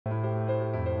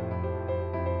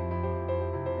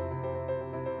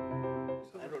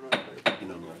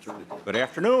Good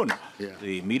afternoon. Yeah.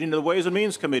 The meeting of the Ways and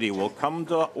Means Committee will come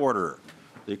to order.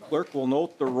 The clerk will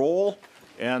note the roll,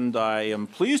 and I am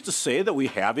pleased to say that we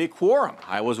have a quorum.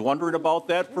 I was wondering about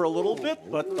that for a little bit,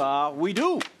 but we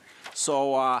do.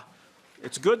 So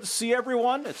it's good to see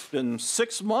everyone. It's been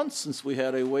 6 months since we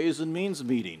had a Ways and Means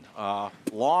meeting.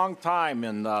 Long time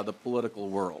in the political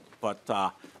world.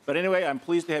 But anyway, I'm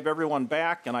pleased to have everyone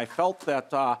back, and I felt that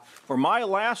for my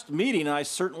last meeting, I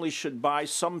certainly should buy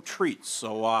some treats.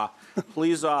 So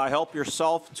please help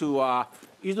yourself to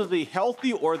either the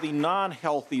healthy or the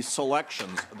non-healthy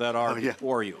selections that are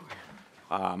before you.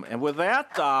 And with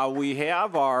that, we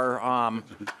have our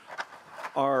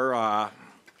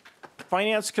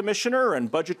Finance Commissioner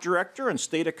and Budget Director and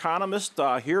State Economist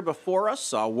here before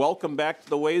us. Welcome back to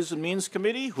the Ways and Means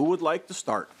Committee. Who would like to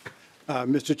start?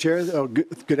 Mr. Chair,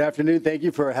 good afternoon. Thank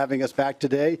you for having us back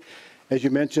today. As you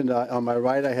mentioned, on my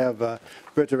right, I have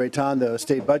Britta Raitan, the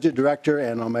State Budget Director,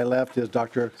 and on my left is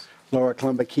Dr. Laura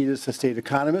Klombakides, the State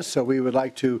Economist. So we would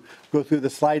like to go through the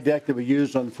slide deck that we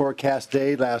used on forecast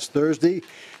day last Thursday.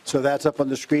 So that's up on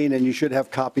the screen, and you should have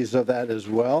copies of that as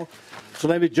well. So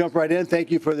let me jump right in.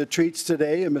 Thank you for the treats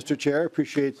today, Mr. Chair.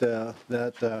 Appreciate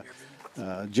that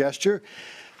gesture.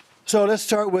 So let's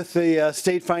start with the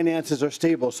state finances are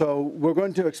stable. So we're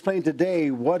going to explain today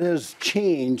what has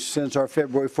changed since our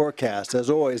February forecast.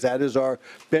 As always, that is our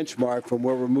benchmark from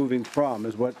where we're moving from,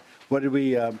 is what did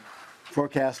we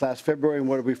forecast last February and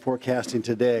what are we forecasting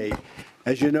today.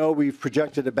 As you know, we've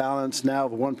projected a balance now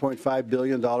of $1.5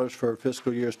 billion for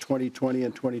fiscal years 2020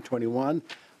 and 2021.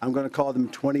 I'm going to call them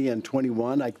 20 and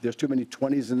 21. There's too many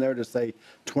 20s in there to say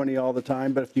 20 all the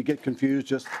time, but if you get confused,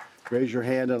 just raise your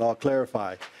hand and I'll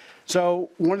clarify. So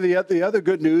one of the other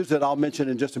good news that I'll mention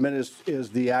in just a minute is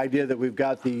the idea that we've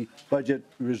got the budget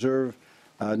reserve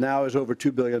now is over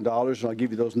 $2 billion, and I'll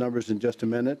give you those numbers in just a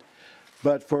minute.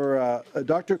 But for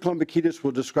Dr. Klombakides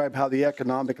will describe how the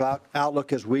economic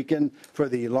outlook has weakened for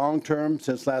the long term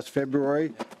since last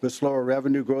February with slower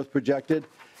revenue growth projected.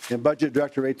 And Budget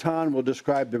Director Raitan will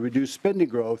describe the reduced spending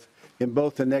growth in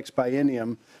both the next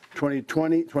biennium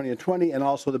 2020 and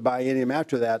also the biennium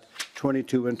after that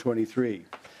 22 and 23.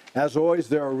 As always,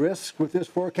 there are risks with this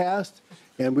forecast,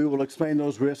 and we will explain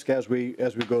those risks as we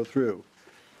go through.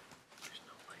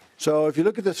 So if you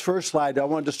look at this first slide, I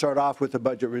wanted to start off with the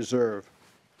budget reserve.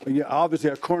 Obviously,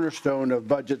 a cornerstone of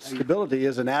budget stability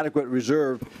is an adequate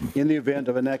reserve in the event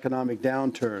of an economic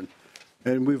downturn.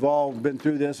 And we've all been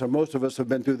through this, or most of us have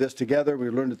been through this together.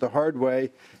 We learned it the hard way.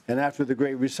 And after the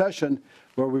Great Recession,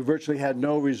 where we virtually had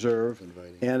no reserve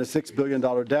and a $6 billion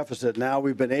deficit, now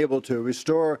we've been able to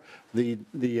restore the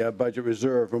budget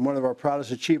reserve. And one of our proudest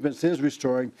achievements is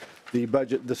restoring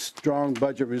the strong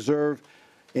budget reserve.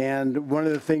 And one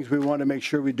of the things we want to make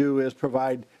sure we do is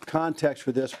provide context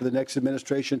for this for the next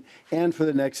administration and for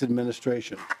the next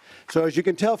administration. So as you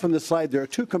can tell from the slide, there are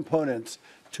two components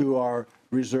to our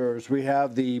reserves. We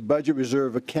have the budget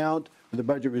reserve account, the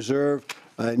budget reserve,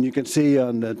 and you can see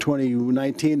on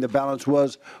 2019 the balance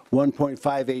was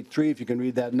 1.583, if you can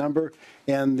read that number,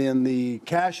 and then the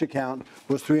cash account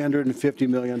was $350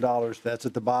 million. That's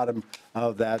at the bottom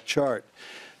of that chart.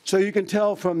 So you can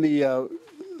tell from the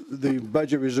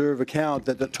budget reserve account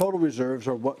that the total reserves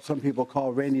are what some people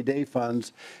call rainy day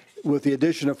funds, with the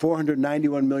addition of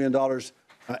 $491 million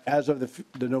as of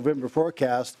the November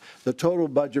forecast. The total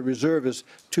budget reserve is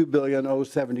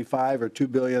 $2,075 or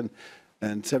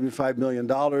 $2,075 million.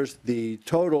 The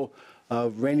total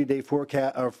of rainy day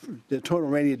forecast, or the total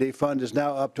rainy day fund, is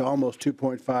now up to almost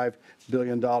 $2.5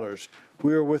 billion.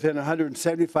 We are within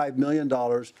 $175 million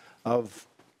of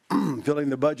filling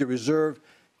the budget reserve,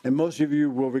 and most of you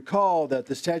will recall that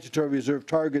the statutory reserve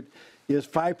target is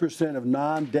 5% of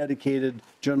non-dedicated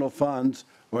general funds,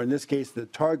 or in this case, the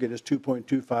target is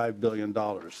 $2.25 billion.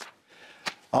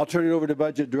 I'll turn it over to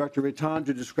Budget Director Raitan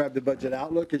to describe the budget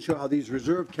outlook and show how these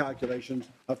reserve calculations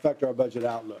affect our budget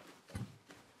outlook.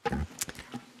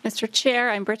 Mr.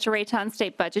 Chair, I'm Britta Raitan,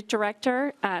 State Budget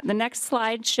Director. The next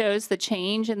slide shows the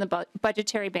change in the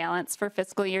budgetary balance for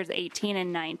fiscal years 18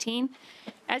 and 19.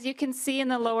 As you can see in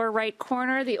the lower right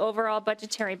corner, the overall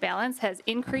budgetary balance has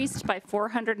increased by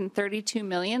 $432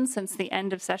 million since the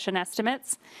end of session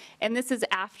estimates, and this is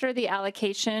after the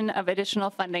allocation of additional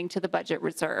funding to the budget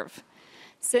reserve.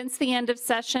 Since the end of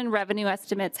session, revenue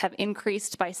estimates have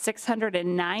increased by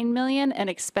 $609 million, and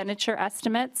expenditure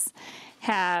estimates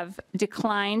have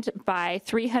declined by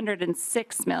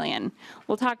 $306 million.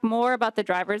 We'll talk more about the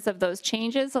drivers of those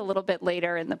changes a little bit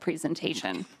later in the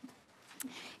presentation.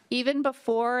 Even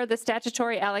before the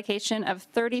statutory allocation of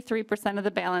 33% of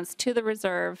the balance to the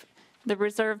reserve The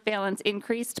reserve balance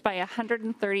increased by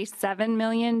 $137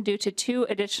 million due to 2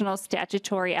 additional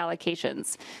statutory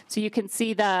allocations. So you can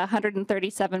see the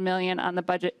 $137 million on the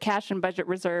budget, cash and budget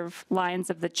reserve lines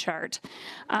of the chart.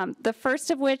 The first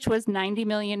of which was $90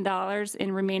 million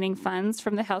in remaining funds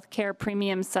from the healthcare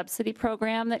premium subsidy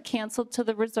program that canceled to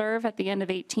the reserve at the end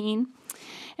of 18.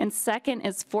 And second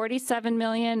is $47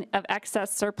 million of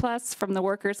excess surplus from the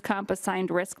workers' comp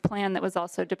assigned risk plan that was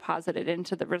also deposited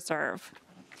into the reserve.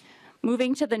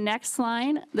 Moving to the next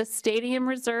line, the stadium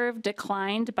reserve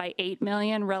declined by $8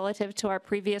 million relative to our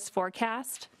previous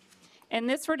forecast. And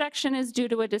this reduction is due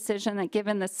to a decision that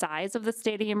given the size of the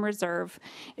stadium reserve,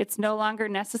 it's no longer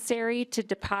necessary to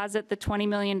deposit the $20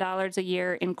 million a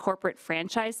year in corporate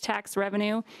franchise tax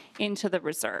revenue into the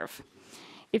reserve.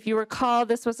 If you recall,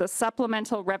 this was a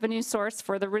supplemental revenue source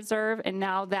for the reserve, and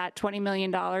now that $20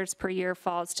 million per year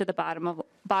falls to the bottom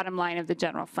line of the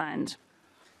general fund.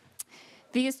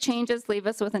 These changes leave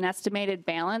us with an estimated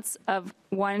balance of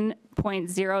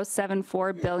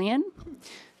 $1.074 billion.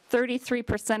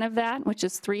 33% of that, which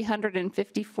is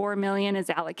 $354 million, is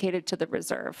allocated to the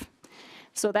reserve.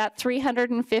 So that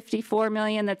 $354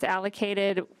 million that's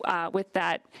allocated with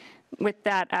that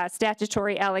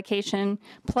statutory allocation,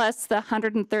 plus the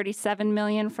 $137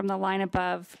 million from the line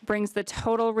above, brings the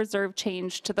total reserve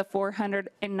change to the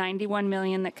 $491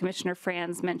 million that Commissioner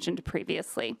Franz mentioned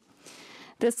previously.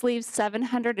 This leaves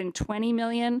 $720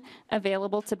 million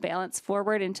available to balance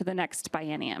forward into the next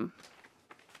biennium.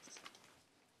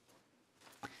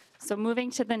 So moving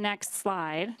to the next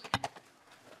slide.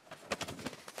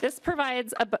 This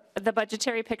provides the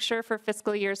budgetary picture for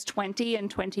fiscal years 20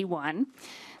 and 21.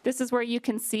 This is where you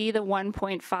can see the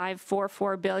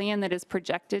 $1.544 billion that is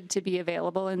projected to be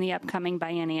available in the upcoming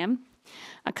biennium.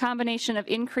 A combination of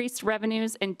increased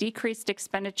revenues and decreased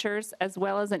expenditures, as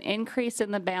well as an increase in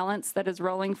the balance that is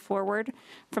rolling forward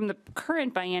from the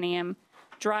current biennium,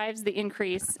 drives the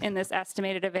increase in this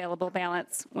estimated available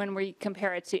balance when we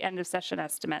compare it to end of session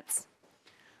estimates.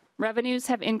 Revenues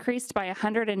have increased by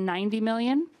 $190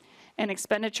 million, and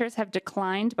expenditures have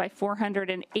declined by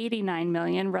 $489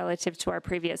 million relative to our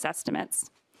previous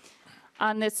estimates.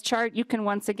 On this chart, you can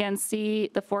once again see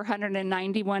the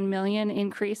 $491 million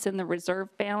increase in the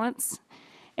reserve balance.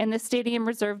 And the stadium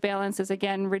reserve balance is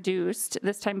again reduced,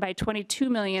 this time by $22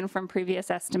 million from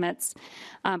previous estimates,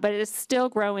 but it is still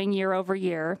growing year over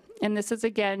year. And this is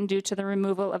again due to the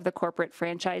removal of the corporate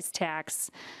franchise tax.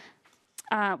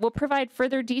 We'll provide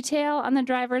further detail on the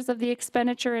drivers of the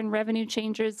expenditure and revenue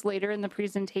changes later in the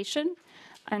presentation.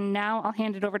 And now I'll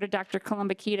hand it over to Dr.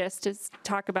 Kolumbakidis to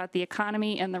talk about the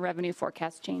economy and the revenue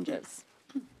forecast changes.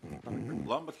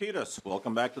 Kolumbakidis,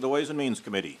 welcome back to the Ways and Means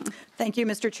Committee. Thank you,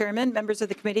 Mr. Chairman, members of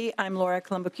the committee. I'm Laura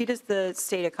Kolumbakidis, the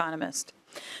state economist.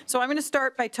 So I'm going to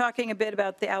start by talking a bit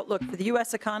about the outlook for the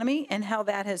U.S. economy and how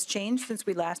that has changed since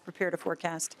we last prepared a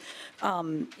forecast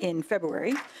in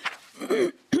February.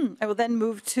 I will then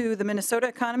move to the Minnesota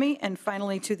economy and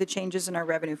finally to the changes in our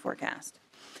revenue forecast.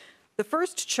 The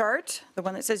first chart, the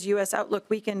one that says U.S. outlook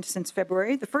weakened since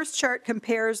February, the first chart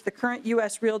compares the current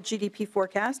U.S. real GDP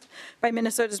forecast by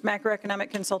Minnesota's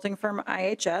macroeconomic consulting firm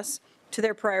IHS to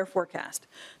their prior forecast.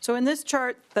 So in this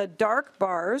chart, the dark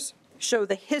bars show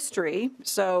the history,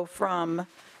 so from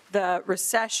the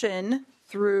recession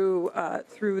through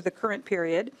the current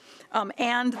period,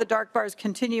 and the dark bars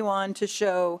continue on to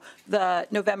show the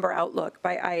November outlook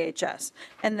by IHS.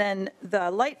 And then the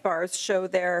light bars show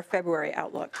their February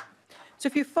outlook. So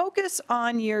if you focus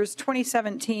on years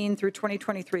 2017 through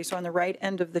 2023, so on the right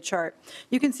end of the chart,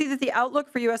 you can see that the outlook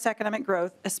for U.S. economic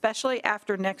growth, especially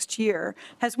after next year,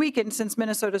 has weakened since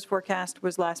Minnesota's forecast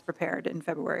was last prepared in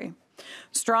February.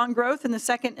 Strong growth in the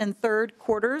second and third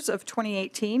quarters of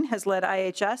 2018 has led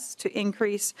IHS to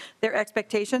increase their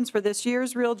expectations for this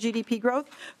year's real GDP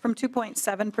growth from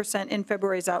 2.7% in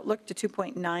February's outlook to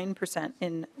 2.9%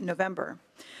 in November.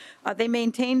 They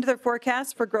maintained their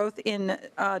forecast for growth in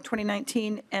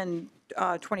 2019 and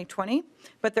 2020,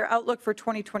 but their outlook for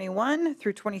 2021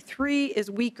 through 23 is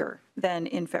weaker than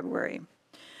in February.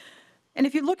 And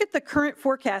if you look at the current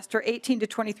forecast for 18 to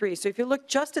 23, so if you look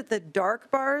just at the dark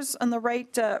bars on the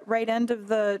right end of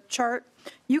the chart,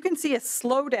 you can see a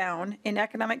slowdown in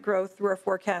economic growth through our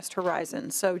forecast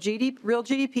horizon. So real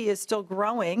GDP is still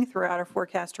growing throughout our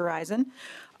forecast horizon,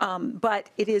 but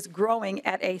it is growing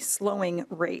at a slowing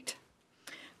rate.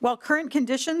 While current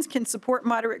conditions can support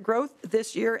moderate growth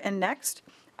this year and next,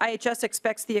 IHS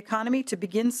expects the economy to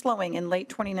begin slowing in late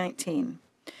 2019.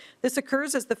 This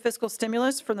occurs as the fiscal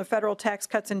stimulus from the Federal Tax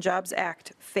Cuts and Jobs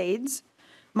Act fades,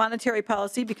 monetary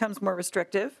policy becomes more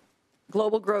restrictive,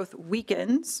 global growth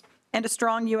weakens, and a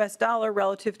strong U.S. dollar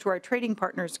relative to our trading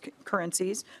partners'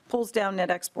 currencies pulls down net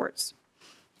exports.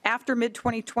 After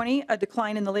mid-2020, a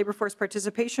decline in the labor force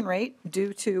participation rate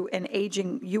due to an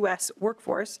aging U.S.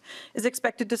 workforce is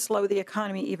expected to slow the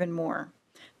economy even more.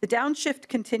 The downshift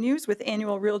continues with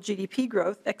annual real GDP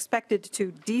growth expected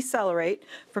to decelerate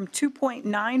from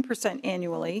 2.9%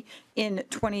 annually in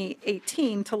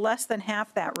 2018 to less than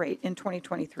half that rate in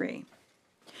 2023.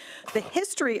 The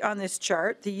history on this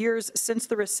chart, the years since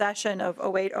the recession of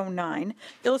 08-09,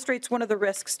 illustrates one of the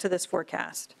risks to this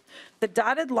forecast. The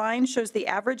dotted line shows the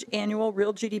average annual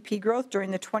real GDP growth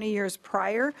during the 20 years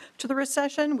prior to the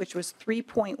recession, which was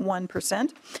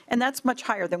 3.1%, and that's much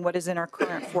higher than what is in our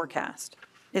current forecast.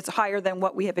 It's higher than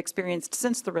what we have experienced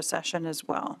since the recession as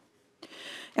well.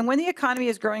 And when the economy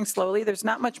is growing slowly, there's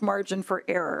not much margin for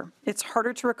error. It's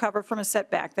harder to recover from a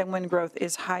setback than when growth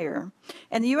is higher.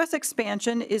 And the U.S.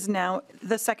 expansion is now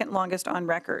the second longest on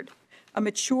record. A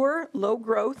mature,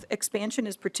 low-growth expansion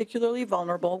is particularly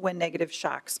vulnerable when negative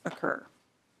shocks occur.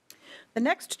 The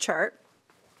next chart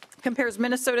compares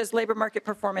Minnesota's labor market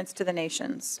performance to the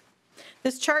nation's.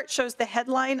 This chart shows the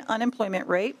headline unemployment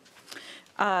rate.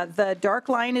 The dark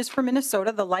line is for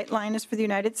Minnesota, the light line is for the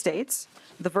United States.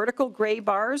 The vertical gray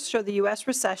bars show the U.S.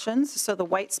 recessions, so the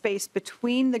white space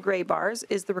between the gray bars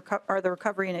are the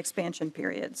recovery and expansion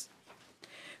periods.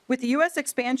 With the U.S.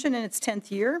 expansion in its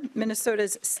 10th year,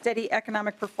 Minnesota's steady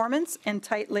economic performance and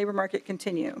tight labor market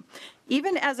continue.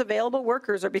 Even as available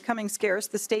workers are becoming scarce,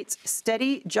 the state's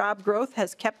steady job growth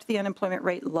has kept the unemployment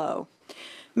rate low.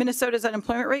 Minnesota's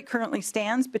unemployment rate currently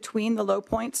stands between the low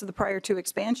points of the prior two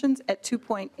expansions at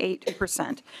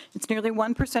 2.8%. It's nearly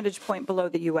 1 percentage point below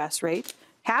the U.S. rate,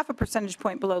 half a percentage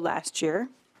point below last year,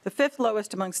 the fifth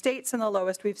lowest among states and the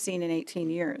lowest we've seen in 18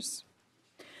 years.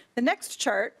 The next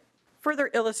chart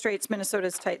further illustrates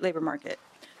Minnesota's tight labor market.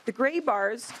 The gray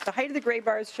bars, the height of the gray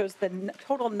bars shows the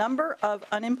total number of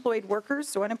unemployed workers,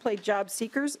 so unemployed job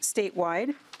seekers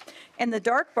statewide, and the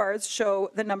dark bars show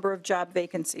the number of job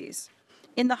vacancies.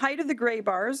 In the height of the gray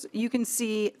bars, you can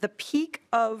see the peak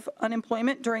of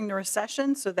unemployment during the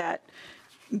recession, so that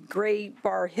gray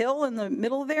bar hill in the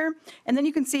middle there. And then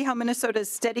you can see how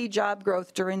Minnesota's steady job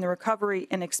growth during the recovery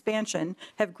and expansion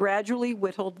have gradually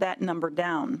whittled that number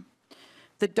down.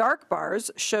 The dark bars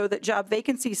show that job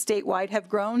vacancies statewide have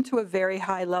grown to a very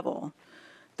high level.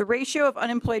 The ratio of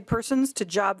unemployed persons to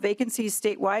job vacancies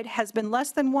statewide has been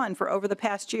less than 1 for over the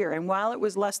past year. And while it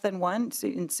was less than 1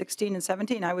 in 16 and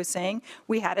 17, I was saying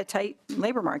we had a tight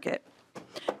labor market.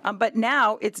 But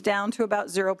now it's down to about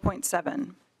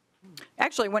 0.7.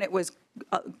 Actually, when it was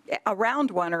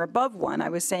around 1 or above 1, I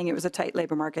was saying it was a tight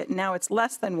labor market. Now it's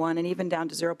less than 1 and even down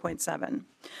to 0.7.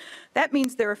 That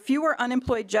means there are fewer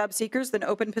unemployed job seekers than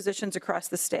open positions across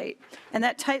the state. And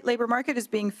that tight labor market is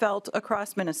being felt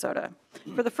across Minnesota.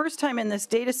 For the first time in this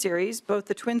data series, both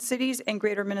the Twin Cities and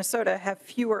Greater Minnesota have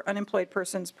fewer unemployed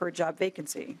persons per job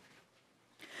vacancy.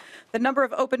 The number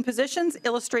of open positions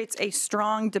illustrates a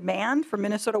strong demand for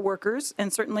Minnesota workers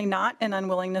and certainly not an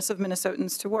unwillingness of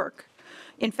Minnesotans to work.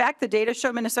 In fact, the data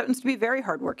show Minnesotans to be very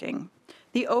hardworking.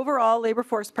 The overall labor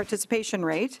force participation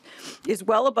rate is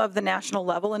well above the national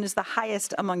level and is the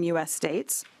highest among U.S.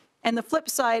 states. And the flip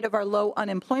side of our low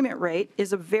unemployment rate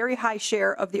is a very high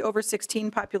share of the over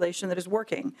 16 population that is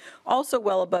working, also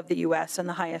well above the U.S. and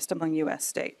the highest among U.S.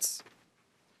 states.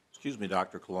 Excuse me,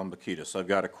 Dr. Kolumbakidis. I've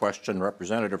got a question.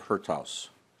 Representative Hertaus.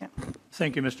 Yeah.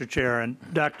 Thank you, Mr. Chair. And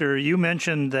Doctor, you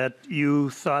mentioned that you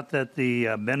thought that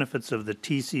the benefits of the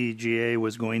TCJA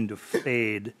was going to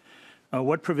fade.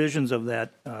 What provisions of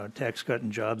that Tax Cut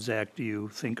and Jobs Act do you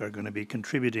think are going to be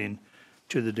contributing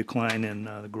to the decline in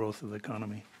the growth of the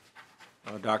economy?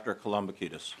 Dr.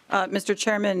 Kolumbakidis. Mr.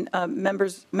 Chairman,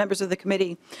 members of the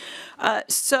committee.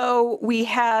 So we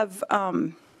have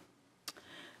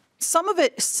some of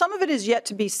it is yet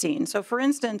to be seen. So for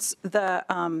instance,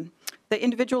 the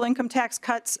individual income tax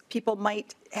cuts, people may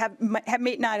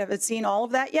not have seen all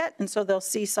of that yet, and so they'll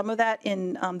see some of that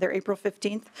in their April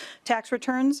 15th tax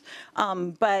returns.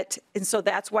 And so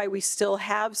that's why we still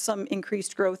have some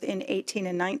increased growth in 18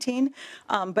 and 19.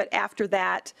 But after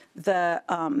that,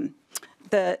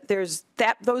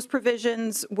 those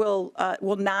provisions will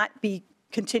not be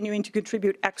continuing to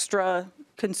contribute extra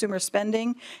consumer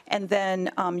spending, and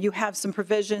then you have some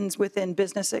provisions within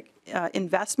business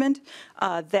investment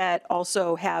that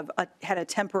also had a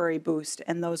temporary boost,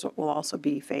 and those will also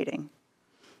be fading.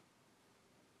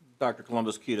 Dr.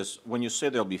 Kolumbakidis, when you say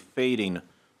they'll be fading,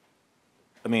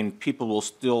 I mean, people will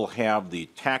still have the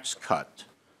tax cut.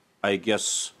 I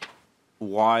guess,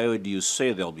 why do you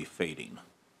say they'll be fading?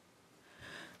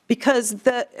 Because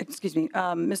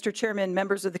Mr. Chairman,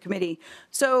 members of the committee,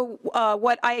 so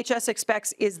what IHS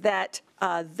expects is that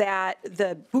that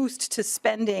the boost to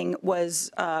spending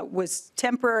was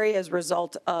temporary as a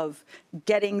result of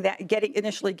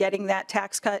initially getting that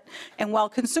tax cut. And while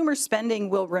consumer spending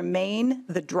will remain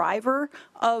the driver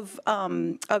of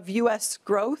U.S.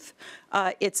 growth,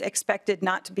 it's expected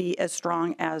not to be as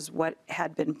strong as what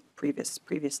had been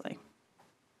previously.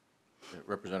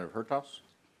 Representative Hertaus?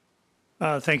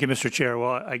 Thank you, Mr. Chair.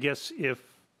 Well, I guess if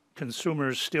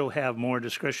consumers still have more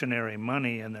discretionary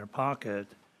money in their pocket,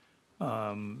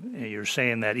 you're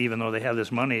saying that even though they have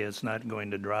this money, it's not going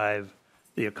to drive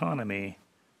the economy.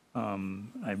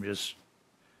 I'm just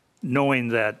knowing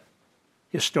that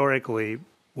historically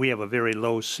we have a very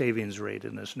low savings rate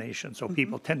in this nation, so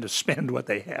people tend to spend what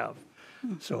they have.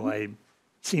 So it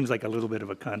seems like a little bit of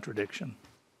a contradiction.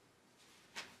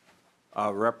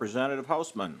 Representative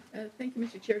Hausman? Thank you,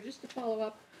 Mr. Chair. Just to follow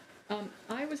up,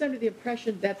 I was under the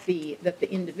impression that the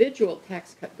individual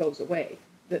tax cut goes away,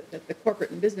 that the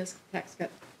corporate and business tax cut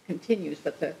continues,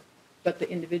 but the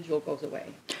individual goes away.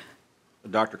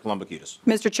 Dr. Kolumbakidis?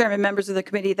 Mr. Chairman, members of the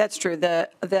committee, that's true.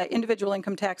 The individual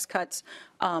income tax cuts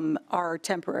are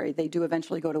temporary. They do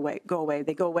eventually go away.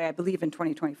 They go away, I believe, in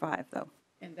 2025, though.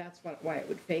 And that's why it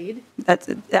would fade?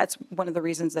 That's one of the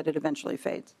reasons that it eventually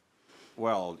fades.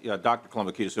 Well, yeah, Dr.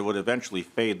 Kolumbakidis, it would eventually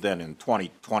fade then in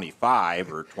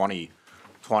 2025 or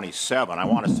 2027. I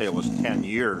want to say it was 10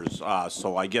 years.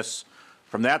 So I guess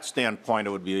from that standpoint,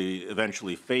 it would be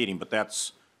eventually fading, but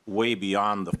that's way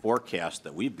beyond the forecast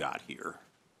that we've got here.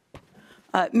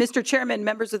 Mr. Chairman,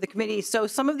 members of the committee, so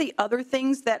some of the other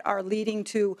things that are leading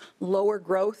to lower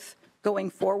growth going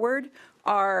forward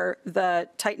are the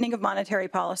tightening of monetary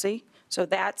policy. So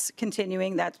that's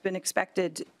continuing. That's been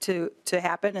expected to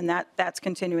happen, and that's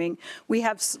continuing. We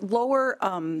have lower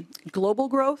global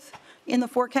growth in the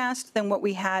forecast than what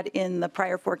we had in the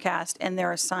prior forecast, and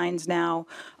there are signs now,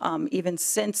 even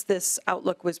since this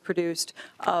outlook was produced,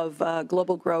 of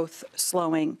global growth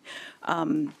slowing.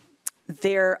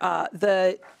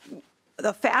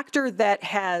 The factor that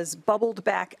has bubbled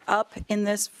back up in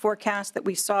this forecast that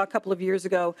we saw a couple of years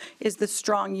ago is the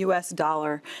strong U.S.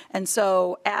 dollar. And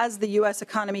so as the U.S.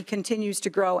 economy continues to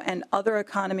grow and other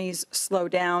economies slow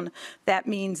down, that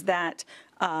means that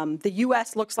the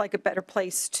U.S. looks like a better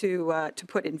place to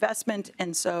put investment.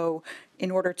 And so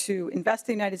in order to invest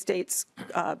in the United States,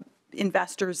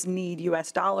 investors need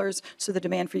U.S. dollars, so the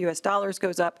demand for U.S. dollars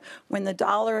goes up. When the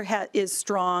dollar is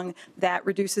strong, that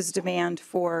reduces demand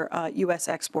for U.S.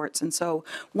 exports. And so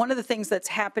one of the things that's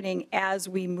happening as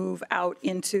we move out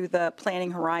into the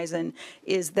planning horizon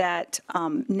is that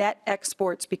net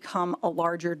exports become a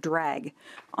larger drag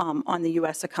on the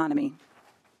U.S. economy.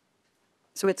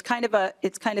 So it's kind of a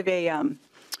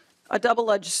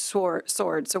double-edged sword.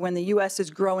 So when the U.S. is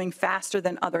growing faster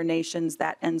than other nations,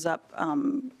 that ends up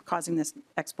causing this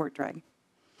export drag.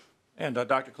 And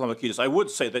Dr. Kolumbakidis, I would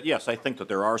say that, yes, I think that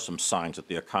there are some signs that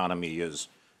the economy is,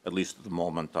 at least at the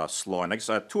moment, slowing. I guess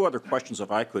I have two other questions,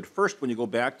 if I could. First, when you go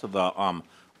back to the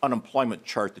unemployment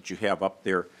chart that you have up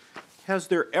there, has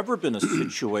there ever been a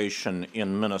situation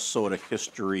in Minnesota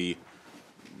history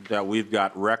that we've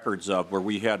got records of where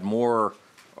we had more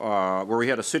where we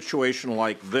had a situation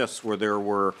like this, where there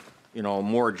were,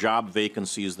 more job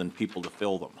vacancies than people to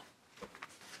fill them?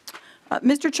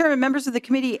 Mr. Chairman, members of the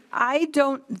committee,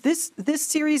 this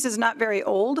series is not very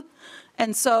old,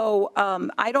 and so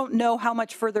I don't know how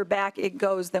much further back it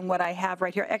goes than what I have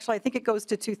right here. Actually, I think it goes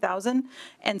to 2000,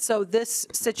 and so this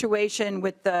situation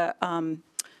with the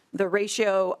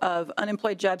ratio of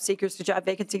unemployed job seekers to job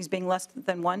vacancies being less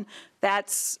than 1,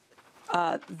 that's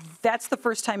the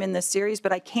first time in this series,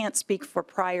 but I can't speak for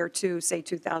prior to, say,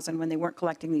 2000 when they weren't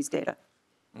collecting these data.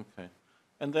 Okay.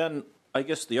 And then I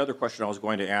guess the other question I was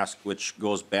going to ask, which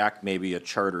goes back maybe a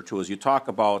chart or two, is you talk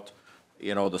about,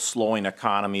 the slowing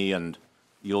economy, and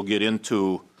you'll get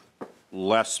into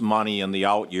less money in the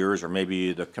out years, or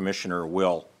maybe the commissioner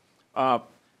will. The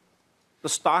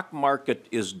stock market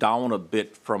is down a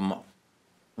bit from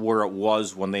where it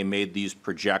was when they made these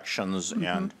projections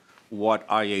and what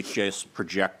IHS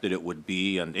projected it would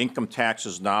be, and income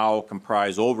taxes now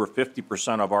comprise over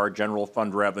 50% of our general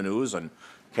fund revenues, and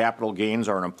capital gains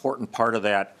are an important part of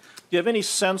that. Do you have any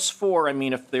sense for,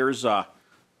 if there's a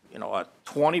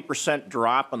 20%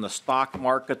 drop in the stock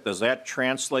market, does that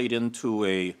translate into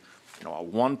a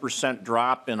 1%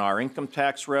 drop in our income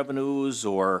tax revenues,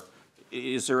 or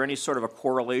is there any sort of a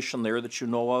correlation there that you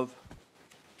know of?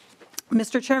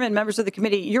 Mr. Chairman, members of the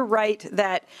committee, you're right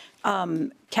that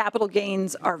capital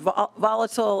gains are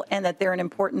volatile and that they're an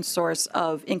important source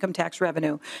of income tax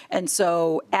revenue. And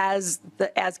so as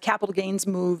capital gains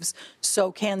moves,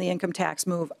 so can the income tax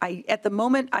move. At the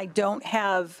moment, I don't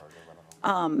have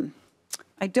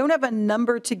a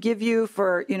number to give you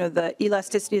for, the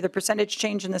elasticity, the percentage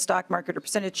change in the stock market or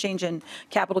percentage change in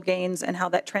capital gains and how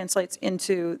that translates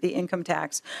into the income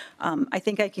tax. I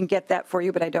think I can get that for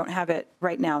you, but I don't have it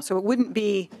right now. So it wouldn't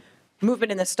be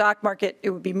movement in the stock market, it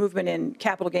would be movement in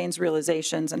capital gains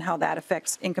realizations and how that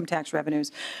affects income tax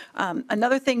revenues.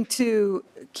 Another thing to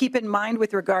keep in mind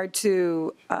with regard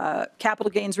to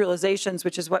capital gains realizations,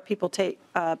 which is what people pay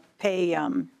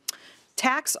income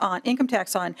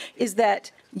tax on, is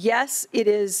that yes, it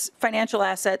is financial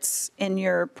assets in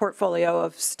your portfolio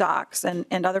of stocks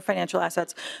and other financial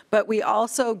assets, but we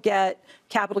also get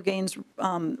capital gains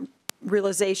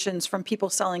realizations from people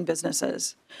selling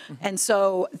businesses. And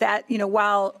so that,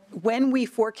 when we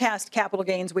forecast capital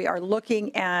gains, we are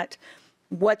looking at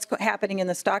what's happening in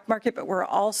the stock market, but we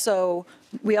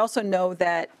also know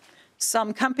that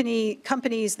some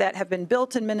companies that have been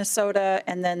built in Minnesota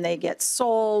and then they get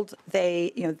sold,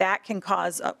 that can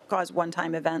cause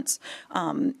one-time events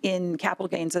in capital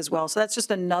gains as well. So that's just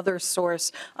another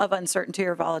source of uncertainty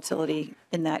or volatility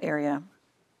in that area.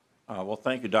 Well,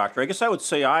 thank you, Doctor. I guess I would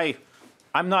say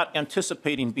I'm not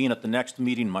anticipating being at the next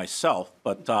meeting myself,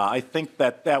 but I think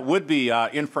that would be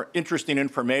interesting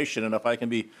information, and if I can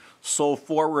be so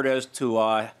forward as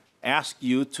to ask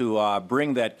you to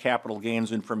bring that capital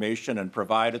gains information and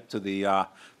provide it to the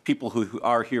people who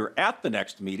are here at the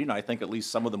next meeting, I think at least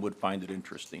some of them would find it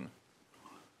interesting.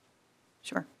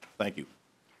 Sure. Thank you.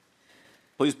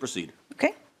 Please proceed.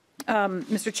 Okay.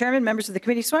 Mr. Chairman, members of the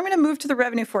committee, so I'm going to move to the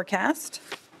revenue forecast.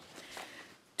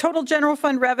 Total general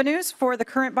fund revenues for the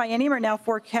current biennium are now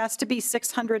forecast to be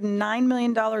 $609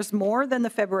 million more than the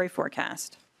February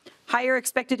forecast. Higher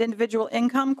expected individual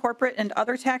income, corporate, and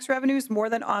other tax revenues more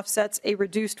than offsets a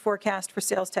reduced forecast for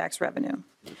sales tax revenue.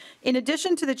 In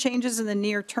addition to the changes in the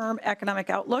near-term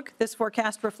economic outlook, this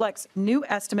forecast reflects new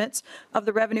estimates of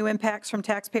the revenue impacts from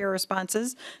taxpayer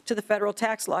responses to the federal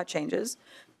tax law changes,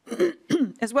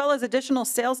 as well as additional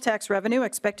sales tax revenue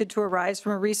expected to arise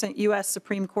from a recent U.S.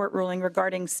 Supreme Court ruling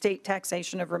regarding state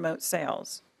taxation of remote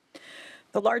sales.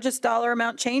 The largest dollar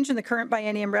amount change in the current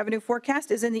biennium revenue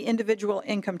forecast is in the individual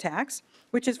income tax,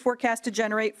 which is forecast to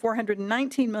generate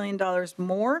 $419 million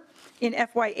more in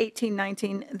FY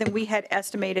 18-19 than we had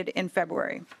estimated in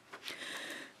February.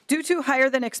 Due to higher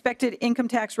than expected income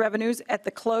tax revenues at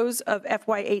the close of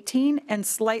FY 18 and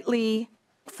slightly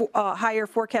higher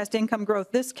forecast income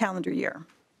growth this calendar year.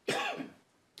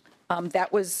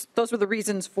 Those were the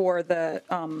reasons for the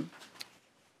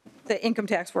income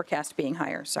tax forecast being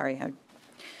higher. Sorry.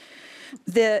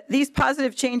 These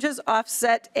positive changes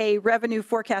offset a revenue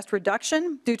forecast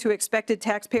reduction due to expected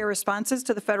taxpayer responses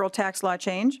to the federal tax law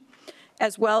change,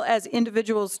 as well as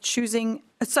individuals choosing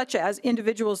to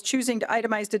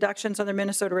itemize deductions on their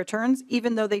Minnesota returns,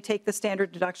 even though they take the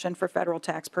standard deduction for federal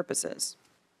tax purposes.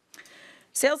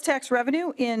 Sales tax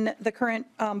revenue in the current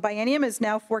biennium is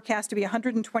now forecast to be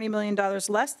 $120 million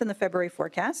less than the February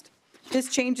forecast. This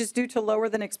change is due to lower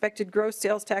than expected gross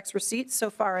sales tax receipts so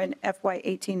far in FY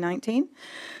 18-19,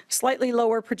 slightly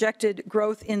lower projected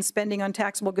growth in spending on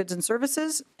taxable goods and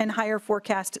services, and higher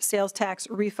forecast sales tax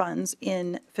refunds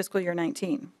in fiscal year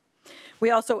 19.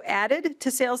 We also added to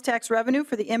sales tax revenue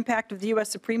for the impact of the U.S.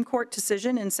 Supreme Court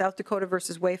decision in South Dakota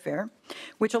versus Wayfair,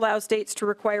 which allows states to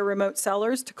require remote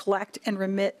sellers to collect and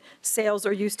remit sales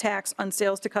or use tax on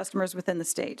sales to customers within the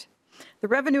state. The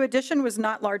revenue addition was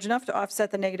not large enough to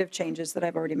offset the negative changes that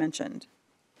I've already mentioned.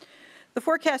 The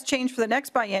forecast change for the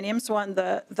next biennium, so on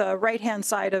the right-hand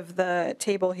side of the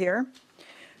table here,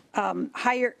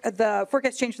 the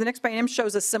forecast change for the next biennium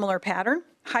shows a similar pattern.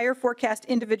 Higher forecast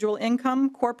individual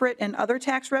income, corporate, and other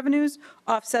tax revenues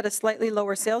offset a slightly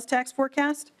lower sales tax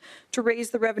forecast to raise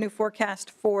the revenue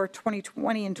forecast for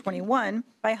 2020 and 21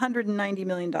 by $190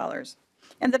 million.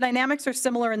 And the dynamics are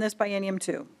similar in this biennium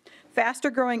too. Faster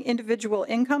growing individual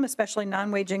income, especially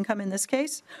non-wage income in this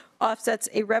case, offsets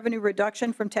a revenue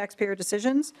reduction from taxpayer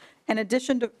decisions, and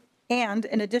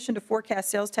in addition to forecast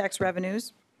sales tax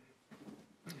revenues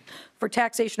for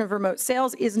taxation of remote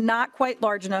sales is not quite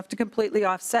large enough to completely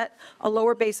offset a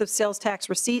lower base of sales tax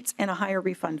receipts and a higher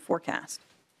refund forecast.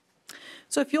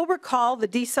 So if you'll recall the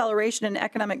deceleration in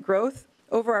economic growth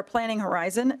over our planning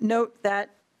horizon, note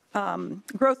that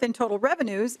growth in total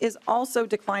revenues is also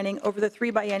declining over the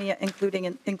 3 biennia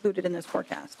included in this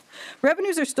forecast.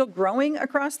 Revenues are still growing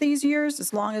across these years.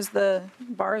 As long as the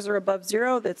bars are above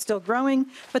zero, that's still growing,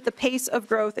 but the pace of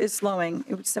growth is slowing.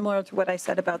 It was similar to what I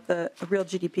said about the real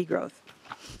GDP growth.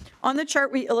 On the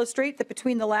chart, we illustrate that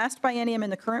between the last biennium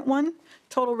and the current one,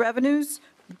 total revenues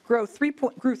grew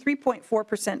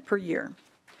 3.4% per year.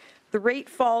 The rate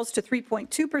falls to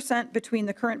 3.2% between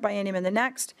the current biennium and the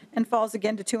next, and falls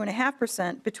again to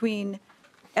 2.5% between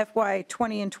FY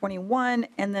 20 and 21,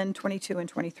 and then 22 and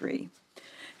 23.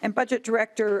 And Budget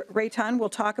Director Rayton will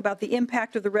talk about the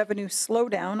impact of the revenue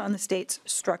slowdown on the state's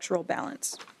structural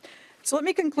balance. So let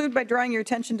me conclude by drawing your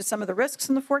attention to some of the risks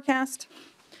in the forecast.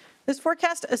 This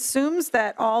forecast assumes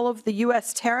that all of the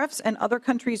U.S. tariffs and other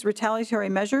countries' retaliatory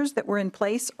measures that were in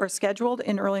place or scheduled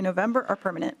in early November are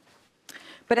permanent.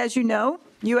 But as you know,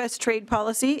 U.S. trade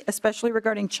policy, especially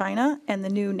regarding China and the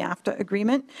new NAFTA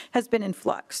agreement, has been in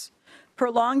flux.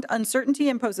 Prolonged uncertainty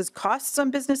imposes costs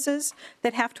on businesses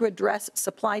that have to address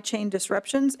supply chain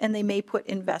disruptions, and they may put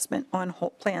investment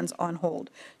plans on hold.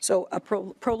 So a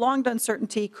prolonged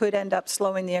uncertainty could end up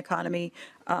slowing the economy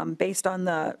based on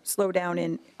the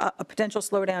a potential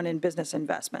slowdown in business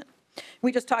investment.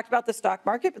 We just talked about the stock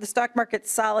market, but the stock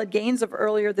market's solid gains of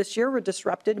earlier this year were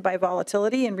disrupted by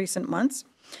volatility in recent months.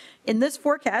 In this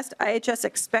forecast, IHS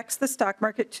expects the stock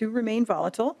market to remain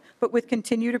volatile, but with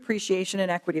continued appreciation in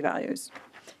equity values.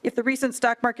 If the recent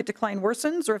stock market decline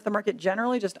worsens, or if the market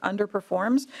generally just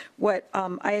underperforms what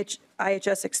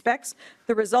IHS expects,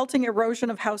 the resulting erosion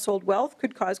of household wealth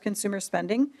could cause consumer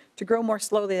spending to grow more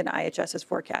slowly than IHS's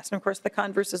forecast. And of course, the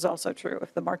converse is also true.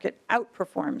 If the market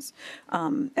outperforms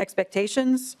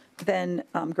expectations, then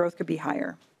growth could be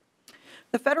higher.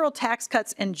 The Federal Tax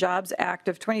Cuts and Jobs Act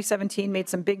of 2017 made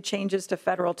some big changes to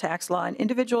federal tax law, and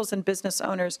individuals and business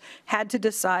owners had to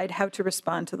decide how to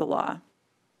respond to the law.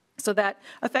 So that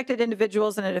affected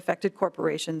individuals and it affected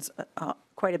corporations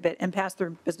quite a bit, and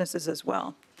pass-through businesses as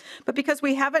well. But because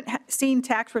we haven't seen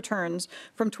tax returns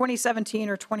from 2017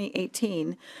 or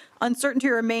 2018, uncertainty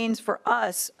remains for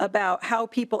us about how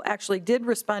people actually did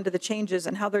respond to the changes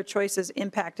and how their choices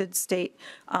impacted state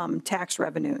tax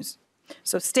revenues.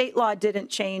 So state law didn't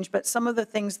change, but some of the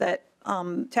things that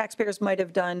taxpayers might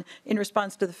have done in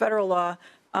response to the federal law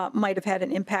might have had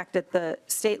an impact at the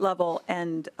state level,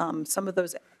 and some of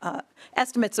those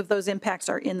estimates of those impacts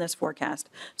are in this forecast.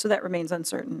 So that remains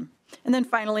uncertain. And then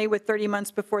finally, with 30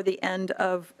 months before the end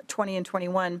of 20 and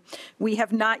 21, we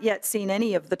have not yet seen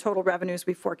any of the total revenues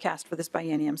we forecast for this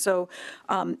biennium. So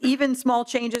even small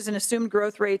changes in assumed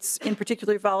growth rates in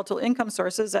particularly volatile income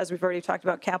sources, as we've already talked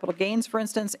about capital gains, for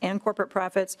instance, and corporate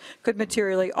profits, could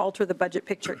materially alter the budget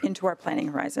picture into our planning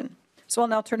horizon. So I'll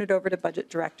now turn it over to Budget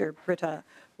Director Britta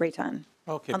Rayton.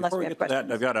 Okay, Unless before we we have get to that,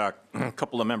 questions. I've got a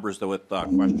couple of members with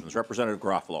questions. Representative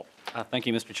Garofalo. Thank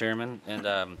you, Mr. Chairman. And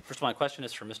first of all, my question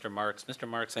is for Mr. Marks. Mr.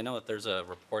 Marks, I know that there's a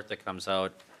report that comes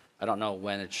out, I don't know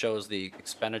when, it shows the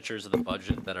expenditures of the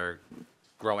budget that are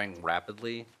growing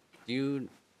rapidly.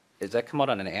 Does that come out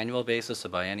on an annual basis, a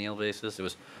biennial basis? It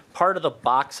was part of the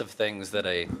box of things that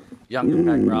a young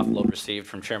Pat Garofalo received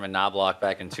from Chairman Knobloch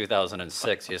back in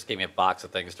 2006. He just gave me a box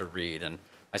of things to read, and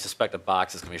I suspect a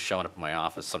box is going to be showing up in my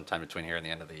office sometime between here and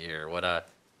the end of the year. Do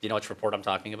you know which report I'm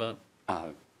talking about?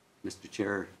 Mr.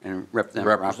 Chair and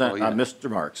Representative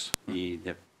Mr. Marks. the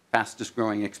fastest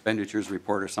growing expenditures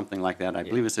report or something like that. I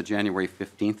believe it's a January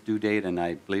 15th due date, and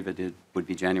I believe it would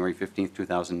be January 15th,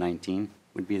 2019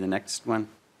 would be the next one.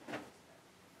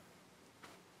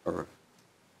 Or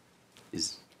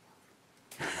is,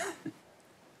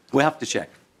 we'll have to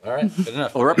check. All right, good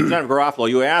enough. Well, Representative Garofalo,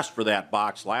 you asked for that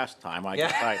box last time.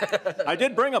 I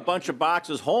did bring a bunch of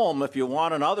boxes home. If you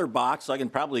want another box, I can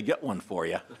probably get one for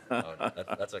you. Oh,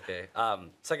 that's okay.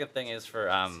 Second thing is for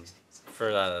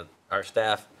our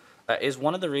staff, is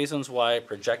one of the reasons why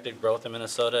projected growth in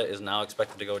Minnesota is now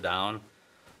expected to go down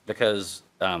because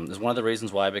is one of the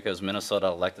reasons why because Minnesota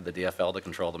elected the DFL to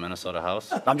control the Minnesota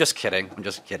House? I'm just kidding. I'm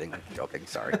joking.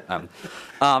 Sorry.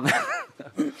 At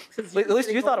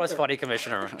least you thought it was funny,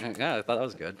 Commissioner. Yeah, I thought that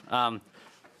was good.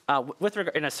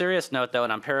 In a serious note, though,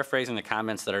 and I'm paraphrasing the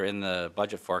comments that are in the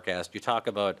budget forecast, you talk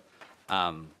about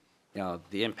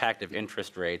the impact of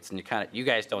interest rates, and you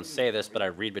guys don't say this, but I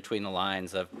read between the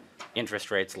lines of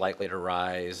interest rates likely to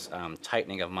rise,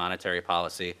 tightening of monetary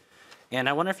policy. And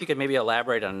I wonder if you could maybe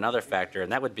elaborate on another factor,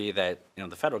 and that would be that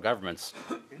the federal government's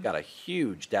got a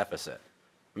huge deficit.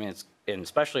 I mean, and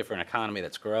especially for an economy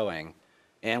that's growing.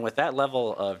 And with that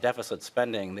level of deficit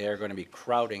spending, they are going to be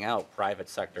crowding out private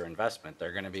sector investment.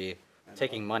 They're going to be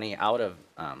taking money out of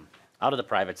the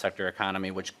private sector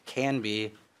economy, which can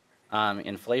be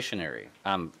inflationary.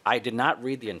 I did not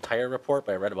read the entire report,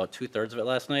 but I read about 2/3 of it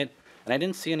last night, and I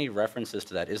didn't see any references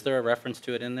to that. Is there a reference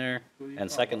to it in there?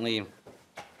 And secondly,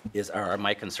 are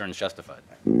my concerns justified?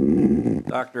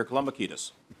 Dr.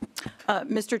 Kolumbakidis.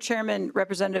 Mr. Chairman,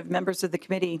 representative members of the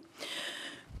committee.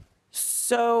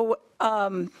 So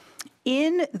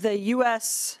in the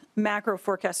U.S. macro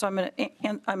forecast, so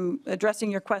I'm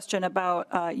addressing your question about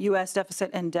U.S.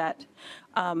 deficit and debt.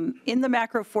 In the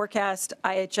macro forecast,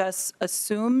 IHS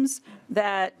assumes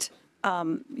that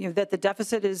that the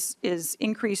deficit is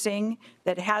increasing,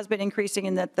 that it has been increasing,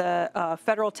 and that the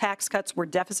federal tax cuts were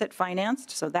deficit financed,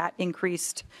 so that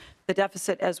increased the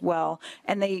deficit as well.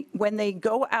 And when they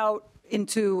go out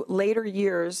into later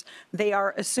years, they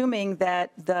are assuming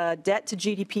that the debt to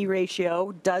GDP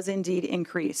ratio does indeed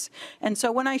increase. And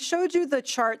so when I showed you the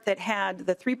chart that had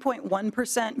the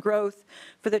 3.1% growth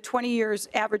for the 20 years,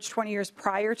 average 20 years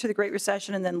prior to the Great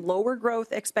Recession, and then lower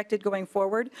growth expected going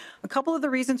forward, a couple of the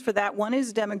reasons for that, one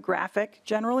is demographic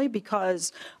generally,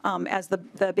 because as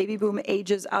the baby boom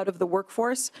ages out of the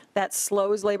workforce, that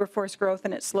slows labor force growth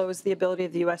and it slows the ability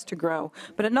of the U.S. to grow.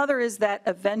 But another is that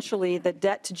eventually the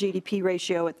debt to GDP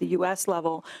ratio at the U.S.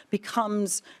 level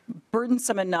becomes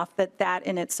burdensome enough that that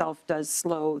in itself does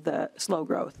slow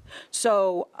growth.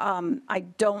 So I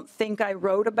don't think I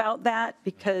wrote about that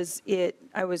because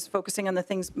I was focusing on the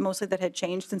things mostly that had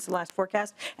changed since the last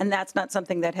forecast, and that's not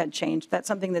something that had changed. That's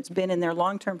something that's been in their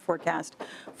long-term forecast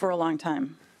for a long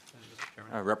time.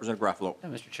 Representative Garofalo. Yeah,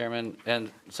 Mr. Chairman,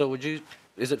 and so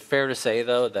is it fair to say,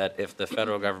 though, that if the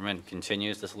federal government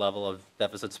continues this level of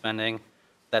deficit spending,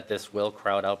 that this will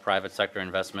crowd out private sector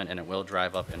investment and it will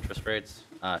drive up interest rates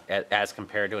as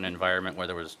compared to an environment where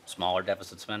there was smaller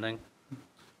deficit spending?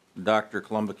 Dr.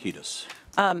 Kolumbakidis.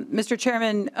 Mr.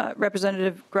 Chairman,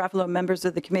 Representative Garofalo, members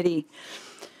of the committee.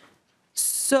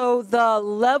 So the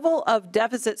level of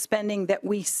deficit spending that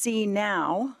we see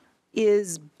now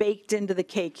is baked into the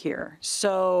cake here.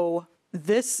 So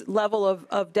this level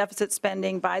of deficit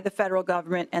spending by the federal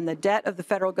government and the debt of the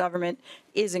federal government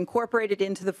is incorporated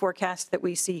into the forecast that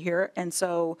we see here. And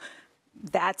so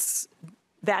that's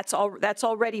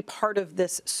already part of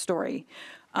this story.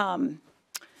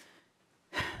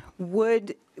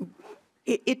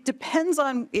 It depends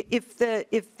on if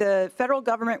the federal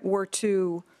government were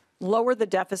to lower the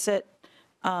deficit,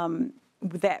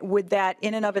 would that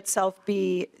in and of itself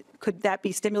could that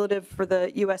be stimulative for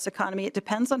the U.S. economy? It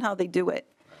depends on how they do it.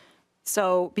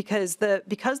 So because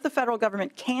the federal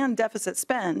government can deficit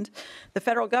spend, the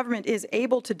federal government is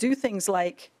able to do things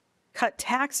like cut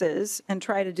taxes and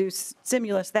try to do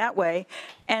stimulus that way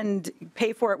and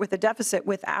pay for it with a deficit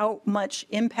without much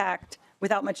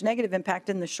negative impact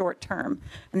in the short term.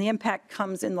 And the impact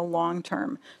comes in the long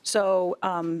term. So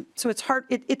it's hard.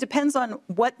 It depends on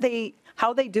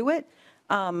how they do it,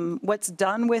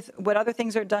 what other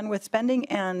things are done with spending,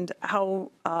 and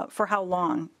for how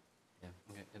long. Yeah.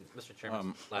 Okay. And Mr.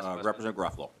 Chairman, last question. Representative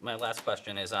Garofalo. My last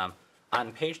question is on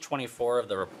page 24 of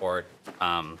the report,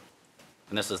 and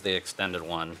this is the extended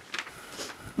one.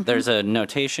 There's a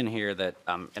notation here that,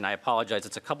 and I apologize,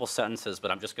 it's a couple sentences,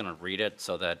 but I'm just going to read it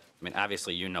so that,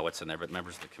 obviously you know what's in there, but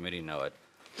members of the committee know it.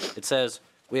 It says,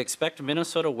 we expect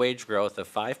Minnesota wage growth of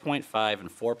 5.5 and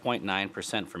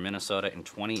 4.9% for Minnesota in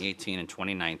 2018 and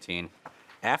 2019,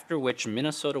 after which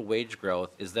Minnesota wage growth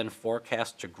is then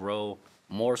forecast to grow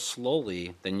more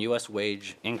slowly than U.S.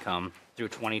 wage income through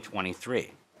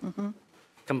 2023. Mm-hmm.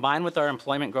 Combined with our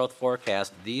employment growth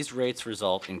forecast, these rates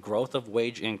result in growth of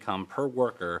wage income per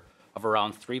worker of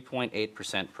around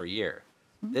 3.8% per year.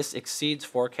 Mm-hmm. This exceeds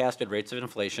forecasted rates of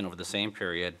inflation over the same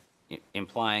period,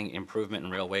 implying improvement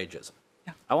in real wages.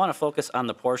 Yeah. I want to focus on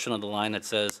the portion of the line that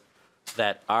says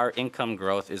that our income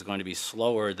growth is going to be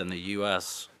slower than the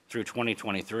U.S. through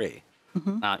 2023.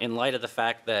 Mm-hmm. In light of the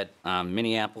fact that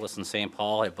Minneapolis and St.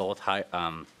 Paul have both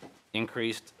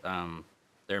increased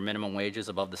their minimum wages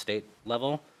above the state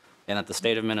level, and that the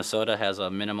state of Minnesota has a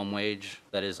minimum wage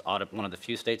that is one of the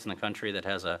few states in the country that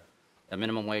has a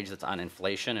minimum wage that's on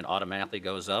inflation, it automatically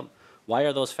goes up. Why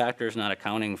are those factors not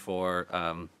accounting for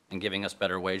and giving us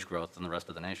better wage growth than the rest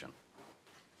of the nation?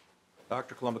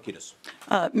 Dr. Kolumbakidis.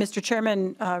 Mr.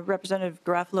 Chairman, Representative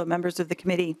Garofalo, members of the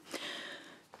committee.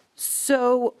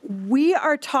 So we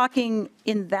are talking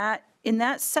in that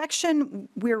section,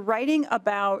 we're writing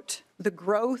about the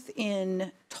growth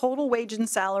in total wage and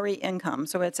salary income.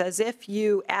 So it's as if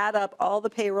you add up all the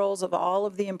payrolls of all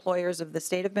of the employers of the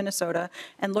state of Minnesota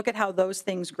and look at how those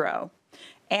things grow.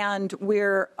 And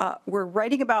we're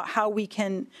writing about how we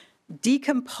can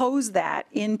decompose that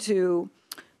into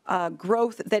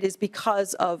growth that is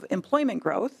because of employment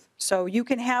growth. So you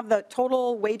can have the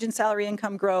total wage and salary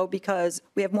income grow because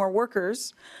we have more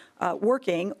workers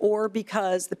working, or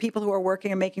because the people who are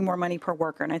working are making more money per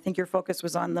worker. And I think your focus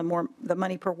was on the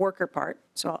money per worker part.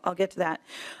 So I'll get to that.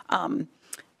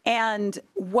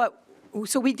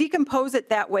 So we decompose it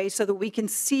that way so that we can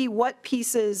see what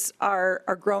pieces are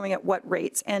growing at what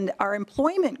rates. And our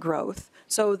employment growth,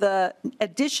 so the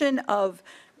addition of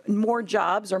more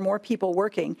jobs or more people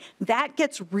working, that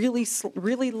gets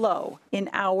really low in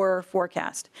our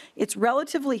forecast. It's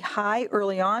relatively high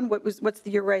early on. What's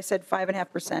the year where I said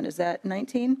 5.5%? Is that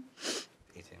 19?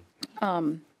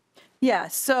 18. Yeah,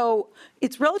 so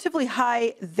it's relatively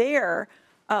high there,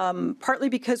 partly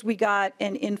because we got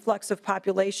an influx of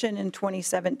population in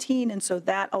 2017, and so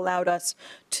that allowed us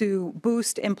to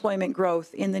boost employment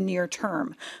growth in the near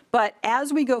term. But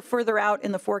as we go further out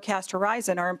in the forecast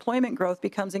horizon, our employment growth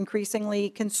becomes increasingly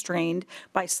constrained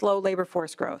by slow labor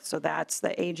force growth. So that's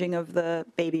the aging of the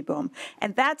baby boom.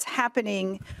 And that's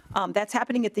happening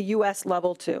at the U.S.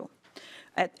 level too.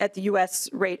 At the U.S.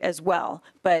 rate as well.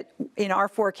 But in our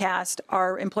forecast,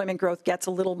 our employment growth gets a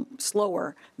little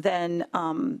slower than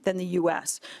the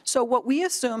U.S. So what we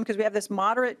assume, because we have this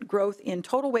moderate growth in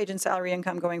total wage and salary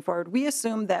income going forward, we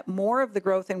assume that more of the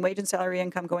growth in wage and salary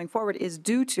income going forward is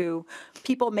due to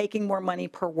people making more money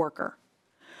per worker.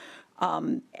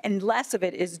 And less of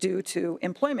it is due to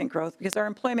employment growth, because our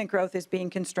employment growth is being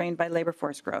constrained by labor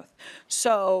force growth.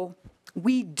 So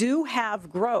we do have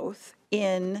growth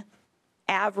in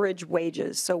average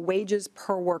wages, so wages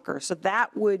per worker. So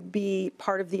that would be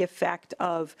part of the effect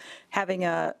of having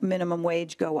a minimum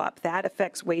wage go up. That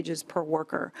affects wages per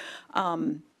worker.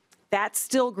 That's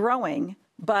still growing,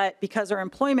 but because our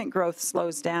employment growth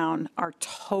slows down, our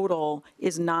total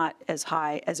is not as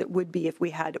high as it would be if we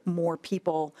had more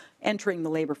people entering the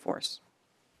labor force.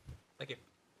 Thank you.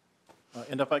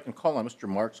 And if I can call on Mr.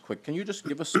 Marks quick, can you just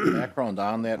give us some background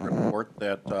on that report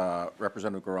that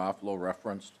Representative Garofalo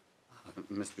referenced?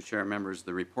 Mr. Chair, members,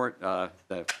 the report,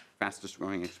 the fastest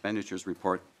growing expenditures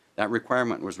report, that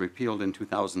requirement was repealed in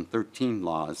 2013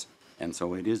 laws, and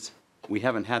so it is, we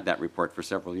haven't had that report for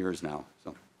several years now,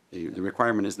 so the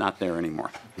requirement is not there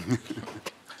anymore.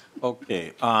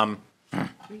 Okay. And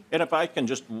if I can,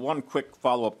 just one quick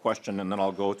follow-up question, and then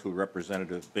I'll go to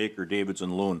Representative Baker, Davids,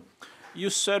 and Loon. You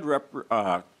said,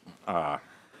 Dr.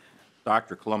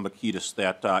 Kolumbakidis,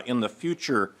 that in the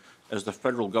future, as the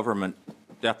federal government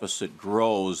deficit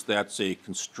grows, that's a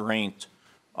constraint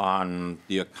on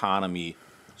the economy.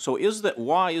 So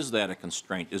why is that a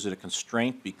constraint? Is it a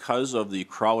constraint because of the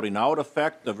crowding out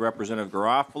effect of Representative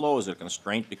Garofalo? Is it a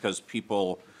constraint because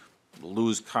people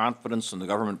lose confidence in the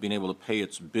government being able to pay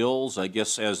its bills? I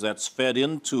guess as that's fed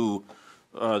into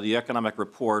the economic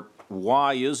report,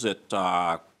 why is it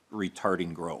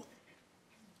retarding growth?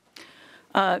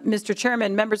 Mr.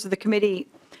 Chairman, members of the committee,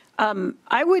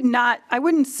 I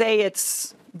wouldn't say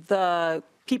it's the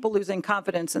people losing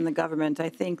confidence in the government. I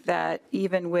think that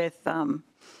even with,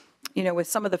 with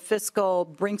some of the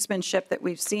fiscal brinksmanship that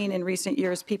we've seen in recent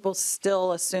years, people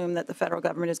still assume that the federal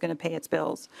government is going to pay its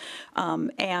bills.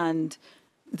 And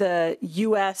the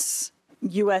U.S.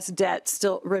 debt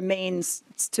still remains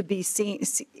to be seen,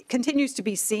 continues to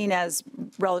be seen as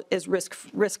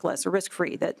riskless or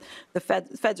risk-free, that the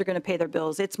feds are going to pay their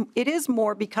bills. It is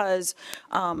more because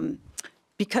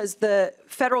the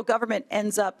federal government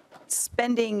ends up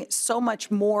spending so much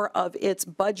more of its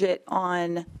budget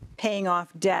on paying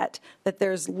off debt that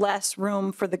there's less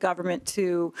room for the government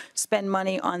to spend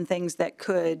money on things that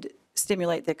could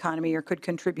stimulate the economy or could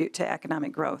contribute to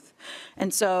economic growth.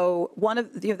 And so one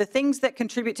of the things that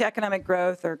contribute to economic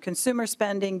growth are consumer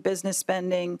spending, business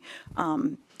spending,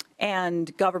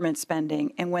 and government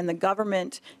spending. And when the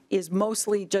government is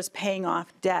mostly just paying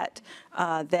off debt,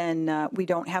 then we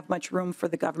don't have much room for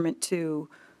the government to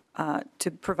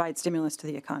provide stimulus to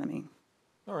the economy.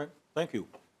 All right, thank you.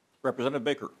 Representative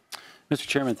Baker. Mr.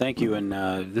 Chairman, thank you. And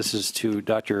this is to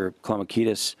Dr.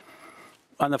 Kolumbakidis.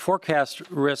 On the forecast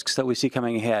risks that we see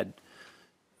coming ahead,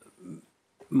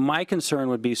 my concern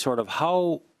would be sort of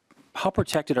how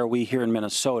protected are we here in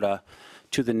Minnesota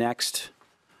to the next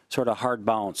sort of hard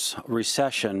bounce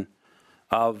recession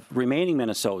of remaining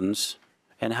Minnesotans,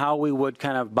 and how we would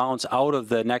kind of bounce out of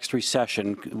the next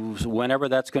recession, whenever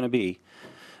that's going to be.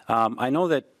 I know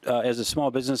that as a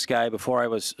small business guy, before I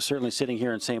was certainly sitting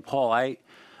here in St. Paul, I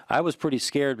was pretty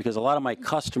scared because a lot of my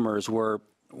customers were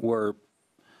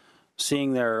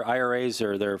seeing their IRAs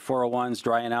or their 401s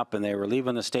drying up, and they were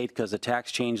leaving the state because the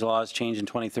tax change laws changed in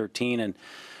 2013. And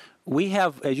we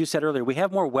have, as you said earlier, we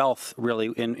have more wealth really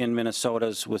in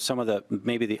Minnesota's with some of the,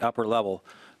 maybe the upper level.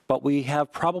 but we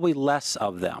have probably less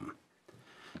of them.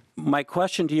 My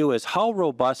question to you is, how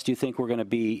robust do you think we're going to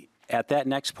be at that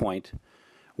next point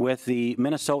with the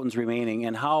Minnesotans remaining,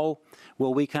 and how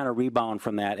will we kind of rebound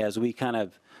from that as we kind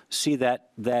of see that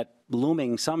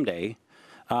looming someday?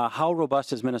 How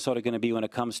robust is Minnesota going to be when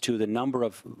it comes to the number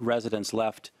of residents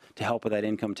left to help with that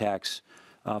income tax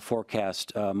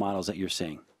forecast models that you're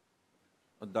seeing?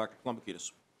 Dr.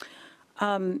 Kolumbakidis.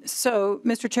 So,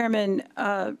 Mr. Chairman,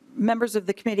 members of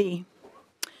the committee,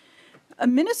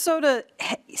 Minnesota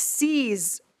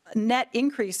sees net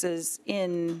increases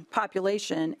in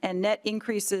population and net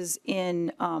increases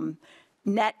in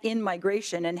net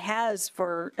in-migration, and has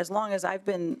for as long as I've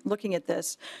been looking at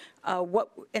this.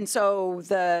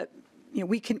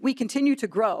 We continue to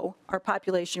grow our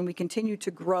population, we continue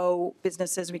to grow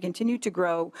businesses, we continue to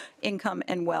grow income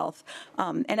and wealth.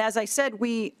 And as I said,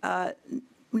 we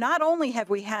not only have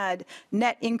we had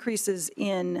net increases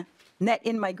in net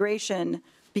in-migration,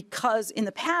 because in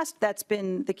the past that's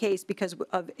been the case because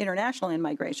of international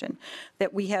in-migration,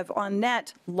 that we have on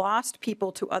net lost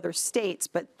people to other states,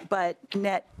 but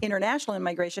net international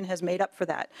in-migration has made up for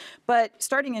that. But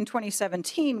starting in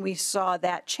 2017, we saw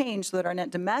that change so that our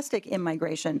net domestic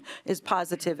in-migration is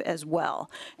positive as well.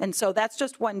 And so that's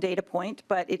just one data point,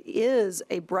 but it is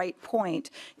a bright point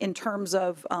in terms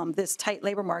of this tight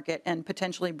labor market and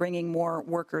potentially bringing more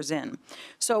workers in.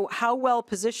 So how well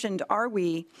positioned are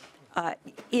we?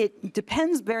 It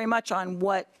depends very much on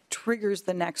what triggers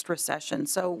the next recession.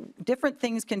 So different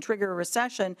things can trigger a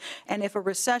recession, and if a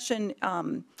recession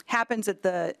happens at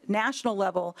the national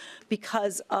level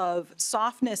because of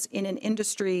softness in an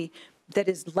industry that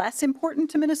is less important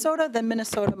to Minnesota, then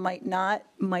Minnesota might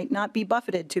not be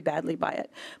buffeted too badly by it.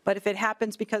 But if it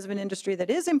happens because of an industry that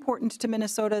is important to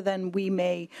Minnesota, then we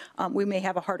may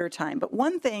have a harder time. But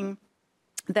one thing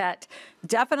that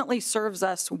definitely serves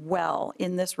us well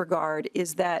in this regard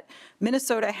is that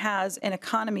Minnesota has an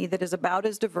economy that is about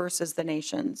as diverse as the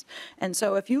nation's. And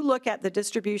so if you look at the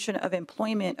distribution of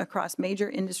employment across major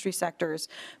industry sectors,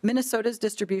 Minnesota's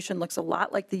distribution looks a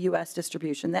lot like the U.S.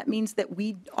 distribution. That means that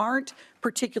we aren't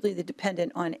particularly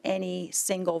dependent on any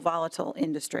single volatile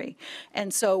industry.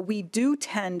 And so we do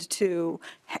tend to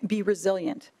be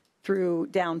resilient through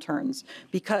downturns,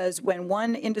 because when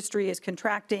one industry is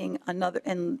contracting another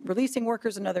and releasing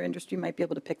workers, another industry might be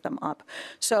able to pick them up.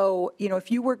 So, if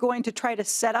you were going to try to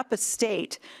set up a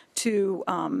state to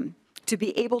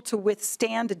be able to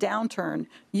withstand a downturn,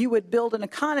 you would build an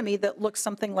economy that looks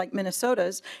something like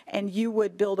Minnesota's, and you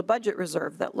would build a budget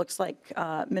reserve that looks like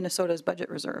Minnesota's budget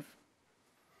reserve.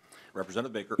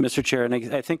 Representative Baker. Mr. Chair, and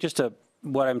I think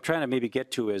what I'm trying to maybe get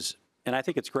to is, and I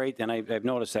think it's great, and I've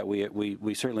noticed that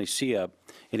we certainly see an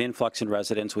influx in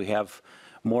residents. We have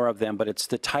more of them, but it's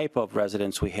the type of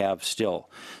residents we have still.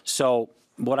 So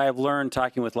what I've learned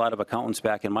talking with a lot of accountants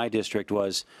back in my district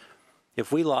was,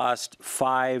 if we lost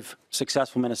 5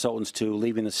 successful Minnesotans to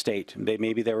leaving the state,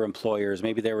 maybe they were employers,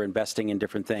 maybe they were investing in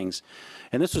different things,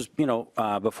 and this was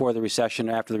before the recession,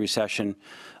 after the recession,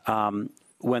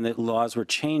 when the laws were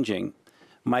changing,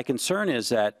 my concern is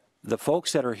that the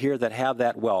folks that are here that have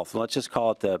that wealth, let's just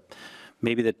call it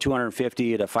maybe the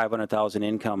 250 to 500,000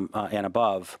 income and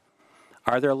above,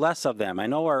 are there less of them? I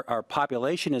know our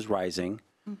population is rising,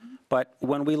 but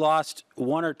when we lost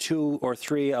 1 or 2 or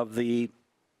 3 of the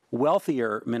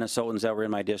wealthier Minnesotans that were in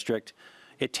my district,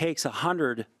 it takes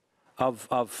 100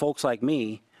 of folks like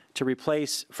me to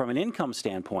replace, from an income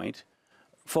standpoint,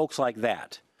 folks like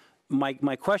that.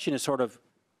 My question is sort of,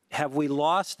 have we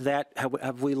lost that?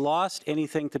 Have we lost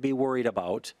anything to be worried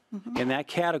about in that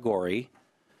category,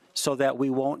 so that we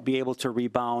won't be able to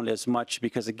rebound as much?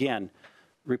 Because again,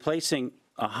 replacing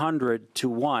 100 to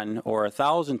 1 or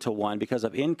 1,000 to 1 because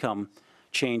of income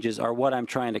changes are what I'm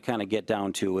trying to kind of get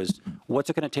down to, is what's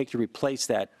it going to take to replace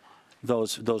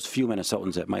those few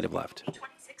Minnesotans that might have left?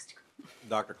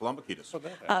 Dr. Kolumbakidis.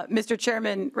 Mr.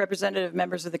 Chairman, representative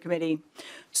members of the committee.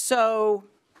 So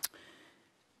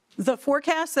the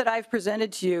forecast that I've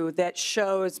presented to you that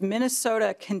shows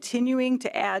Minnesota continuing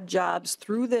to add jobs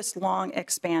through this long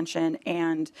expansion,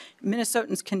 and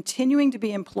Minnesotans continuing to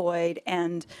be employed,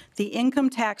 and the income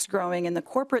tax growing and the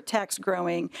corporate tax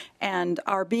growing, and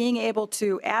are being able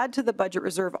to add to the budget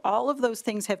reserve, all of those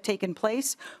things have taken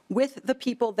place with the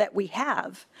people that we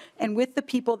have and with the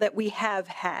people that we have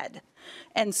had.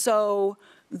 And so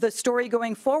the story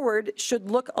going forward should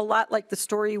look a lot like the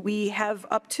story we have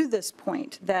up to this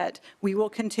point, that we will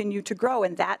continue to grow,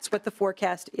 and that's what the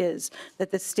forecast is,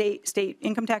 that the state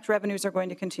income tax revenues are going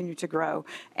to continue to grow,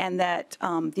 and that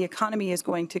the economy is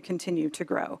going to continue to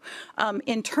grow.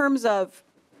 In terms of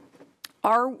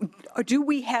do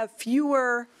we have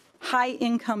fewer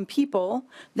high-income people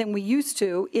than we used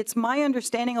to. It's my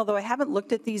understanding, although I haven't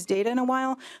looked at these data in a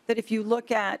while, that if you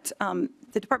look at,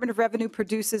 the Department of Revenue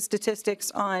produces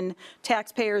statistics on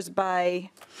taxpayers by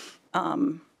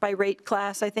rate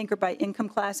class, I think, or by income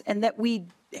class, and that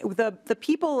the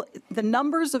people, the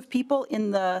numbers of people in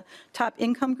the top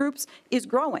income groups is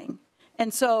growing.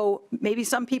 And so maybe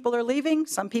some people are leaving,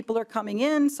 some people are coming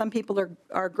in, some people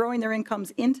are growing their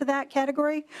incomes into that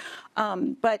category,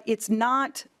 but it's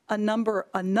not a number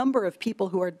of people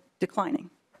who are declining.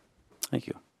 Thank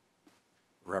you.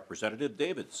 Representative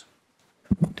Davids.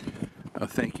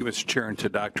 Thank you, Mr. Chair, and to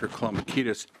Dr.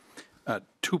 Kolumbakidis.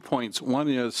 2 points. One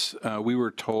is we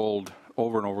were told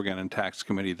over and over again in tax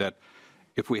committee that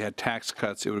if we had tax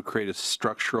cuts, it would create a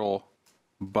structural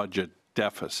budget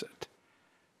deficit.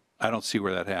 I don't see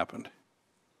where that happened.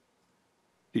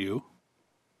 Do you?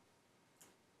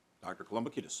 Dr.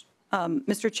 Kolumbakidis.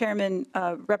 Mr. Chairman,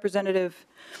 Representative,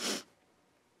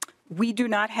 we do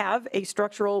not have a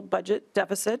structural budget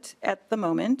deficit at the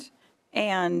moment,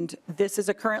 and this is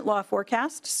a current law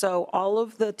forecast, so all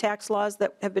of the tax laws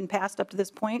that have been passed up to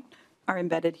this point are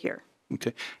embedded here.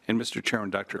 Okay. And Mr. Chairman,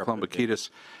 Dr. Kolumbakidis,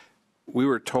 we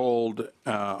were told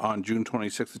on June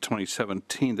 26th of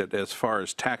 2017 that as far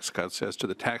as tax cuts, as to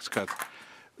the tax cuts,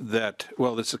 that,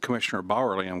 well, this is Commissioner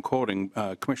Bowerly, I'm quoting,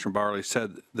 Commissioner Bowerly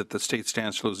said that the state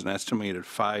stands to lose an estimated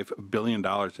 $5 billion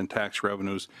in tax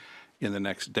revenues in the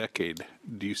next decade.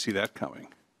 Do you see that coming?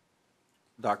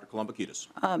 Dr. Kolumbakidis.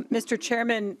 Mr.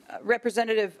 Chairman,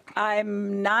 Representative,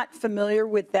 I'm not familiar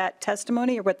with that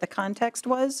testimony or what the context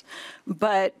was,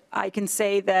 but I can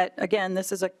say that, again,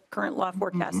 this is a current law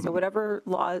forecast. So whatever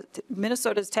law,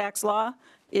 Minnesota's tax law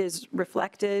is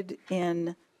reflected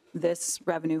in this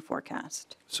revenue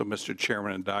forecast. So, Mr.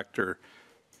 Chairman and Doctor,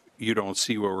 you don't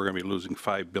see where we're going to be losing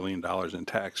 $5 billion in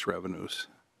tax revenues?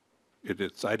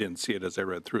 I didn't see it as I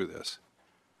read through this.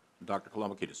 Dr.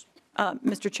 Kolumbakidis.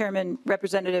 Mr. Chairman,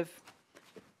 Representative,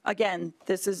 again,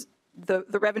 this is the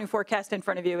revenue forecast in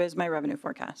front of you is my revenue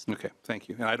forecast. Okay, thank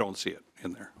you. And I don't see it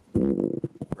in there.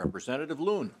 Representative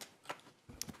Loon.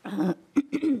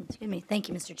 Excuse me. Thank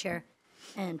you, Mr. Chair.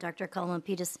 And Dr.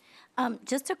 Kolumbakidis,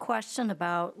 just a question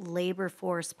about labor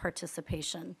force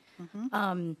participation.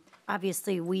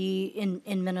 Obviously, we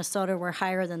in Minnesota, we're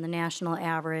higher than the national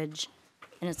average,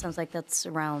 and it sounds like that's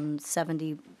around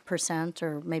 70%,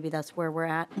 or maybe that's where we're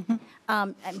at.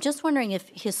 I'm just wondering if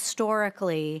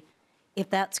historically, if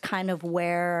that's kind of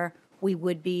where we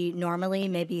would be normally,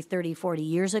 maybe 30, 40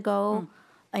 years ago,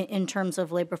 in terms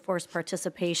of labor force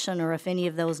participation, or if any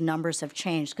of those numbers have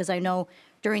changed. Because I know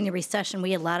during the recession,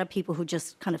 we had a lot of people who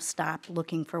just kind of stopped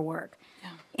looking for work.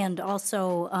 And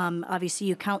also, obviously,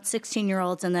 you count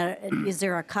 16-year-olds, and is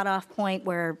there a cutoff point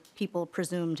where people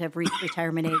presumed have reached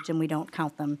retirement age and we don't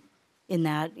count them in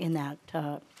that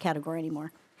category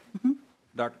anymore?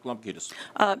 Dr. Kolumbakidis.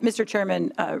 Mr.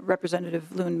 Chairman,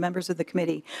 Representative Loon, members of the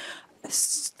committee,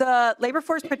 the labor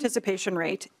force participation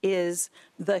rate is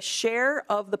the share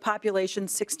of the population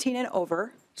 16 and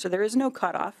over, so there is no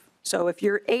cutoff. So if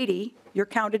you're 80, you're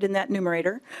counted in that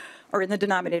numerator, or in the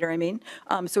denominator, I mean.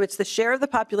 So it's the share of the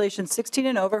population 16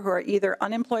 and over who are either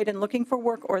unemployed and looking for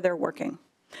work, or they're working.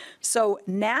 So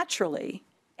naturally,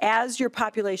 as your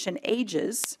population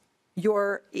ages,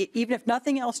 even if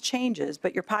nothing else changes,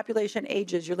 but your population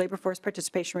ages, your labor force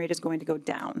participation rate is going to go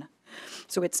down.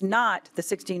 So it's not the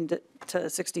 16 to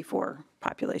 64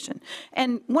 population.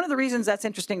 And one of the reasons that's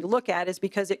interesting to look at is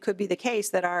because it could be the case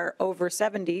that our over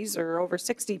 70s or over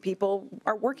 60 people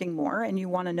are working more, and you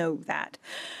want to know that.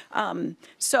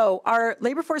 So our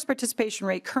labor force participation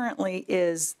rate currently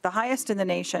is the highest in the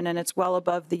nation, and it's well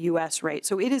above the U.S. rate.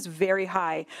 So it is very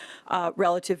high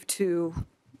relative to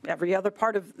every other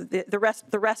part of the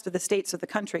rest of the states of the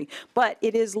country, but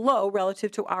it is low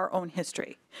relative to our own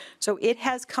history. So it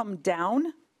has come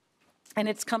down, and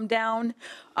it's come down.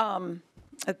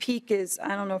 A peak is,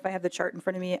 I don't know if I have the chart in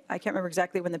front of me, I can't remember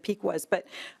exactly when the peak was, but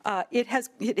it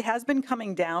has been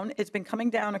coming down. It's been coming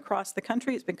down across the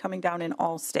country. It's been coming down in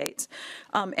all states.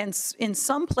 And in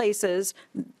some places,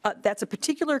 that's a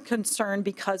particular concern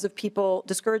because of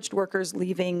discouraged workers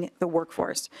leaving the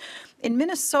workforce. In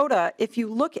Minnesota, if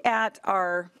you look at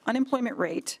our unemployment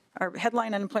rate, our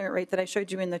headline unemployment rate that I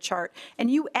showed you in the chart, and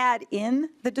you add in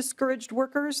the discouraged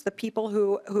workers, the people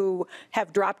who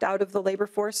have dropped out of the labor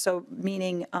force, so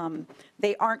meaning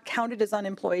they aren't counted as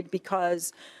unemployed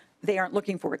because they aren't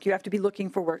looking for work. You have to be looking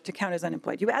for work to count as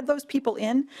unemployed. You add those people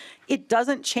in, it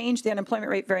doesn't change the unemployment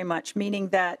rate very much, meaning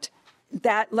that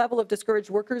that level of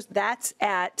discouraged workers, that's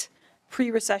at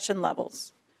pre-recession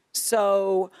levels.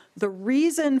 So the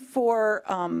reason for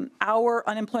our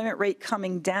unemployment rate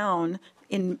coming down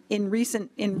in the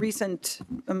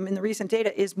recent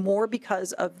data is more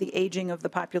because of the aging of the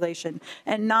population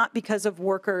and not because of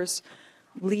workers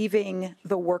leaving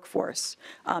the workforce.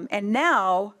 And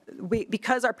now,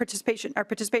 because our participation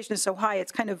is so high,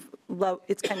 it's kind of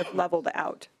leveled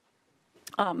out.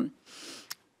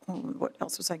 What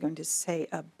else was I going to say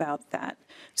about that?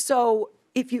 So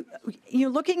if you're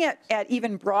looking at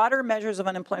even broader measures of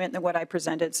unemployment than what I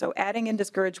presented, so adding in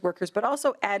discouraged workers, but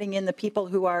also adding in the people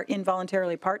who are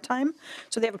involuntarily part-time,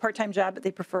 so they have a part-time job, but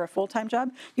they prefer a full-time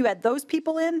job. You add those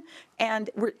people in, and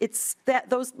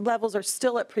those levels are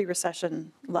still at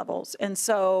pre-recession levels. And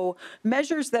so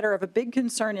measures that are of a big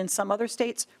concern in some other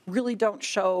states really don't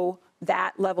show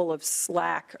that level of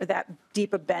slack or that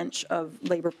deep a bench of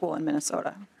labor pool in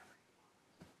Minnesota.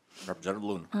 Representative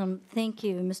Loon. Thank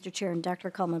you, Mr. Chair, and Dr.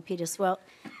 Kalman-Pettis. Well,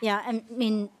 yeah, I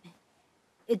mean,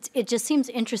 it just seems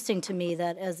interesting to me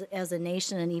that as a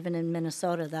nation and even in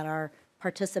Minnesota that our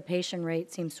participation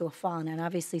rate seems to have fallen. And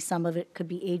obviously some of it could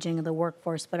be aging of the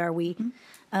workforce, but are we,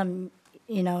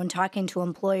 you know, in talking to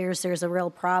employers, there's a real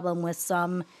problem with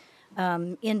some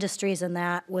industries and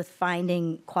that with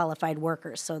finding qualified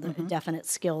workers. So the definite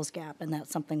skills gap, and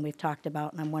that's something we've talked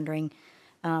about. And I'm wondering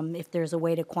if there's a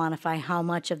way to quantify how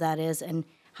much of that is and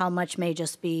how much may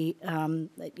just be,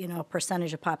 you know, a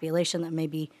percentage of population that may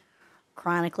be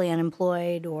chronically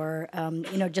unemployed or,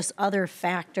 you know, just other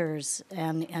factors.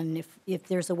 And if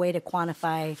there's a way to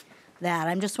quantify that.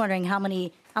 I'm just wondering how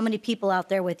many people out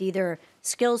there with either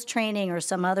skills training or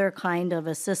some other kind of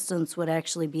assistance would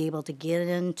actually be able to get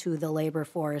into the labor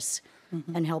force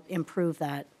and help improve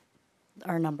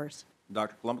our numbers.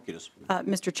 Dr. Kalman-Pettis.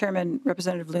 Mr. Chairman,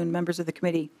 Representative Loon, members of the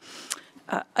committee.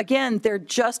 Again, there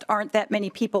just aren't that many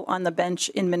people on the bench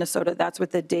in Minnesota. That's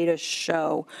what the data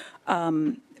show.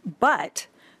 But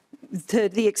to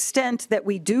the extent that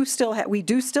we do still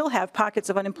have pockets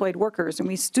of unemployed workers, and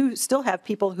we still have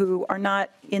people who are not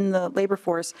in the labor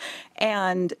force.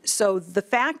 And so the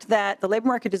fact that the labor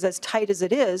market is as tight as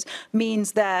it is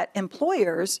means that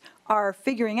employers are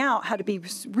figuring out how to be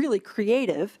really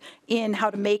creative in how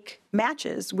to make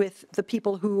matches with the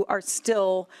people who are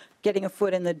still getting a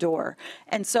foot in the door.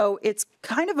 And so it's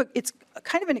kind of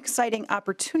an exciting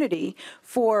opportunity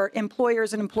for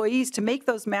employers and employees to make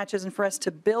those matches and for us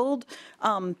to build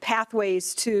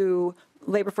pathways to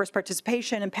labor force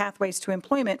participation and pathways to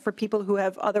employment for people who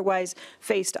have otherwise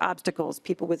faced obstacles,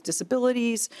 people with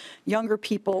disabilities, younger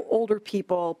people, older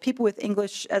people, people with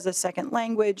English as a second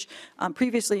language,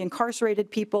 previously incarcerated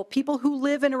people, people who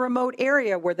live in a remote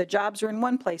area where the jobs are in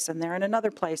one place and they're in another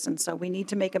place. And so we need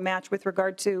to make a match with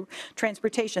regard to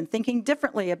transportation, thinking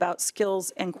differently about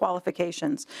skills and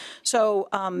qualifications. So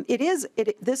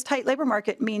this tight labor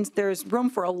market means there's room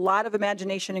for a lot of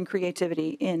imagination and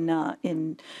creativity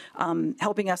in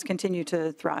helping us continue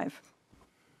to thrive.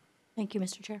 Thank you,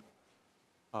 Mr. Chair.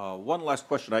 One last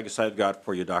question I guess I've got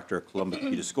for you, Dr.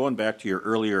 Kalman-Pettis. Going back to your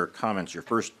earlier comments, your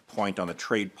first point on the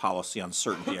trade policy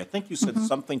uncertainty, I think you said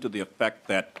something to the effect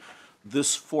that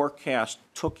this forecast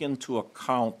took into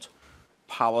account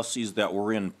policies that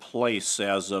were in place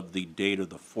as of the date of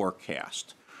the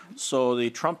forecast. So the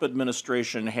Trump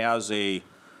administration has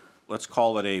let's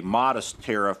call it a modest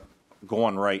tariff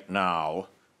going right now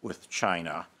with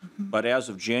China. But as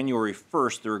of January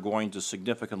 1st, they're going to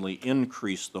significantly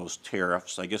increase those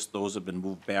tariffs. I guess those have been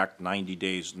moved back 90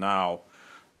 days now.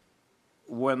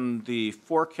 When the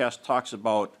forecast talks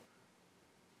about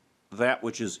that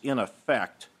which is in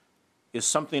effect, is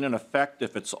something in effect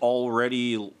if it's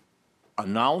already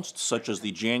announced, such as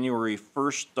the January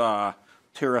 1st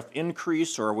tariff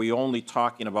increase, or are we only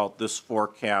talking about this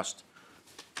forecast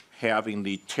having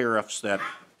the tariffs that,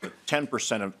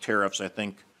 10% of tariffs, I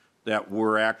think, that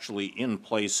were actually in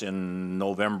place in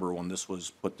November when this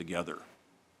was put together?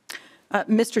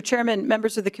 Mr. Chairman,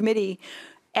 members of the committee,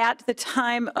 at the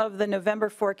time of the November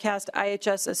forecast,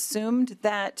 IHS assumed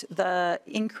that the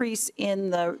increase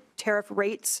in the tariff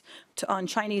rates on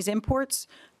Chinese imports,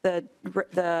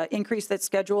 the increase that's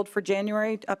scheduled for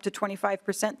January up to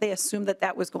 25%, they assumed that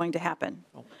that was going to happen.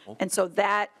 And so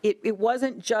that, it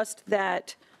wasn't just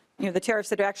that, you know, the tariffs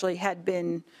that actually had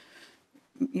been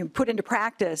put into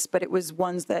practice, but it was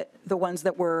the ones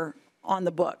that were on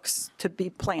the books to be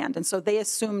planned. And so they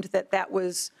assumed that that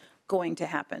was going to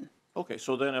happen. Okay,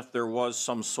 so then if there was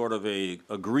some sort of a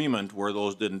agreement where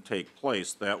those didn't take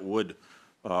place, that would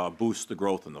boost the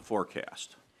growth in the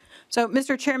forecast. So,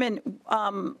 Mr. Chairman,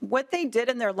 what they did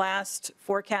in their last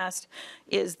forecast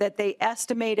is that they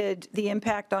estimated the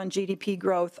impact on GDP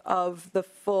growth of the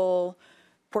full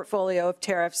portfolio of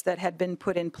tariffs that had been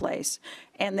put in place.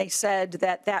 And they said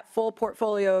that that full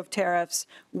portfolio of tariffs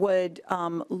would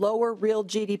lower real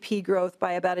GDP growth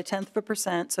by about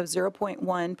 0.1%, so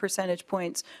 0.1 percentage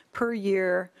points per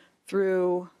year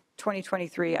through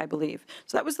 2023, I believe.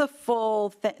 So that was the full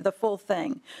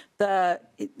thing. The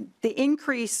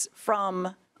increase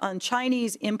on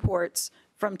Chinese imports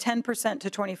from 10% to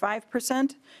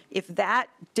 25%, if that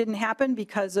didn't happen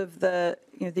because of the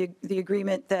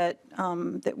agreement that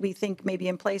we think may be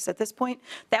in place at this point,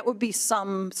 that would be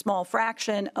some small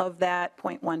fraction of that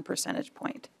 0.1 percentage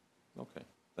point. Okay,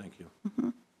 thank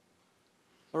you.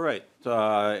 All right,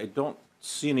 I don't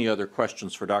see any other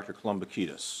questions for Dr.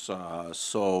 Kolumbakidis.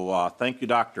 So thank you,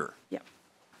 Doctor. Yeah.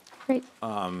 Great.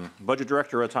 Budget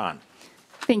Director Ratan.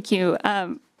 Thank you.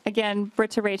 Again,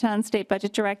 Britta Rayton, State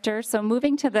Budget Director. So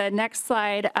moving to the next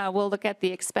slide, we'll look at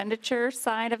the expenditure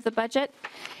side of the budget.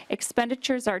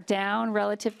 Expenditures are down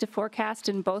relative to forecast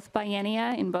in both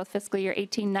biennia, in both fiscal year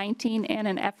 18-19 and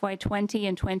in FY20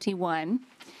 and 21.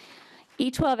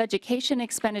 E12 education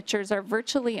expenditures are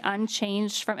virtually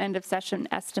unchanged from end of session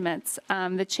estimates.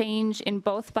 The change in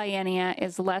both biennia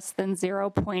is less than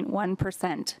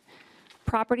 0.1%.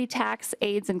 Property tax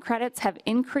aids and credits have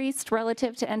increased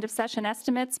relative to end of session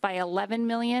estimates by $11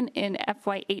 million in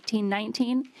FY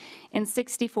 18-19 and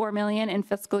 $64 million in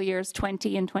fiscal years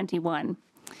 20 and 21.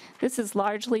 This is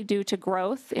largely due to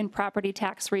growth in property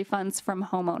tax refunds from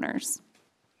homeowners.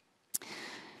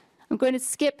 I'm going to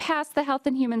skip past the Health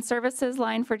and Human Services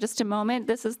line for just a moment.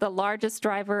 This is the largest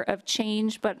driver of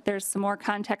change, but there's some more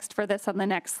context for this on the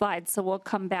next slide, so we'll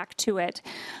come back to it.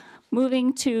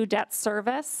 Moving to debt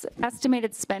service,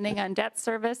 estimated spending on debt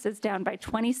service is down by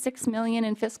 $26 million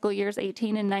in fiscal years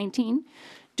 18 and 19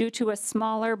 due to a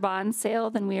smaller bond sale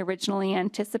than we originally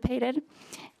anticipated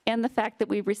and the fact that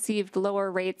we received lower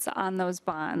rates on those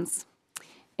bonds.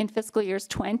 In fiscal years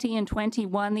 20 and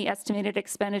 21, the estimated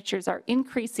expenditures are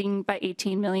increasing by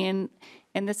 $18 million,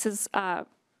 and this is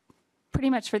pretty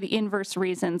much for the inverse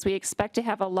reasons. We expect to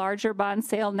have a larger bond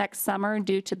sale next summer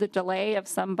due to the delay of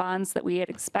some bonds that we had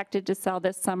expected to sell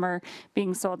this summer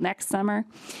being sold next summer,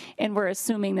 and we're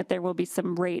assuming that there will be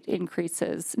some rate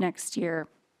increases next year.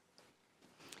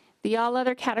 The all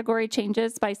other category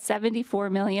changes by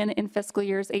 $74 million in fiscal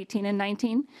years 18 and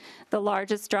 19. The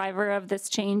largest driver of this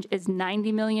change is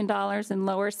 $90 million in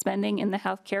lower spending in the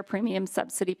healthcare premium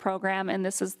subsidy program, and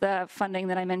this is the funding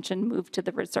that I mentioned moved to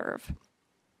the reserve.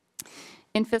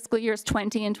 In fiscal years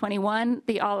 20 and 21,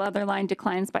 the all other line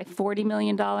declines by $40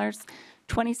 million.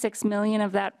 $26 million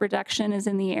of that reduction is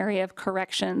in the area of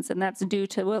corrections, and that's due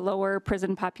to a lower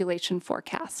prison population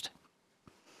forecast.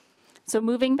 So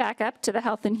moving back up to the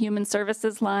Health and Human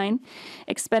Services line,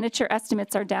 expenditure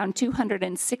estimates are down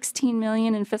 $216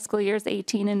 million in fiscal years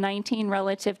 18 and 19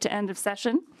 relative to end of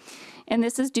session. And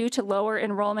this is due to lower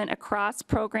enrollment across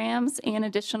programs and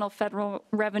additional federal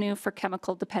revenue for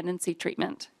chemical dependency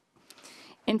treatment.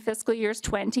 In fiscal years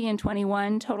 20 and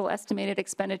 21, total estimated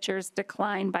expenditures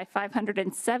declined by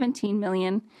 $517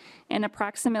 million, and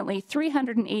approximately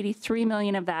 $383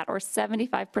 million of that, or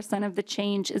 75% of the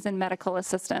change, is in medical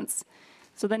assistance.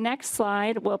 So the next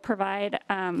slide will provide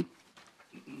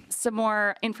some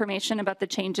more information about the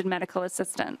change in medical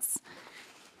assistance.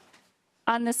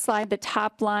 On this slide, the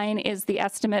top line is the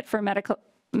estimate for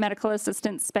medical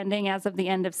assistance spending as of the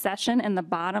end of session, and the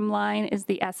bottom line is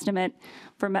the estimate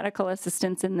for medical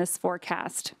assistance in this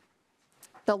forecast.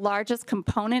 The largest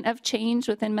component of change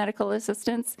within medical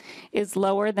assistance is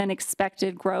lower than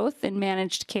expected growth in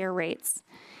managed care rates.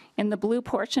 And the blue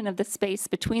portion of the space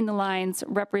between the lines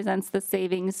represents the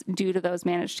savings due to those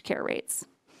managed care rates.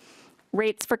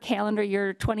 Rates for calendar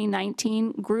year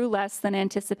 2019 grew less than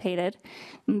anticipated.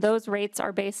 And those rates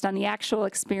are based on the actual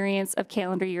experience of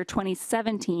calendar year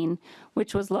 2017,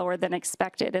 which was lower than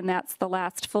expected, and that's the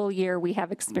last full year we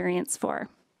have experience for.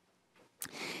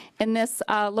 And this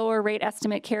lower rate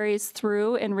estimate carries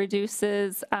through and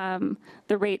reduces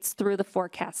the rates through the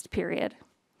forecast period.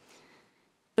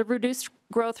 The reduced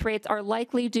growth rates are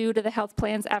likely due to the health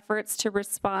plan's efforts to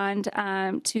respond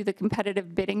to the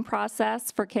competitive bidding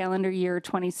process for calendar year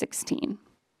 2016.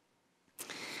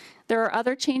 There are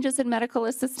other changes in medical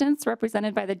assistance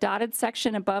represented by the dotted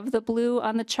section above the blue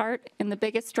on the chart, and the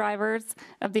biggest drivers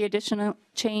of the additional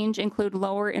change include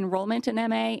lower enrollment in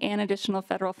MA and additional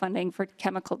federal funding for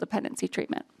chemical dependency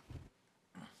treatment.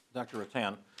 Dr.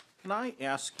 Ratan, can I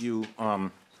ask you,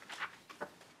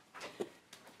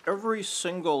 every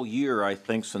single year, I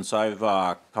think, since I've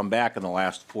come back in the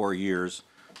last 4 years,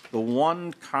 the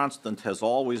one constant has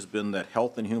always been that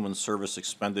Health and Human Service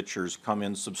expenditures come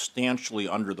in substantially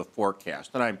under the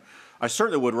forecast. And I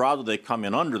certainly would rather they come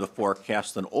in under the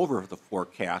forecast than over the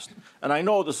forecast. And I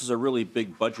know this is a really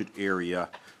big budget area,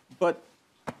 but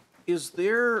is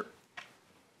there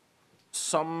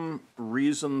some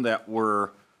reason that we're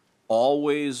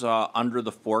always under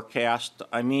the forecast?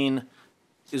 I mean,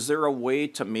 is there a way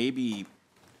to maybe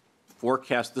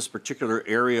forecast this particular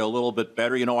area a little bit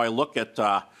better? You know, I look at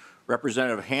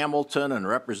Representative Hamilton and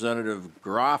Representative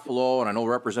Garofalo, and I know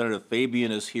Representative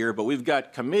Fabian is here, but we've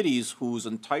got committees whose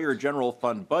entire general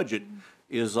fund budget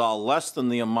is less than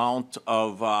the amount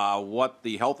of what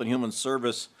the Health and Human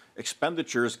Service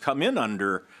expenditures come in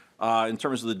under in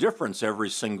terms of the difference every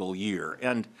single year.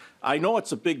 And I know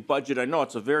it's a big budget. I know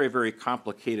it's a very, very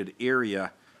complicated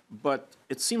area, but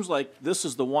it seems like this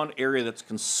is the one area that's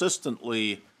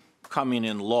consistently coming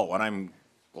in low. And I'm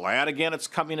glad, again, it's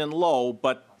coming in low,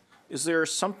 but is there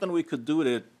something we could do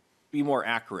to be more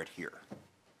accurate here?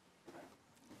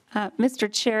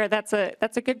 Mr. Chair, that's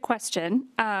a good question.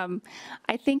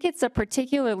 I think it's a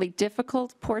particularly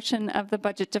difficult portion of the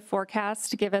budget to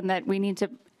forecast, given that we need to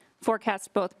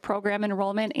forecast both program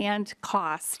enrollment and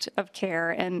cost of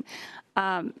care, and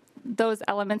those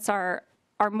elements are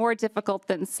more difficult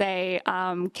than, say,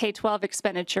 K-12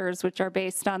 expenditures, which are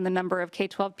based on the number of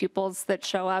K-12 pupils that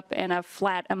show up and a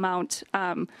flat amount,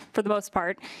 for the most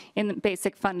part, in the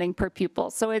basic funding per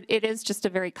pupil. So it is just a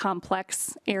very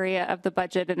complex area of the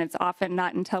budget, and it's often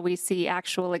not until we see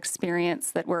actual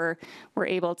experience that we're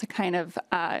able to kind of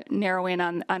narrow in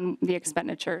on the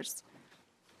expenditures.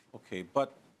 Okay,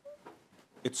 but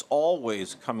it's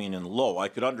always coming in low. I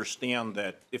could understand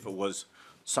that if it was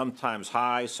sometimes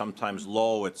high, sometimes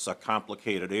low, it's a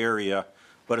complicated area,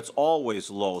 but it's always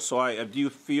low. So do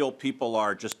you feel people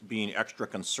are just being extra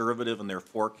conservative in their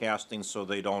forecasting so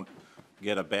they don't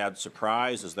get a bad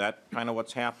surprise? Is that kind of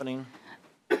what's happening?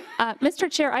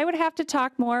 Mr. Chair, I would have to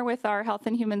talk more with our Health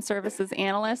and Human Services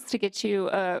analysts to get you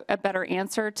a better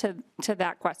answer to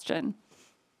that question.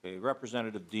 Okay,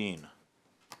 Representative Dean.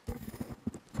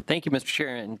 Thank you, Mr.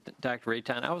 Chair, and Dr.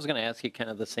 Rayton. I was going to ask you kind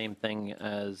of the same thing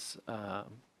as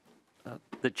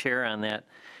the chair on that.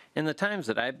 In the times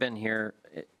that I've been here,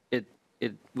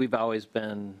 we've always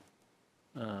been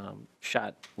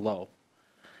shot low,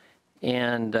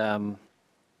 and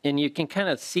you can kind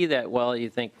of see that. Well, you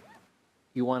think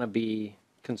you want to be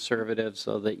conservative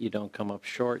so that you don't come up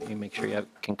short. You make sure you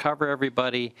can cover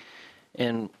everybody.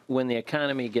 And when the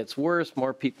economy gets worse,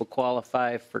 more people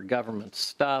qualify for government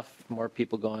stuff, more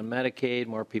people go on Medicaid,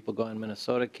 more people go on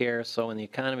Minnesota Care. So when the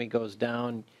economy goes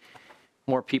down,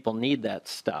 more people need that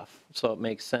stuff. So it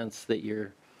makes sense that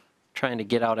you're trying to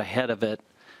get out ahead of it.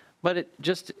 But it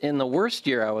just, in the worst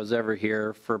year I was ever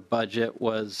here for budget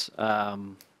was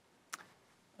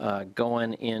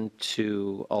going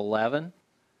into 11.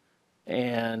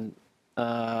 And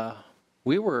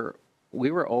we were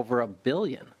over $1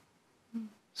 billion.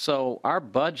 So our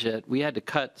budget, we had to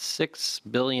cut $6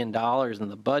 billion in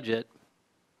the budget,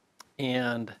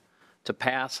 and to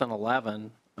pass an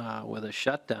 11 with a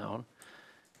shutdown,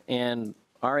 and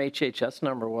our HHS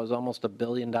number was almost $1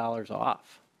 billion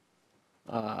off.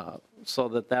 So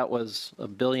that was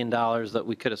 $1 billion that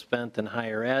we could have spent in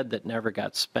higher ed that never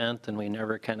got spent and we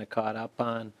never kind of caught up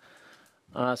on.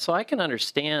 So I can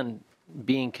understand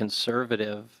being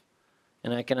conservative.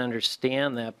 And I can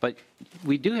understand that, but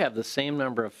we do have the same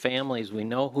number of families. We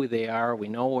know who they are. We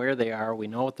know where they are. We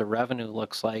know what the revenue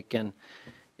looks like. And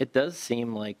it does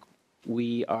seem like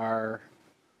we are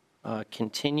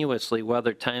continuously,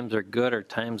 whether times are good or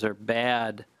times are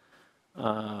bad,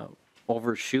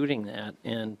 overshooting that.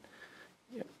 And,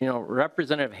 you know,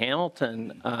 Representative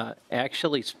Hamilton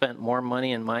actually spent more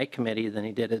money in my committee than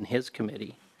he did in his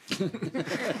committee.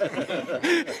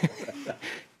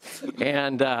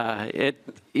 And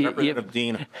Representative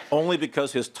Dean, only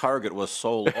because his target was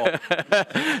so low.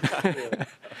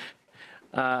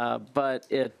 But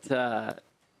it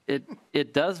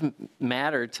does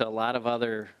matter to a lot of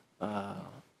other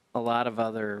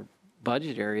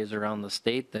budget areas around the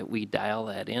state that we dial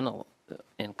that in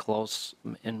close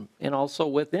and also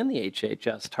within the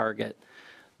HHS target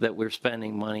that we're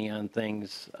spending money on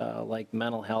things like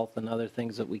mental health and other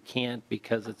things that we can't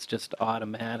because it's just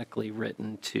automatically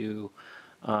written to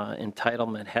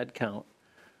entitlement headcount.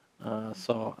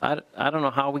 So I don't know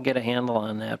how we get a handle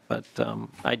on that, but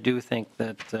I do think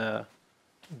that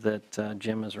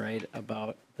Jim is right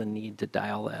about the need to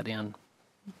dial that in.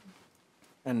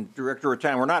 And Director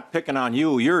Rattan, we're not picking on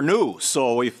you. You're new,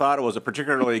 so we thought it was a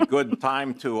particularly good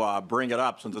time to bring it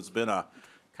up since it's been a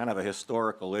kind of a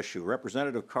historical issue.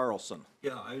 Representative Carlson.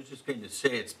 Yeah, I was just going to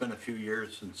say, it's been a few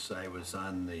years since I was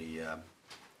on the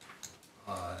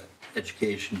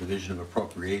Education Division of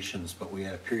Appropriations, but we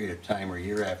had a period of time where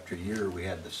year after year, we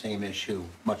had the same issue,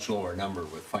 much lower number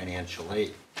with financial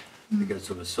aid,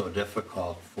 because it was so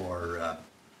difficult for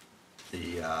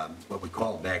what we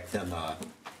called back then,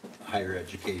 Higher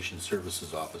Education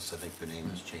Services Office, I think the name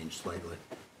has changed slightly,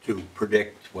 to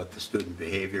predict what the student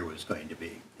behavior was going to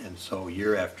be. And so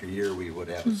year after year, we would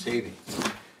have a savings.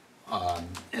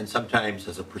 And sometimes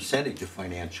as a percentage of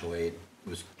financial aid, it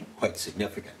was quite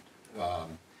significant.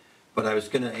 But I was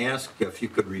going to ask if you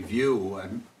could review,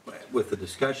 with the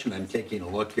discussion, I'm taking a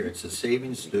look here, it says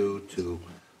savings due to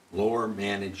lower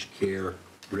managed care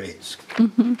rates.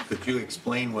 Could you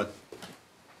explain what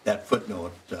that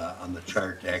footnote on the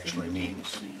chart actually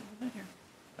means?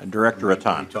 And Director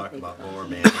Ratan. We talk about lower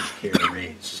managed care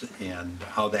rates and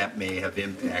how that may have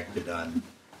impacted on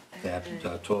that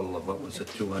total of, what was it,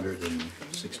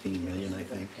 216 million, I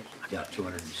think? Yeah,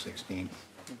 216.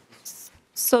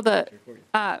 So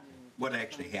What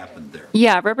actually happened there?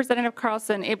 yeah, Representative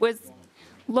Carlson, it was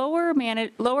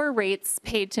lower rates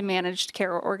paid to managed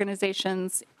care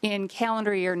organizations in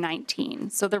calendar year 19.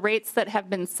 So the rates that have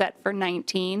been set for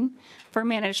 19 for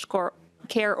managed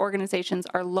care organizations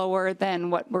are lower than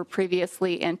what were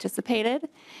previously anticipated.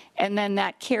 And then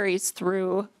that carries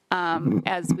through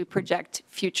as we project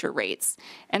future rates.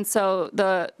 And so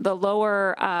the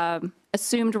lower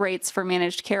assumed rates for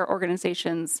managed care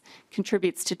organizations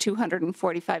contributes to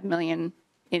 $245 million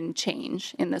in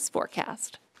change in this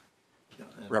forecast.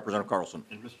 Representative Carlson.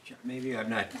 And Mr. Chair, maybe I'm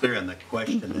not clear on the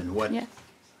question, and Yes.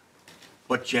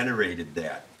 what generated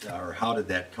that, or how did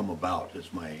that come about is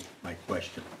my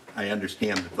question. I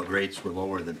understand that the rates were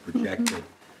lower than projected,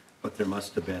 but there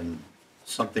must have been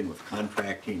something with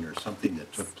contracting or something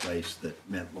that took place that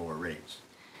meant lower rates.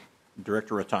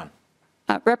 Director Ratan.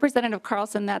 Representative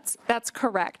Carlson, that's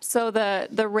correct. So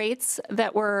the rates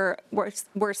that were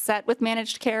set with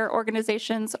managed care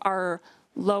organizations are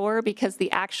lower because the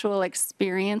actual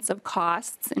experience of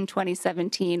costs in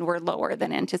 2017 were lower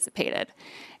than anticipated.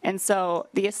 And so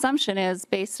the assumption is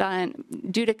based on,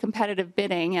 due to competitive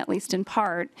bidding, at least in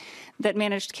part, that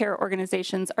managed care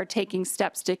organizations are taking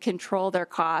steps to control their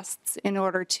costs in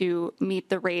order to meet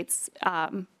the rates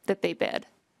that they bid.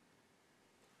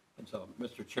 And so,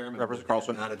 Mr. Chairman, Representative would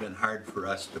Carlson. it not have been hard for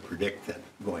us to predict that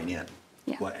going in,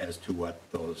 Yeah. as to what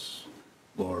those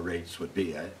lower rates would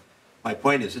be? My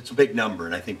point is, it's a big number,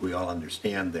 and I think we all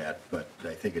understand that, but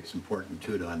I think it's important,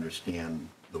 too, to understand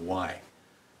the why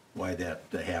that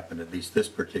happened, at least this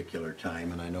particular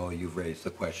time. And I know you've raised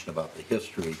the question about the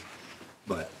history,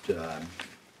 but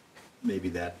maybe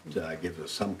that gives us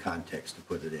some context to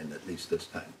put it in, at least this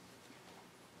time.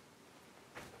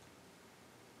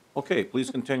 Okay, please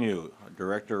continue.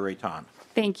 Director Ratan.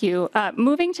 Thank you.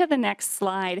 Moving to the next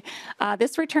slide,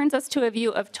 this returns us to a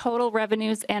view of total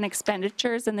revenues and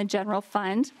expenditures in the general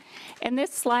fund. And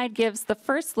this slide gives the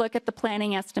first look at the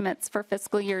planning estimates for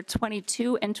fiscal year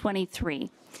 22 and 23.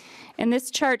 And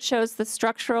this chart shows the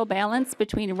structural balance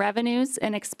between revenues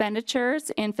and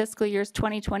expenditures in fiscal years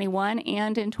 2021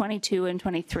 and in 22 and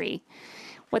 23.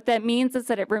 What that means is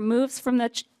that it removes from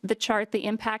the chart the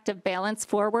impact of balance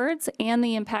forwards and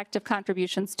the impact of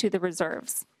contributions to the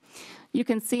reserves. You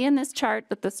can see in this chart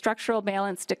that the structural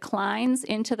balance declines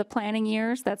into the planning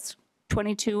years, that's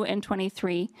 22 and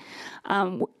 23.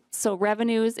 So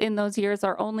revenues in those years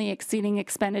are only exceeding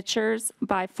expenditures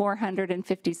by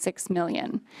 $456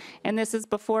 million. And this is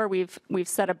before we've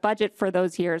set a budget for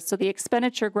those years. So the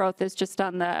expenditure growth is just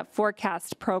on the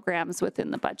forecast programs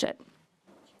within the budget.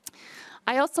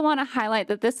 I also want to highlight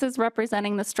that this is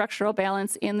representing the structural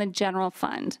balance in the general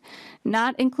fund.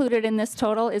 Not included in this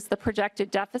total is the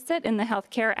projected deficit in the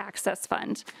Healthcare Access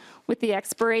Fund. With the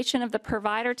expiration of the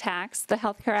provider tax, the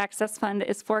Healthcare Access Fund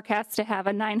is forecast to have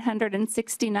a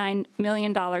 $969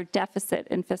 million deficit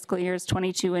in fiscal years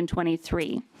 22 and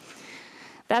 23.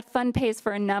 That fund pays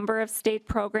for a number of state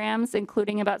programs,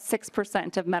 including about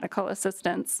 6% of medical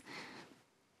assistance,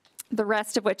 the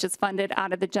rest of which is funded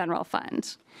out of the general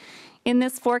fund. In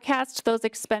this forecast, those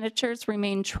expenditures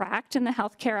remain tracked in the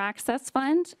Healthcare Access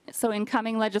Fund. So in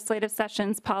coming legislative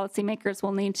sessions, policymakers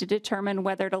will need to determine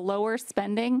whether to lower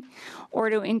spending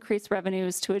or to increase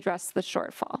revenues to address the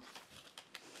shortfall.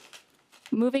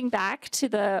 Moving back to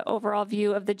the overall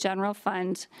view of the general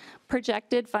fund,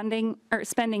 projected spending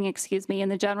in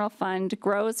the general fund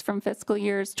grows from fiscal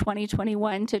years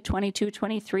 2021 to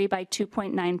 22-23 by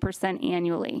 2.9%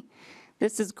 annually.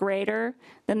 This is greater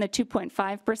than the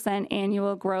 2.5%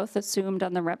 annual growth assumed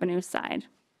on the revenue side.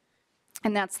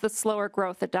 And that's the slower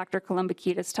growth that Dr.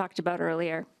 Kolumbakidis talked about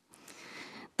earlier.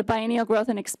 The biennial growth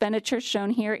in expenditures shown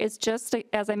here is just,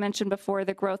 as I mentioned before,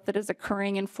 the growth that is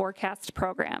occurring in forecast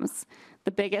programs.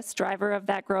 The biggest driver of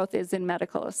that growth is in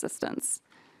medical assistance.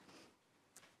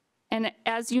 And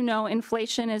as you know,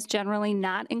 inflation is generally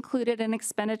not included in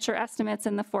expenditure estimates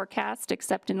in the forecast,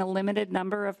 except in a limited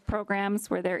number of programs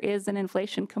where there is an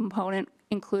inflation component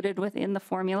included within the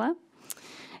formula.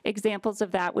 Examples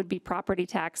of that would be property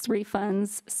tax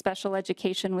refunds, special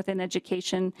education within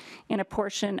education, and a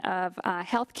portion of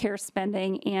healthcare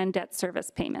spending and debt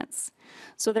service payments.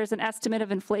 So there's an estimate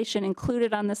of inflation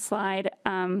included on this slide,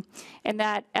 and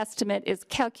that estimate is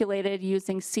calculated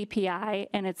using CPI,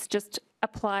 and it's just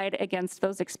applied against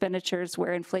those expenditures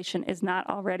where inflation is not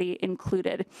already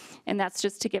included. And that's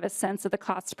just to give a sense of the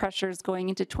cost pressures going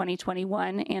into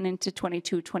 2021 and into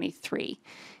 22-23.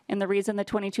 And the reason the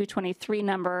 22-23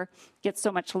 number gets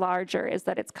so much larger is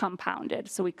that it's compounded.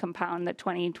 So we compound the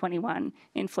 2021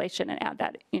 inflation and add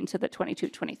that into the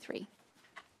 22-23.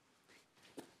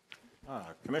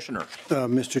 Commissioner.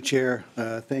 Mr. Chair,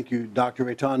 thank you, Dr.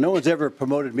 Rayton. No one's ever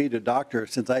promoted me to doctor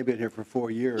since I've been here for 4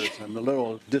 years. I'm a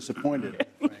little disappointed,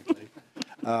 frankly.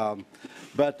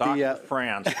 But Dr.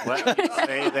 France, let me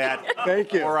say that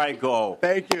Thank you. before I go.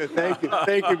 Thank you,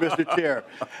 Mr. Chair.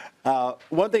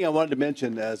 One thing I wanted to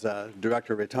mention as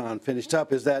Director Rayton finished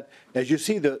up is that as you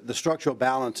see the structural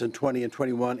balance in 20 and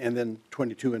 21 and then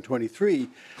 22 and 23,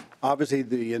 obviously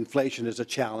the inflation is a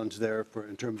challenge there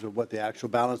in terms of what the actual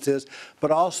balance is, but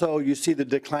also you see the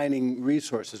declining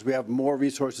resources. We have more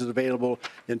resources available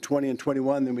in 20 and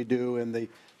 21 than we do in the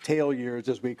tail years,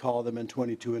 as we call them, in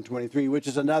 22 and 23, which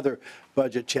is another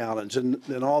budget challenge,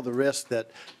 and all the risks that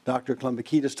Dr.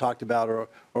 Kolumbakidis talked about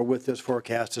are with this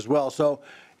forecast as well. So,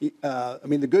 I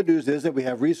mean, the good news is that we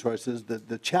have resources.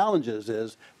 The challenges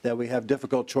is that we have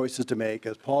difficult choices to make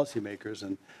as policymakers,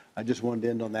 and I just wanted to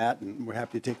end on that, and we're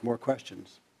happy to take more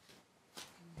questions.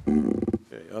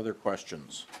 Okay, other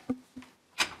questions?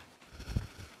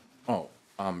 Oh,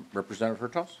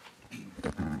 Representative Hertaus?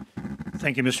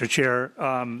 Thank you, Mr. Chair.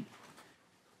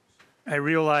 I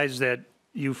realize that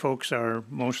you folks are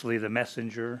mostly the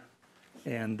messenger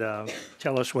and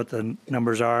tell us what the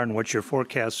numbers are and what your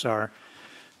forecasts are.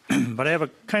 But I have a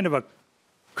kind of a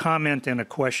comment and a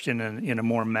question in a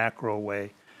more macro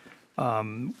way.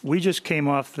 We just came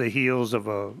off the heels of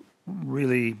a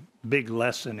really big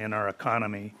lesson in our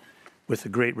economy with the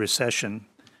Great Recession.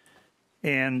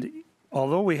 And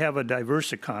although we have a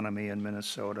diverse economy in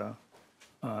Minnesota,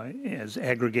 as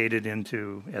aggregated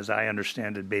into, as I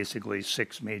understand it, basically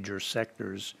 6 major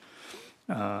sectors.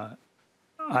 I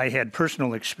had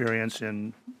personal experience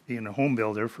in being a home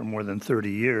builder for more than 30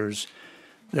 years,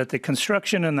 that the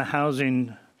construction and the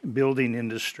housing building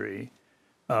industry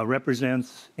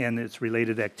represents, and its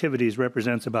related activities,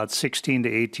 represents about 16 to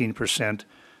 18%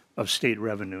 of state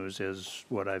revenues, is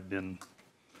what I've been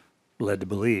led to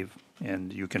believe.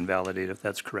 And you can validate if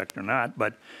that's correct or not.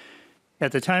 But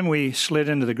at the time we slid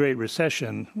into the Great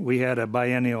Recession, we had a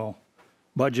biennial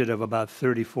budget of about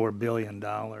 $34 billion.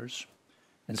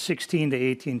 And 16 to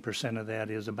 18% of that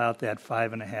is about that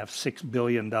 $5.5, $6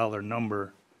 billion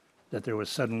number that there was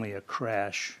suddenly a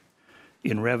crash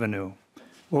in revenue.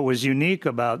 What was unique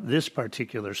about this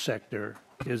particular sector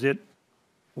is it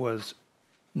was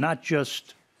not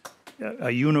just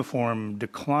a uniform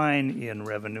decline in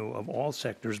revenue of all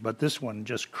sectors, but this one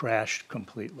just crashed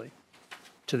completely,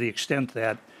 to the extent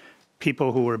that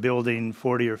people who were building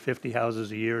 40 or 50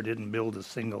 houses a year didn't build a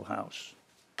single house.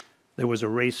 There was a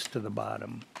race to the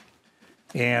bottom.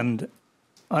 And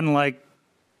unlike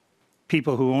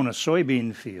people who own a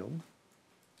soybean field,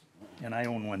 and I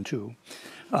own one too.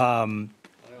 I own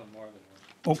more than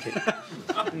one.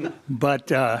 Okay. But,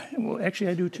 well, actually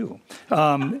I do too.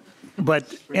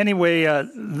 But anyway,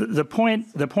 the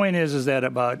point is that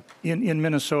about, in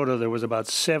Minnesota, there was about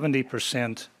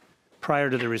 70%, prior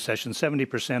to the recession,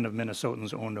 70% of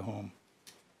Minnesotans owned a home.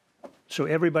 So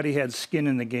everybody had skin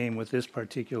in the game with this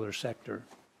particular sector.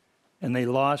 And they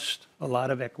lost a lot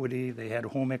of equity. They had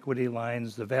home equity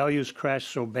lines. The values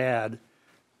crashed so bad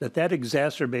that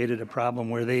exacerbated a problem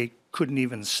where they couldn't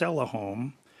even sell a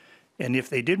home. And if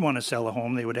they did want to sell a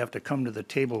home, they would have to come to the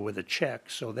table with a check.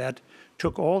 So that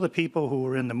took all the people who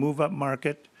were in the move-up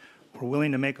market, were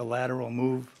willing to make a lateral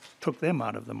move, took them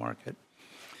out of the market.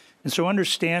 And so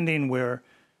understanding where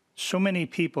so many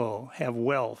people have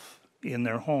wealth in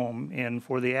their home, and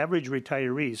for the average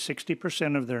retiree,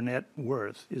 60% of their net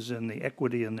worth is in the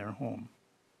equity in their home.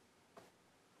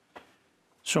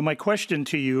 So my question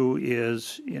to you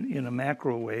is, in a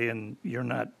macro way, and you're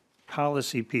not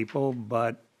policy people,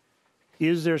 but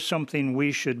is there something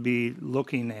we should be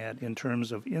looking at in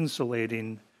terms of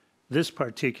insulating this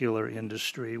particular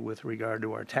industry with regard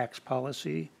to our tax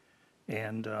policy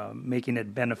and making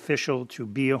it beneficial to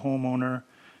be a homeowner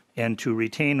and to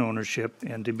retain ownership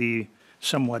and to be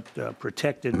somewhat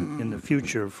protected in the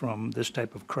future from this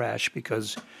type of crash,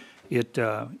 because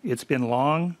it's been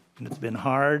long and it's been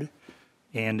hard,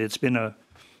 and it's been a,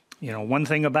 one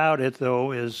thing about it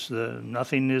though is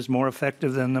nothing is more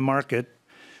effective than the market.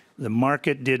 The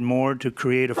market did more to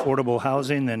create affordable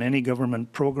housing than any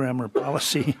government program or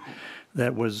policy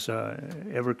that was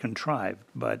ever contrived.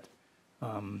 But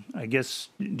I guess,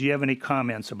 do you have any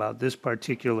comments about this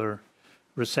particular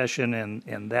recession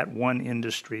and that one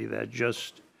industry that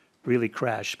just really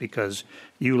crashed because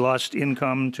you lost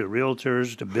income to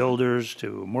realtors, to builders,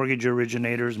 to mortgage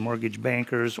originators, mortgage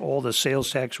bankers, all the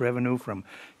sales tax revenue from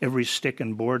every stick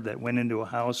and board that went into a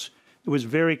house? It was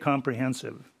very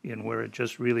comprehensive in where it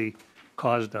just really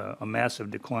caused a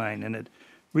massive decline, and it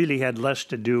really had less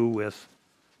to do with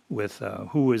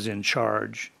who was in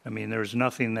charge. I mean, there's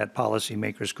nothing that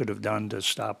policymakers could have done to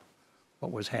stop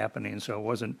what was happening, so it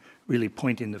wasn't really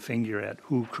pointing the finger at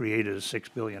who created a $6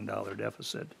 billion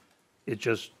deficit. It's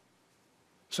just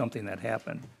something that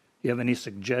happened. Do you have any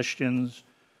suggestions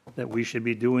that we should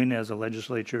be doing as a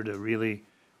legislature to really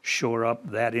shore up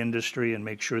that industry and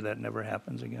make sure that never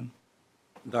happens again?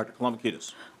 Dr.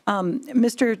 Kolumbakidis.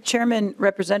 Mr. Chairman,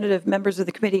 representative, members of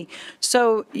the committee,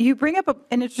 so you bring up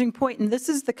an interesting point, and this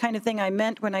is the kind of thing I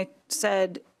meant when I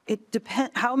said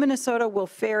how Minnesota will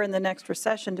fare in the next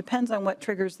recession depends on what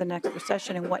triggers the next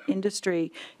recession and what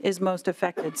industry is most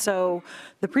affected. So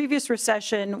the previous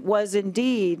recession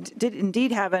did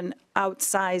indeed have an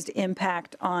outsized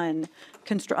impact on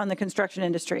the construction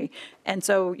industry. And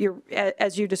so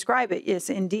as you describe it, yes,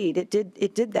 indeed,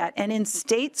 it did that. And in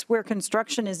states where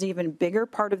construction is an even bigger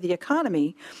part of the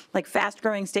economy, like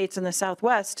fast-growing states in the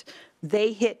Southwest,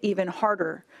 they hit even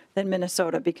harder than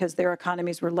Minnesota because their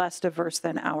economies were less diverse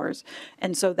than ours.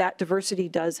 And so that diversity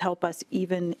does help us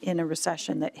even in a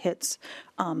recession that hits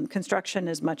construction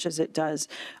as much as it does.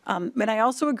 And I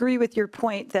also agree with your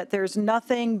point that there's no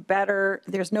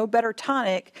better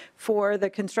tonic for the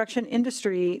construction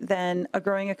industry than a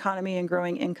growing economy and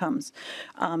growing incomes,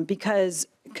 because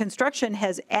construction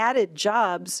has added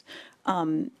jobs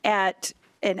at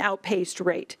an outpaced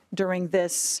rate during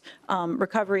this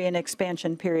recovery and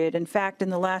expansion period. In fact, in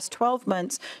the last 12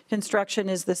 months, construction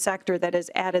is the sector that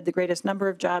has added the greatest number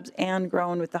of jobs and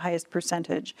grown with the highest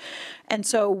percentage. And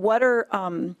so what are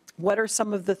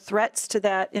some of the threats to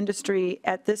that industry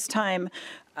at this time?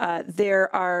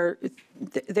 There are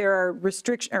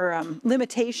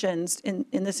limitations in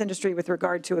this industry with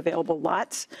regard to available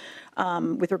lots,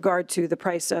 with regard to the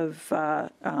price of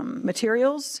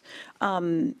materials,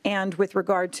 and with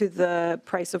regard to the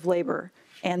price of labor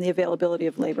and the availability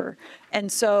of labor.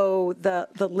 And so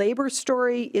the labor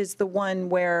story is the one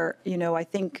where, I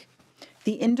think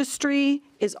the industry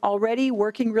is already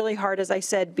working really hard, as I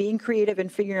said, being creative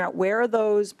and figuring out where are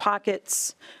those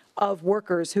pockets of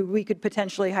workers who we could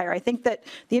potentially hire. I think that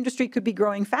the industry could be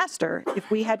growing faster if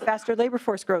we had faster labor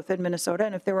force growth in Minnesota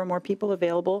and if there were more people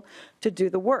available to do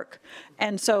the work.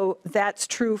 And so that's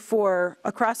true for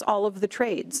across all of the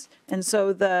trades. And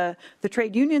so the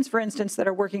trade unions, for instance, that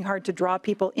are working hard to draw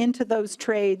people into those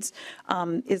trades,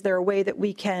 is there a way that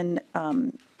we can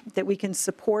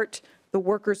support the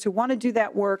workers who want to do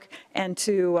that work and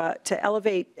to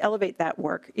elevate that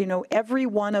work? Every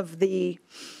one of the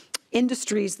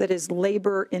industries that is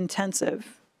labor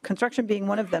intensive, construction being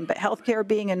one of them, but healthcare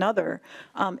being another,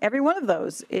 every one of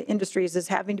those industries is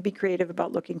having to be creative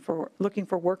about looking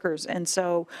for workers. And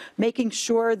so making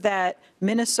sure that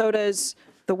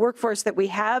the workforce that we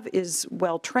have is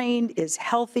well-trained, is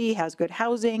healthy, has good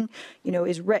housing,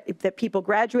 that people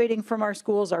graduating from our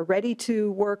schools are ready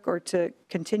to work or to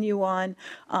continue on,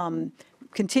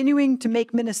 continuing to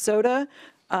make Minnesota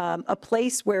a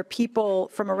place where people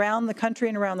from around the country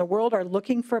and around the world are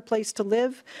looking for a place to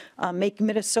live, make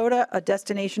Minnesota a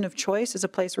destination of choice as a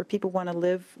place where people want to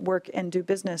live, work, and do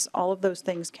business. All of those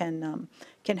things can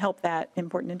help that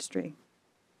important industry.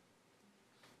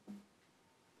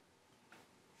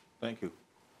 Thank you.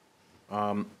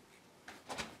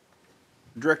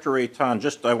 Director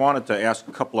Reitan, I wanted to ask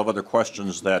a couple of other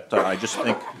questions that I just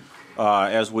think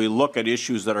as we look at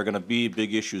issues that are going to be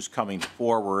big issues coming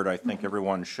forward, I think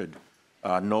everyone should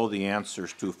know the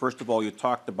answers to. First of all, you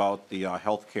talked about the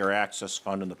Healthcare Access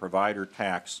Fund and the provider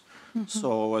tax.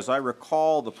 So as I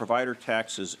recall, the provider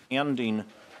tax is ending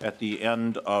at the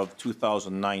end of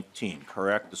 2019,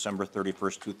 correct? December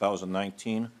 31st,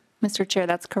 2019? Mr. Chair,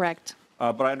 that's correct.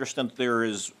 but I understand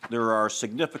there are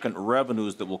significant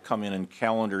revenues that will come in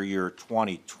calendar year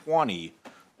 2020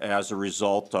 as a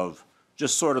result of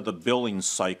just sort of the billing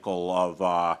cycle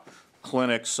of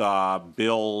clinics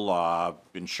bill,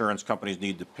 insurance companies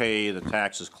need to pay, the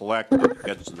taxes collected, it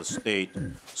gets to the state.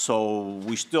 So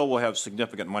we still will have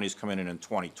significant monies coming in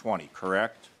 2020,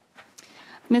 correct?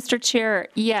 Mr. Chair,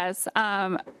 yes.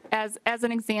 As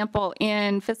an example,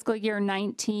 in fiscal year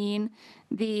 19,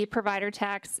 the provider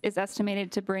tax is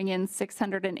estimated to bring in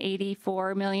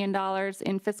 $684 million.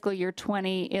 In fiscal year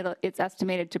 20, it's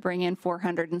estimated to bring in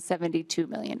 $472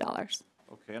 million.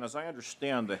 Okay, and as I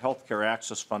understand, the Healthcare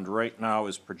Access Fund right now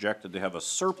is projected to have a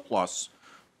surplus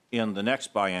in the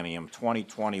next biennium,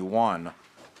 2021,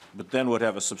 but then would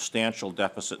have a substantial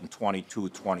deficit in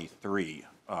 22-23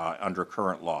 under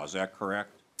current law. Is that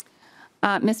correct?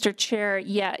 Mr. Chair,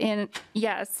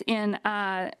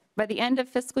 by the end of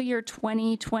fiscal year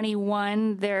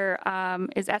 2021, there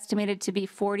is estimated to be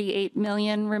 48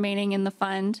 million remaining in the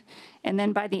fund, and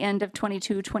then by the end of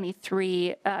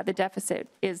 22-23, the deficit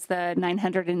is the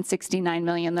 969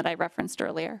 million that I referenced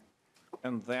earlier.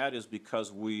 And that is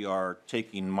because we are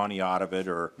taking money out of it,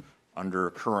 or under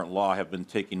current law have been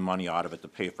taking money out of it to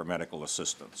pay for medical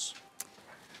assistance,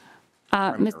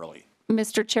 primarily.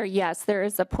 Mr. Chair, yes, there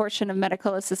is a portion of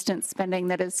medical assistance spending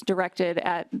that is directed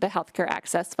at the Healthcare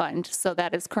Access Fund. So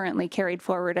that is currently carried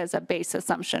forward as a base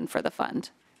assumption for the fund,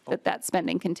 that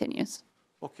spending continues.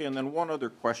 Okay, and then one other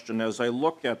question. As I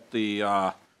look at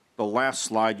the last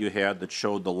slide you had that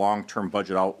showed the long-term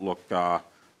budget outlook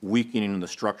weakening the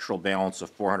structural balance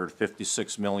of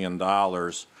 $456 million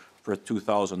for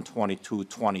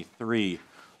 2022-23.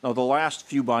 Now, the last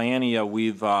few biennia,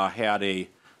 we've had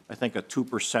I think a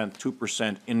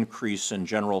 2% increase in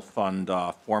general fund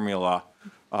formula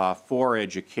for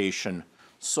education.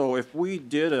 So if we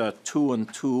did a 2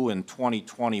 and 2 in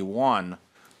 2021,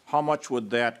 how much would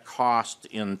that cost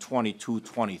in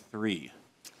 22-23,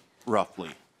 roughly?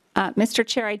 Mr.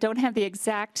 Chair, I don't have the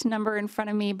exact number in front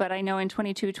of me, but I know in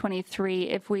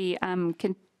 22-23,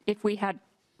 if we had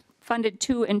funded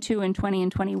 2 and 2 in 20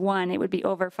 and 21, it would be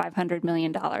over $500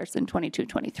 million in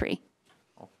 22-23.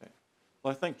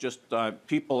 Well, I think just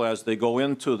people, as they go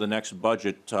into the next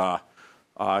budget,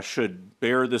 should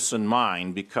bear this in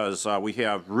mind, because we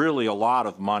have really a lot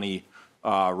of money,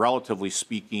 relatively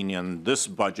speaking, in this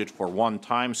budget for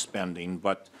one-time spending,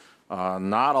 but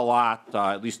not a lot,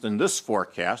 at least in this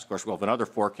forecast. Of course, we'll have another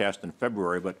forecast in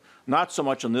February, but not so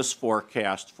much in this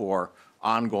forecast for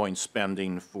ongoing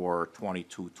spending for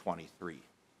 22-23.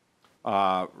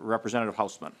 Representative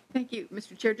Hausman. Thank you,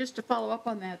 Mr. Chair. Just to follow up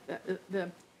on that,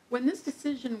 when this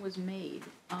decision was made,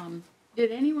 did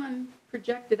anyone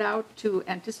project it out to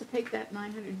anticipate that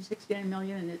 $969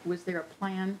 million, and was there a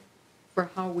plan for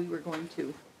how we were going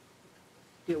to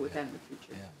deal with that in the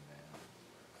future?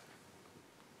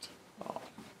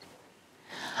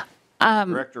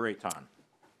 Director Rayton.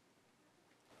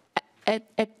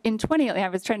 In 2011, I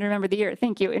was trying to remember the year.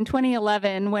 Thank you. In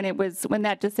 2011, when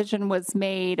that decision was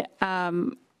made, I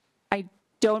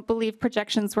don't believe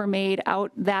projections were made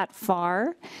out that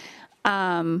far.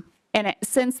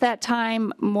 Since that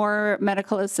time, more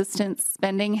medical assistance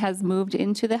spending has moved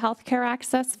into the Healthcare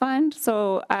Access Fund.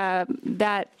 So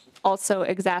that also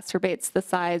exacerbates the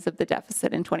size of the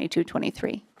deficit in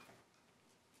 22-23.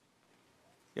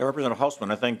 Yeah, Representative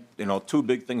Hausman, I think, two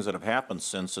big things that have happened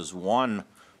since is, one,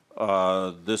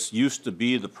 this used to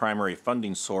be the primary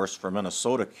funding source for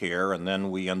Minnesota Care, and then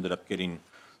we ended up getting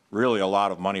really a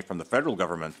lot of money from the federal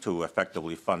government to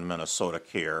effectively fund Minnesota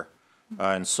Care.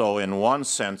 And so in one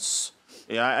sense,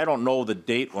 I don't know the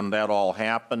date when that all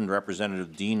happened.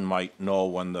 Representative Dean might know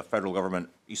when the federal government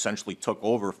essentially took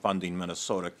over funding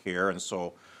Minnesota Care, and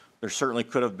so there certainly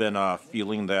could have been a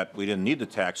feeling that we didn't need the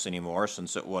tax anymore,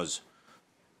 since it was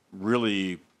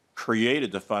really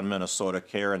created to fund Minnesota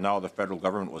Care, and now the federal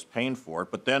government was paying for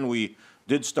it. But then we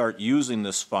did start using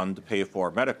this fund to pay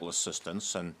for medical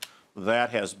assistance, and that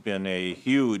has been a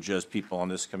huge, as people on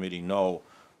this committee know,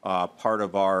 part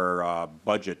of our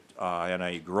budget, and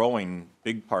a growing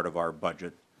big part of our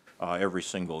budget every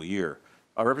single year.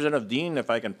 Representative Dean, if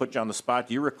I can put you on the spot,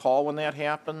 do you recall when that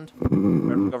happened? The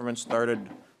federal government started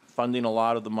funding a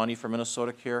lot of the money for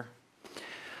Minnesota Care?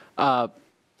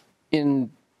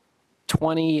 In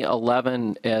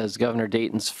 2011, as Governor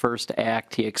Dayton's first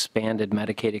act, he expanded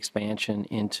Medicaid expansion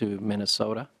into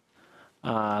Minnesota.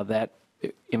 That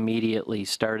immediately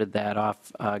started that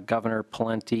off. Governor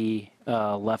Pawlenty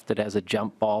left it as a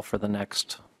jump ball for the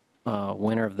next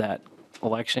winner of that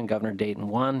election. Governor Dayton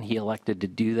won. He elected to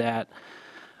do that.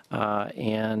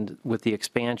 And with the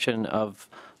expansion of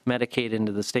Medicaid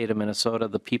into the state of Minnesota.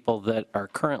 The people that are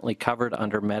currently covered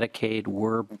under Medicaid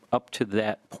were, up to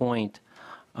that point,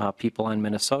 people on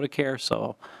Minnesota Care.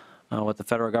 So what the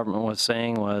federal government was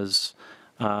saying was,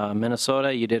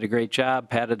 Minnesota, you did a great job,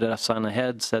 patted us on the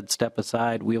head, said step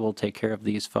aside, we will take care of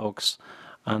these folks.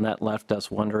 And that left us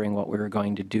wondering what we were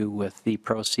going to do with the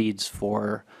proceeds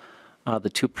for the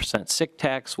 2% sick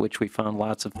tax, which we found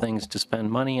lots of things to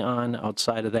spend money on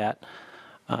outside of that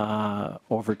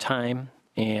over time.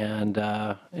 And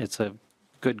it's a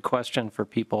good question for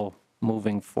people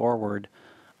moving forward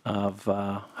of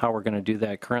how we're going to do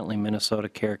that. Currently, Minnesota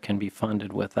Care can be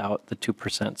funded without the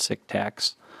 2% sick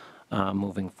tax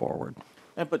moving forward.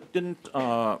 But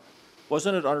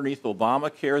wasn't it underneath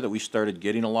Obamacare that we started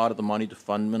getting a lot of the money to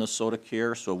fund Minnesota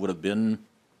Care? So it would have been,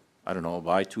 I don't know,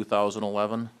 by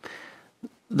 2011?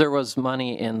 There was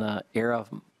money in the ERA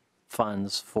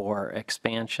funds for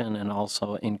expansion and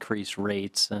also increased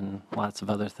rates and lots of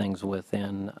other things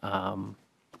within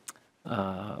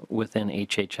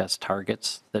HHS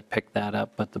targets that picked that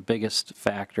up. But the biggest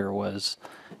factor was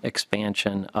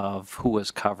expansion of who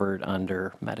was covered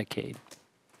under Medicaid.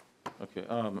 Okay,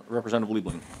 Representative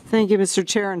Liebling. Thank you, Mr.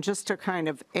 Chair. And just to kind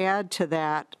of add to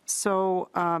that, so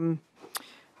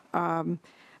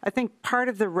I think part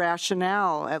of the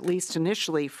rationale, at least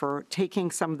initially, for taking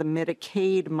some of the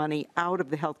Medicaid money out of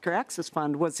the Healthcare Access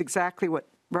Fund was exactly what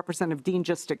Representative Dean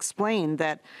just explained,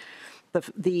 that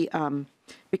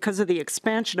because of the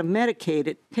expansion of Medicaid,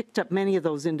 it picked up many of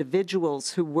those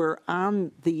individuals who were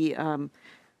on the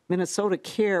Minnesota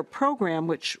Care program,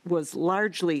 which was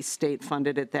largely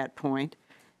state-funded at that point.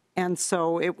 And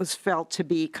so it was felt to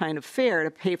be kind of fair to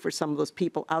pay for some of those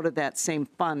people out of that same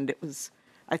fund. It was,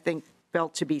 I think,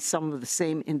 felt to be some of the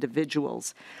same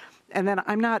individuals. And then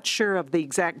I'm not sure of the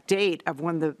exact date of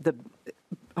when the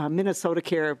Minnesota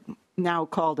Care, now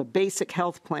called a basic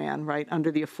health plan, right,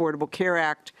 under the Affordable Care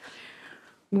Act,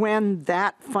 when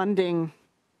that funding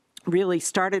really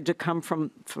started to come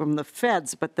from the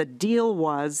feds. But the deal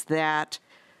was that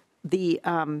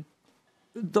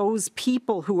those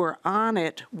people who were on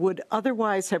it would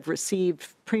otherwise have received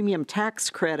premium tax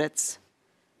credits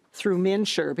through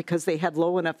MNsure because they had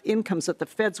low enough incomes that the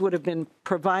feds would have been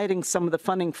providing some of the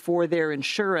funding for their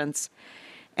insurance,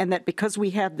 and that because we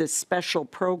had this special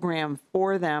program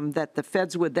for them, that the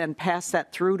feds would then pass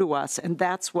that through to us, and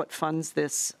that's what funds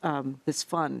this this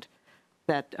fund.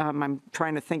 That I'm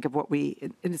trying to think of what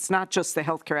and it's not just the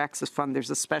Healthcare Access Fund, there's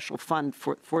a special fund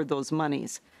for those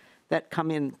monies that come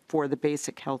in for the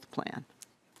basic health plan.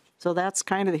 So that's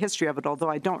kind of the history of it, although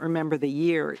I don't remember the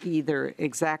year either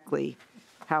exactly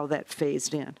how that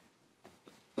phased in.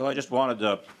 Well, I just wanted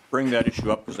to bring that issue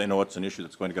up because I know it's an issue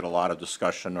that's going to get a lot of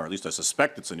discussion, or at least I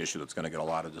suspect it's an issue that's going to get a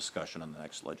lot of discussion in the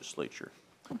next legislature.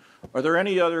 Are there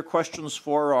any other questions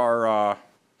for our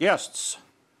guests?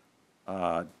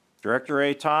 Director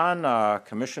Eitan,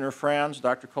 Commissioner Franz,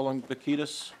 Dr.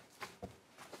 Kolombakidis?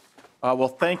 Well,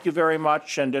 thank you very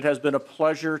much, and it has been a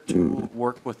pleasure to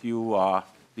work with you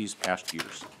these past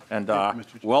years. And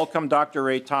welcome, Dr.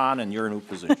 Eitan, in your new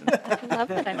position. I love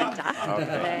that I'm a doctor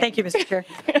today. Thank you, Mr. Chair.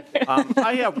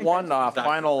 I have one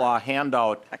final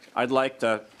handout I'd like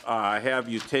to have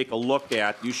you take a look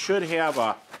at. You should have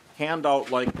a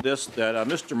handout like this that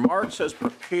Mr. Marks has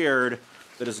prepared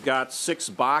that has got 6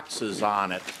 boxes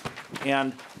on it.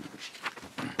 And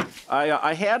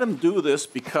I had him do this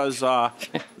because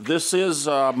this is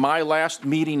my last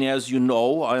meeting, as you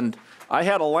know, and I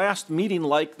had a last meeting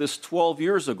like this 12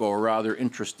 years ago, rather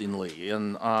interestingly.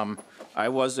 And I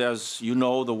was, as you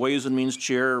know, the Ways and Means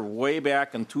Chair way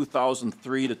back in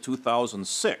 2003 to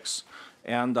 2006.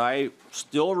 And I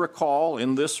still recall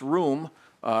in this room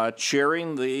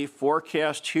chairing the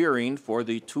forecast hearing for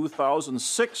the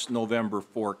 2006 November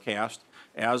forecast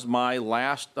as my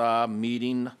last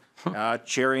meeting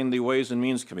chairing the Ways and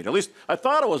Means Committee. At least I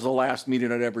thought it was the last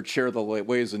meeting I'd ever chair the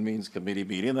Ways and Means Committee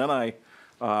meeting. Then I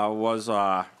was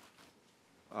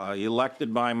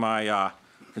elected by my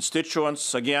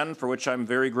constituents again, for which I'm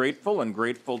very grateful, and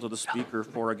grateful to the Speaker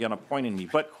for again appointing me.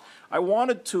 But I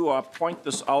wanted to point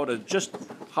this out at just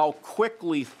how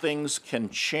quickly things can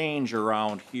change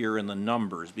around here in the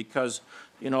numbers, because,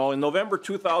 you know, in November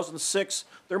 2006,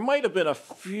 there might have been a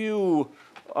few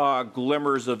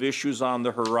glimmers of issues on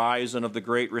the horizon of the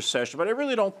Great Recession, but I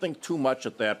really don't think too much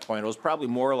at that point. It was probably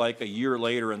more like a year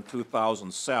later in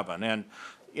 2007. And,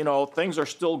 you know, things are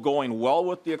still going well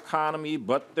with the economy,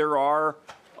 but there are,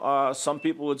 some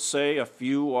people would say, a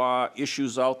few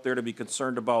issues out there to be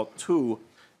concerned about too.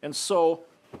 And so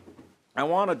I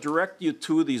want to direct you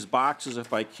to these boxes,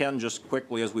 if I can, just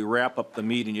quickly as we wrap up the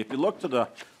meeting. If you look to the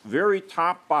very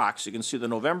top box, you can see the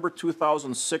November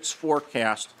 2006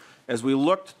 forecast as we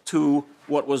looked to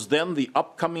what was then the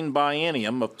upcoming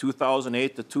biennium of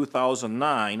 2008 to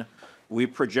 2009. We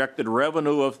projected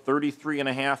revenue of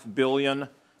 $33.5 billion.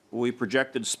 We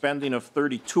projected spending of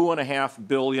 $32.5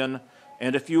 billion.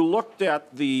 And if you looked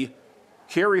at the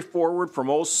carry forward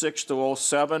from 06 to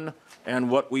 07 and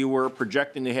what we were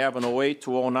projecting to have in 08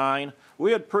 to 09,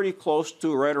 we had pretty close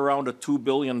to right around a $2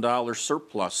 billion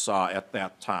surplus at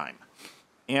that time.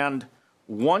 And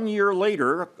 1 year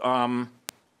later,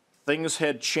 things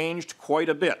had changed quite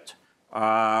a bit.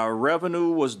 Revenue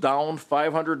was down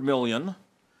 $500 million,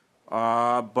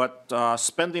 but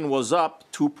spending was up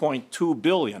 $2.2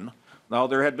 billion. Now,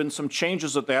 there had been some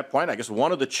changes at that point. I guess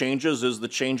one of the changes is the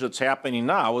change that's happening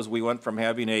now as we went from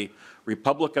having a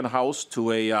Republican House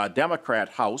to a Democrat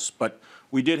House, but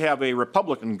we did have a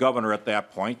Republican governor at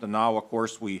that point, and now, of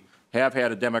course, we have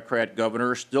had a Democrat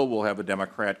governor, still will have a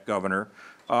Democrat governor.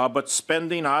 But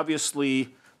spending,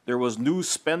 obviously, there was new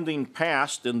spending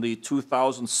passed in the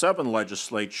 2007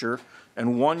 legislature,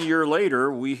 and 1 year later,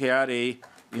 we had a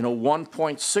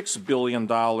 $1.6 billion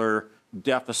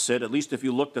deficit, at least if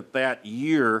you looked at that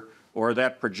year or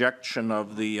that projection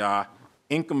of the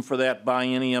income for that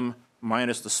biennium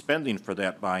minus the spending for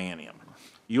that biennium.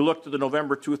 You looked at the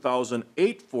November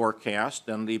 2008 forecast,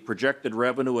 and the projected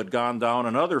revenue had gone down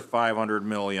another $500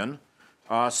 million.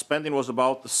 Spending was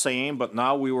about the same, but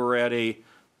now we were at a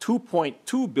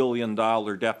 $2.2 billion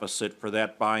deficit for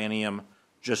that biennium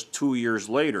just 2 years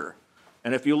later.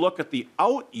 And if you look at the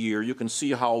out year, you can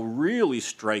see how really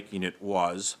striking it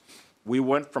was. We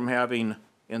went from having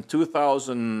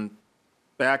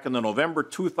back in the November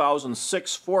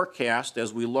 2006 forecast,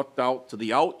 as we looked out to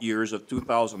the out years of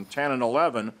 2010 and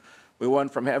 11, we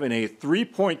went from having a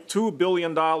 $3.2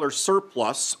 billion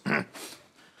surplus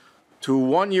to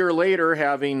 1 year later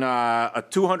having a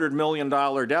 $200 million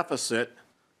deficit,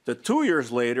 to 2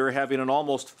 years later having an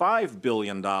almost $5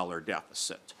 billion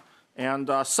deficit. And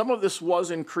some of this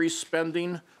was increased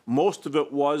spending. Most of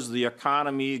it was the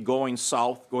economy going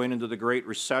south, going into the Great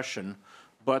Recession.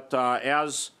 But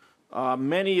as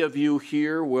many of you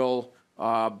here will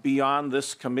be on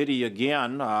this committee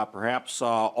again, perhaps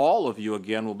all of you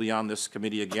again will be on this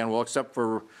committee again, well, except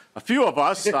for a few of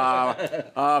us.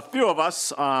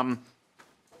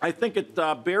 I think it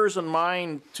bears in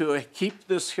mind to keep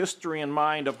this history in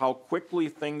mind of how quickly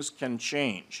things can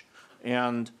change.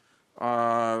 And we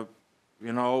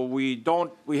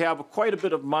have quite a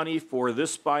bit of money for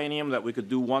this biennium that we could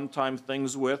do one-time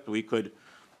things with. We could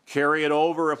carry it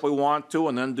over if we want to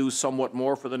and then do somewhat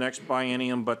more for the next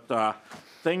biennium, but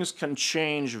things can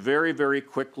change very, very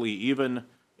quickly, even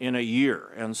in a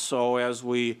year. And so as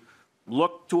we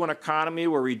look to an economy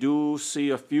where we do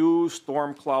see a few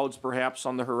storm clouds perhaps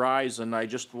on the horizon, I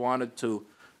just wanted to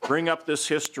bring up this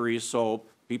history so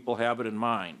people have it in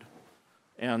mind.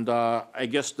 And I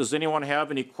guess, does anyone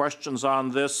have any questions on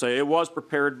this? It was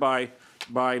prepared by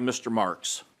Mr.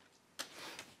 Marks.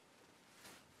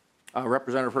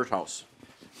 Representative Herthaus.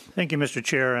 Thank you, Mr.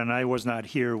 Chair, and I was not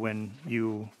here when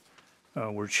you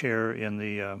were chair in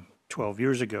the 12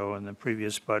 years ago in the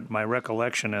previous, but my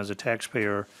recollection as a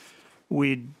taxpayer,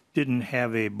 we didn't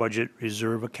have a budget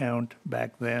reserve account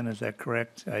back then, is that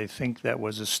correct? I think that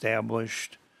was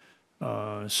established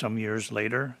some years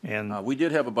later, and we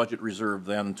did have a budget reserve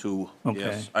then too. Okay.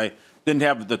 Yes, I didn't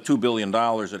have the $2 billion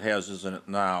it has in it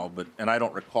now, and I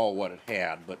don't recall what it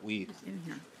had, but we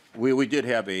did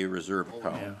have a reserve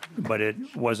account. yeah, but it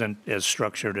wasn't as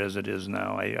structured as it is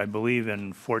now. I believe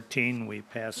in 14 we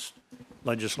passed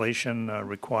legislation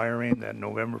requiring that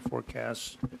November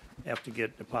forecasts have to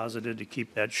get deposited to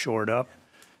keep that shored up,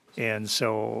 and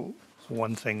so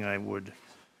one thing I would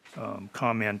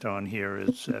comment on here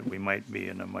is that we might be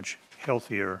in a much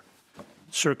healthier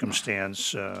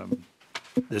circumstance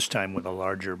this time with a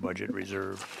larger budget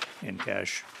reserve and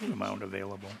cash amount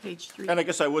available. Page 3. And I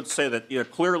guess I would say that,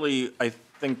 clearly,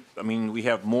 we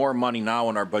have more money now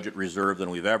in our budget reserve than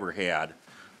we've ever had,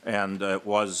 and it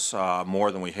was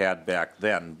more than we had back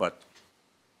then. But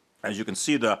as you can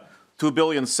see, the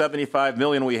 $2.075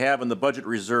 billion we have in the budget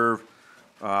reserve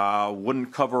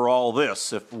wouldn't cover all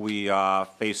this if we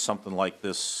face something like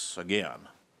this again.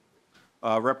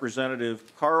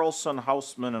 Representative Carlson,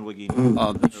 Hausman, and Wiggy.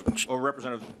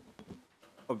 Representative,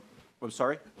 I'm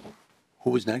sorry?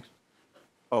 Who was next?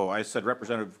 Oh, I said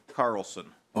Representative Carlson.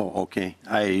 Oh, okay.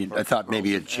 I thought maybe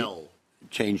you'd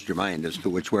changed your mind as to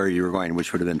which way you were going,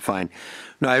 which would have been fine.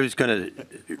 No, I was going to,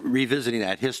 revisiting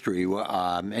that history,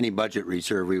 any budget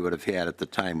reserve we would have had at the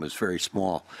time was very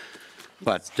small.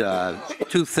 But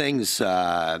two things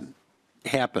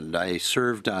happened. I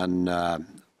served on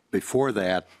before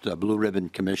that, Blue Ribbon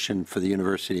Commission for the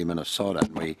University of Minnesota.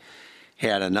 And we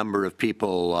had a number of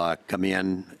people come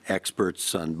in,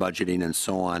 experts on budgeting and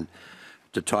so on,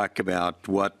 to talk about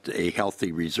what a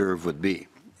healthy reserve would be.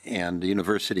 And the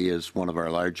university is one of our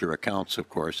larger accounts, of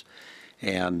course.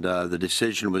 And the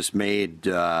decision was made,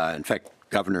 in fact,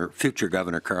 future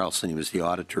Governor Carlson, he was the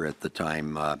auditor at the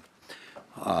time,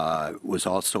 was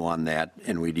also on that,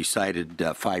 and we decided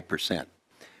 5%.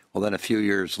 Well, then a few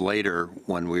years later,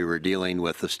 when we were dealing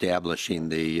with establishing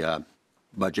the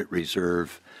budget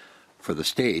reserve for the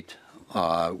state,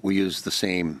 we used the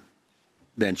same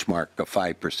benchmark of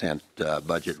 5%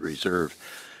 budget reserve.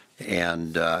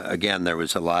 And again, there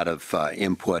was a lot of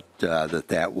input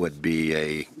that would be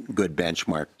a good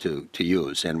benchmark to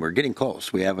use. And we're getting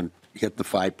close. We haven't hit the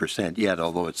 5% yet,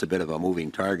 although it's a bit of a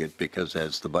moving target because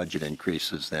as the budget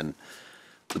increases, then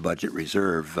the budget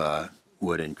reserve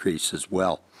would increase as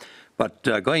well. But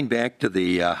going back to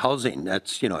the housing,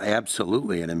 that's,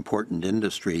 absolutely an important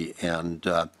industry. And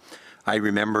I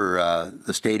remember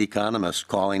the state economist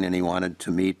calling, and he wanted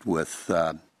to meet with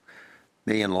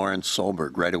me and Lawrence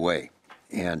Solberg right away.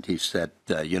 And he said,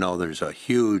 there's a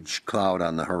huge cloud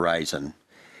on the horizon.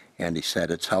 And he said,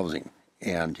 it's housing.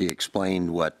 And he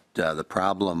explained what the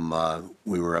problem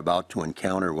we were about to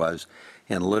encounter was,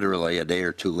 and literally a day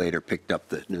or two later picked up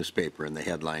the newspaper and the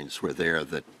headlines were there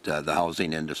that the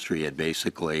housing industry had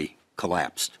basically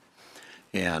collapsed.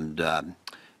 And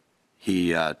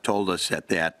he told us at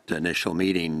that initial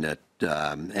meeting that,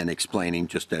 and explaining,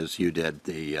 just as you did,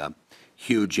 the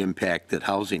huge impact that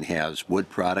housing has, wood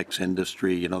products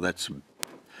industry,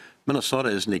 Minnesota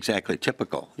isn't exactly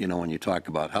typical, when you talk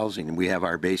about housing. We have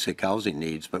our basic housing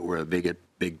needs, but we're a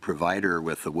big provider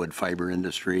with the wood fiber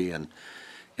industry and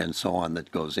so on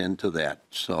that goes into that.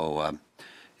 So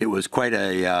it was quite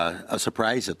a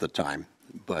surprise at the time,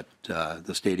 but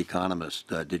the state economist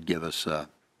did give us a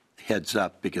heads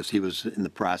up because he was in the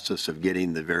process of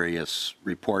getting the various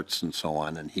reports and so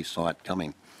on, and he saw it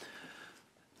coming.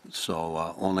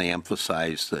 So only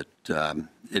emphasize that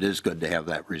it is good to have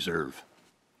that reserve.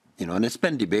 And it's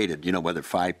been debated, whether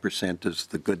 5% is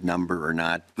the good number or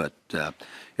not, but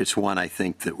it's one I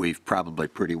think that we've probably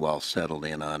pretty well settled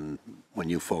in on when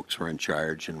you folks were in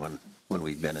charge and when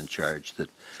we've been in charge,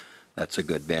 that's a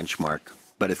good benchmark.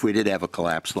 But if we did have a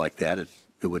collapse like that, it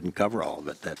wouldn't cover all of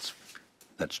it.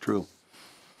 That's true.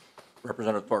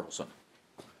 Representative Torkelson.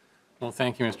 Well,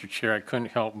 thank you, Mr. Chair. I couldn't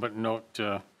help but note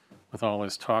with all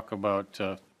this talk about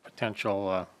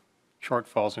potential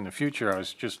shortfalls in the future, I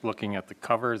was just looking at the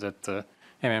cover that the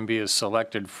MMB has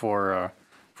selected for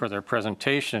their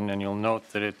presentation, and you'll note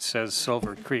that it says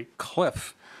Silver Creek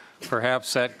Cliff.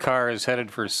 Perhaps that car is headed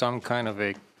for some kind of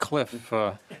a cliff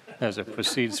as it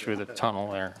proceeds through the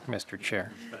tunnel there, Mr.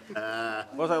 Chair.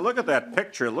 Well, as I look at that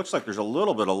picture, it looks like there's a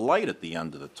little bit of light at the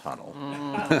end of the tunnel.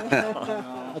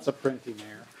 That's a printing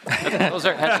error. Those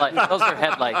are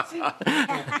headlights.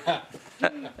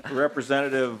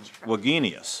 Representative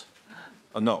Wagenius.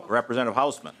 No, Representative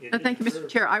Hausman. Thank you, Mr.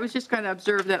 Chair. I was just going to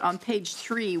observe that on page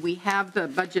 3, we have the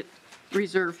budget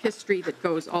reserve history that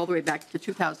goes all the way back to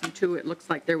 2002. It looks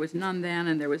like there was none then,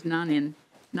 and there was none in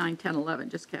 9, 10, 11,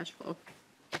 just cash flow.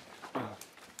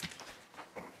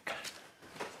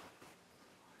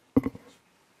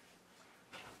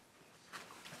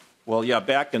 Well, yeah,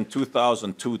 back in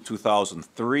 2002,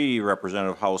 2003,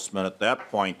 Representative Hausman, at that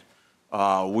point,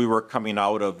 we were coming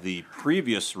out of the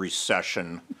previous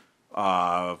recession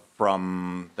that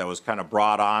was kind of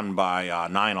brought on by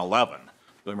 9/11.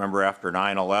 Remember, after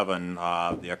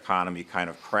 9/11, the economy kind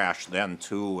of crashed then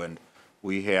too, and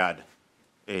we had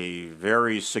a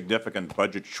very significant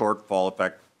budget shortfall. In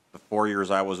fact, the 4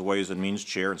 years I was Ways and Means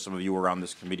Chair, and some of you were on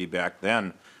this committee back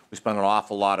then, we spent an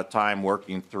awful lot of time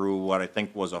working through what I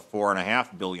think was a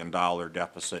 $4.5 billion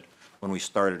deficit when we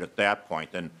started at that point.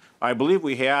 And I believe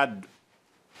we had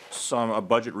a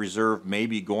budget reserve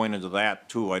maybe going into that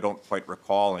too. I don't quite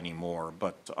recall anymore.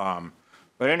 But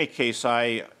in any case,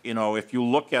 if you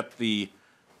look at the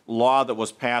law that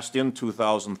was passed in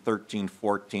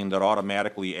 2013-14 that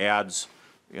automatically adds,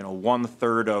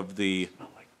 1/3 of the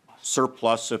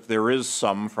surplus, if there is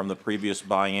some from the previous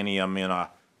biennium in a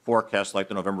forecast like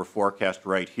the November forecast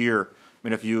right here. I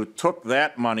mean, if you took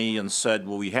that money and said,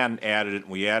 well, we hadn't added it,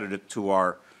 and we added it to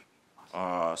our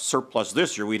surplus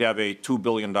this year, we'd have a $2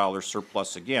 billion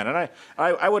surplus again. And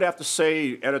I would have to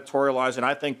say, editorializing,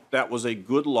 I think that was a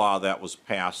good law that was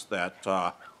passed that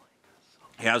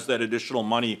has that additional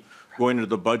money going into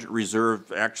the budget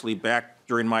reserve. Actually, back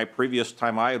during my previous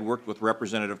time, I had worked with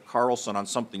Representative Carlson on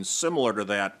something similar to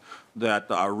that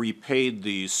repaid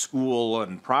the school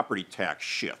and property tax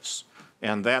shifts.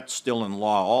 And that's still in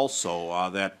law also,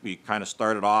 that we kind of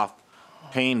started off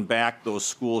paying back those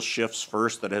school shifts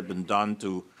first that had been done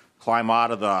to climb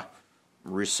out of the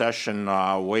recession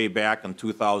way back in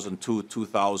 2002,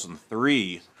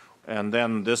 2003. And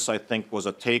then this, I think, was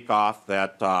a takeoff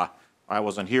that I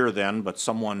wasn't here then, but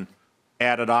someone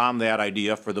added on that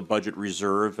idea for the budget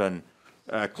reserve. And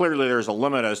clearly there's a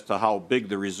limit as to how big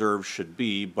the reserve should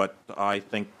be, but I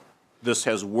think this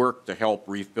has worked to help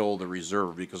refill the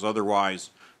reserve, because otherwise,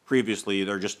 previously,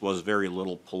 there just was very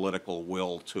little political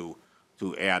will to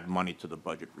add money to the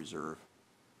budget reserve.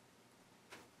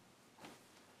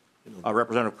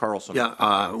 Representative Carlson.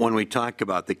 Yeah, when we talk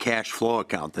about the cash flow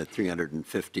account, that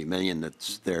 350 million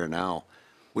that's there now,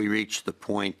 we reached the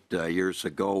point years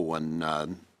ago when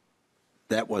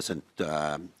that wasn't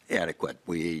adequate.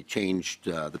 We changed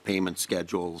the payment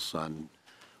schedules on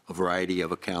a variety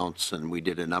of accounts, and we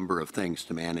did a number of things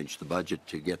to manage the budget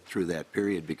to get through that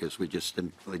period because we just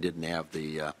simply didn't have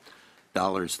the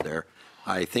dollars there.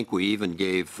 I think we even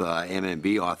gave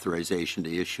MMB authorization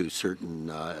to issue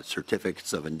certain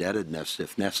certificates of indebtedness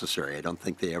if necessary. I don't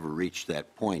think they ever reached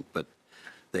that point, but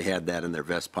they had that in their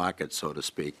vest pocket, so to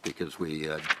speak, because we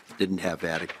didn't have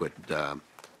adequate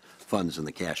funds in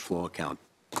the cash flow account.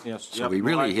 Yes. So we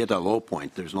really hit a low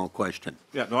point, there's no question.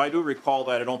 Yeah, no, I do recall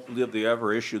that. I don't believe they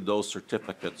ever issued those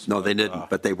certificates. No, they didn't,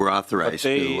 but they were authorized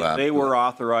to. They were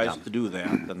authorized to do that.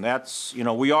 And that's, you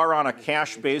know, we are on a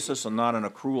cash basis and not an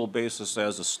accrual basis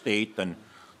as a state. And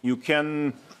you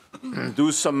can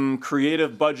do some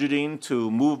creative budgeting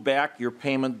to move back your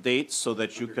payment dates so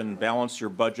that you can balance your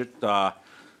budget to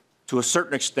a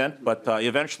certain extent. But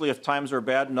eventually, if times are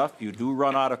bad enough, you do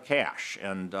run out of cash.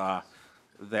 And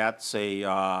that's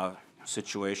a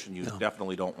situation you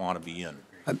definitely don't want to be in.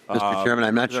 Mr. Chairman,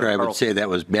 I'm not sure I would say that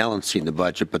was balancing the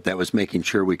budget, but that was making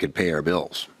sure we could pay our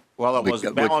bills. Well, it was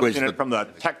balancing it from the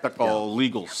technical,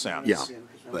 legal sense.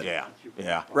 Yeah.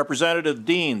 Yeah. Representative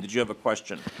Dean, did you have a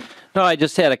question? No, I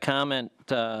just had a comment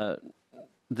that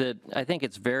I think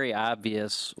it's very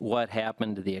obvious what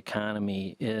happened to the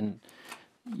economy in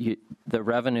the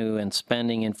revenue and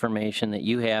spending information that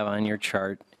you have on your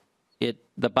chart.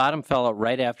 The bottom fell out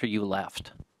right after you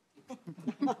left.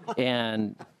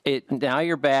 And now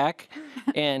you're back,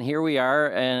 and here we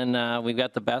are, and we've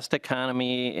got the best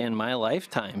economy in my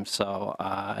lifetime. So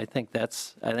I think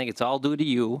it's all due to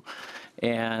you.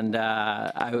 And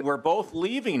we're both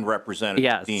leaving,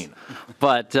 Representative Dean.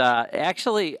 But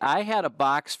actually, I had a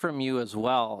box from you as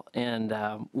well. And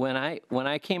when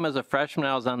I came as a freshman,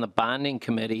 I was on the bonding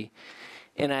committee,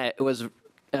 and it was.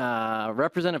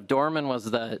 Representative Dorman was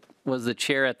the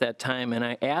chair at that time, and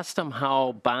I asked him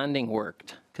how bonding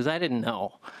worked because I didn't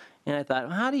know, and I thought,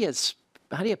 well, how do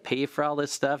you pay for all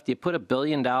this stuff? Do you put $1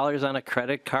 billion on a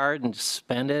credit card and just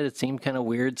spend it? It seemed kind of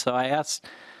weird, so I asked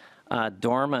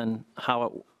Dorman how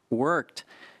it worked,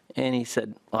 and he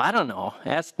said, well, I don't know.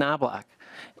 Ask Knobloch,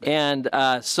 and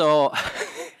so.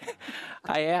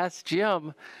 I asked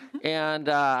Jim, and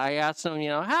I asked him,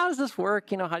 how does this work?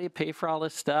 How do you pay for all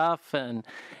this stuff? And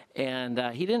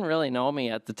he didn't really know me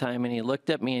at the time, and he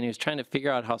looked at me, and he was trying to figure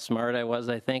out how smart I was,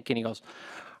 I think, and he goes,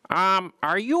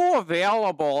 are you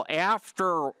available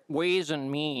after Ways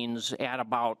and Means at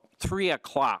about 3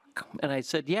 o'clock? And I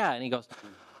said, yeah, and he goes,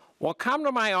 well, come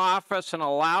to my office and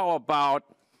allow about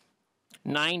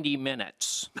 90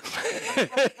 minutes.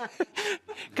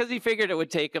 Because he figured it would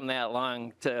take him that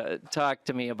long to talk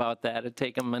to me about that. It'd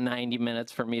take him 90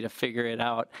 minutes for me to figure it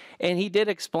out. And he did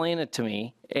explain it to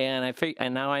me, and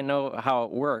now I know how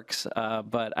it works.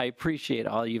 But I appreciate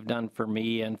all you've done for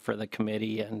me and for the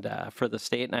committee and for the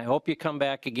state. And I hope you come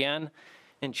back again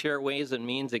and share Ways and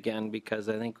Means again, because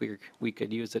I think we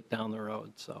could use it down the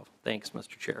road. So thanks,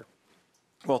 Mr. Chair.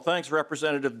 Well, thanks,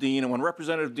 Representative Dean. And when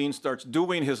Representative Dean starts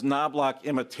doing his Knobloch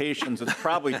imitations, it's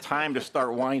probably time to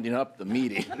start winding up the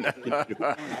meeting.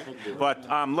 But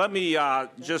let me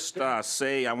just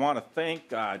say I want to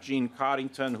thank Gene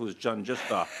Coddington, who's done just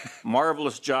a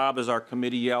marvelous job as our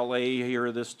committee LA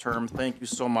here this term. Thank you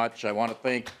so much. I want to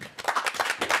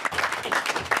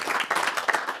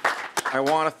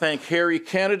thank Harry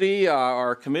Kennedy,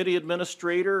 our committee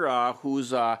administrator,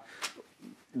 who's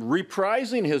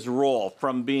reprising his role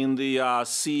from being the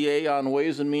CA on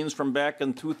Ways and Means from back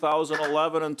in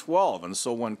 2011 and 12. And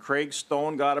so when Craig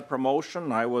Stone got a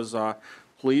promotion, I was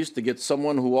pleased to get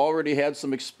someone who already had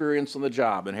some experience on the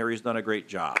job, and Harry's done a great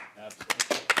job.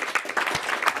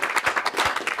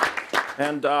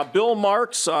 And Bill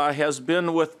Marks has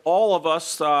been with all of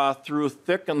us through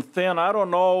thick and thin. I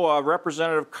don't know,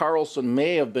 Representative Carlson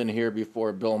may have been here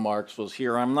before Bill Marks was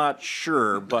here. I'm not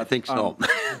sure, but I think so.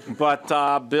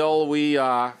 But Bill, we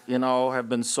have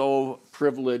been so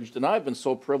privileged, and I've been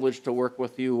so privileged to work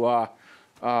with you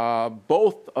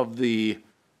both of the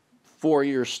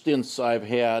 4-year stints I've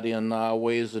had in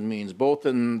Ways and Means, both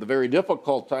in the very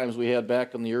difficult times we had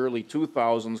back in the early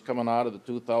 2000s coming out of the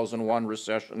 2001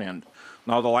 recession, and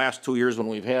now the last 2 years when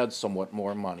we've had somewhat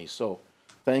more money. So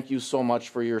thank you so much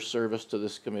for your service to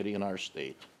this committee in our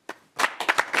state.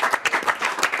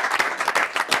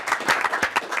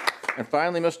 And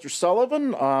finally, Mr.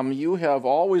 Sullivan, you have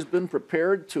always been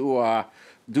prepared to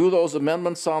do those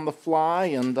amendments on the fly,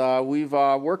 and we've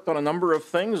worked on a number of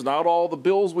things. Not all the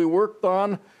bills we worked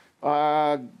on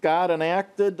got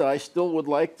enacted. I still would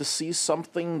like to see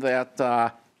something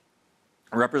that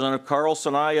Representative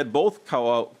Carlson and I had both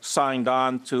signed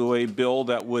on to, a bill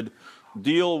that would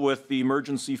deal with the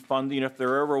emergency funding if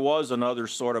there ever was another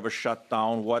sort of a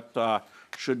shutdown, what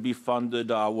should be funded,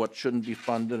 what shouldn't be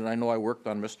funded, and I know I worked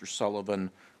on Mr.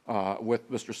 Sullivan, with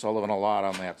Mr. Sullivan a lot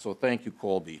on that, so thank you,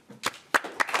 Colby.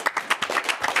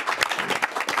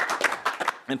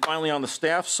 And finally, on the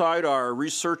staff side, our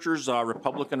researchers,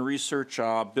 Republican Research,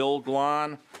 Bill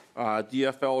Glahn,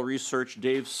 DFL Research,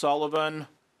 Dave Sullivan.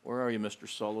 Where are you, Mr.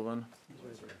 Sullivan?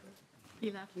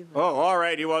 He left. Oh, all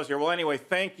right, he was here. Well, anyway,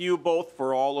 thank you both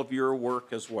for all of your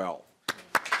work as well.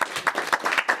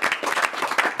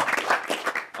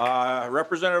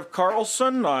 Representative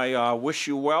Carlson, I wish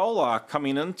you well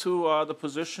coming into the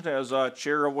position as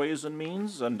Chair of Ways and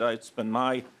Means, and it's been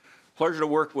my pleasure to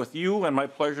work with you and my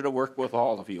pleasure to work with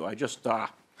all of you. I just,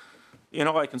 you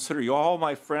know, I consider you all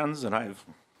my friends, and I've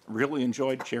really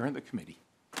enjoyed chairing the committee.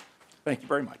 Thank you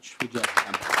very much. Good job.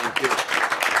 Thank you.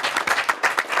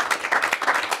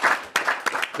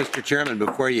 Mr. Chairman,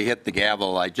 before you hit the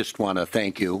gavel, I just want to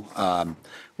thank you.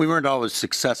 We weren't always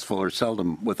successful or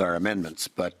seldom with our amendments,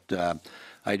 but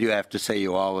I do have to say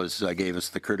you always gave us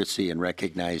the courtesy and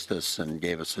recognized us and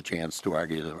gave us a chance to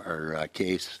argue our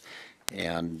case,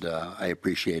 and I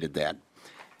appreciated that.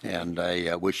 And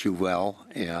I wish you well.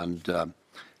 And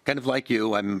kind of like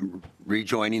you, I'm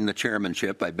rejoining the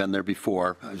chairmanship. I've been there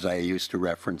before, as I used to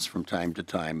reference from time to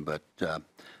time, but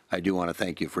I do want to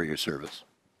thank you for your service.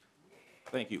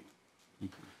 Thank you.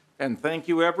 And thank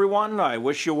you, everyone. I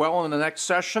wish you well in the next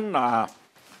session. I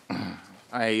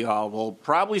will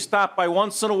probably stop by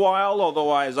once in a while,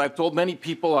 although, as I've told many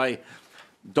people, I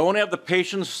don't have the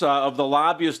patience of the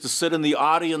lobbyists to sit in the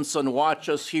audience and watch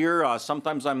us here.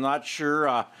 Sometimes I'm not sure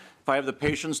if I have the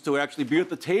patience to actually be at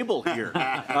the table here.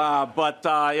 But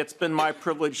it's been my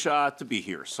privilege to be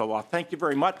here. So thank you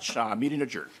very much. Meeting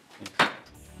adjourned.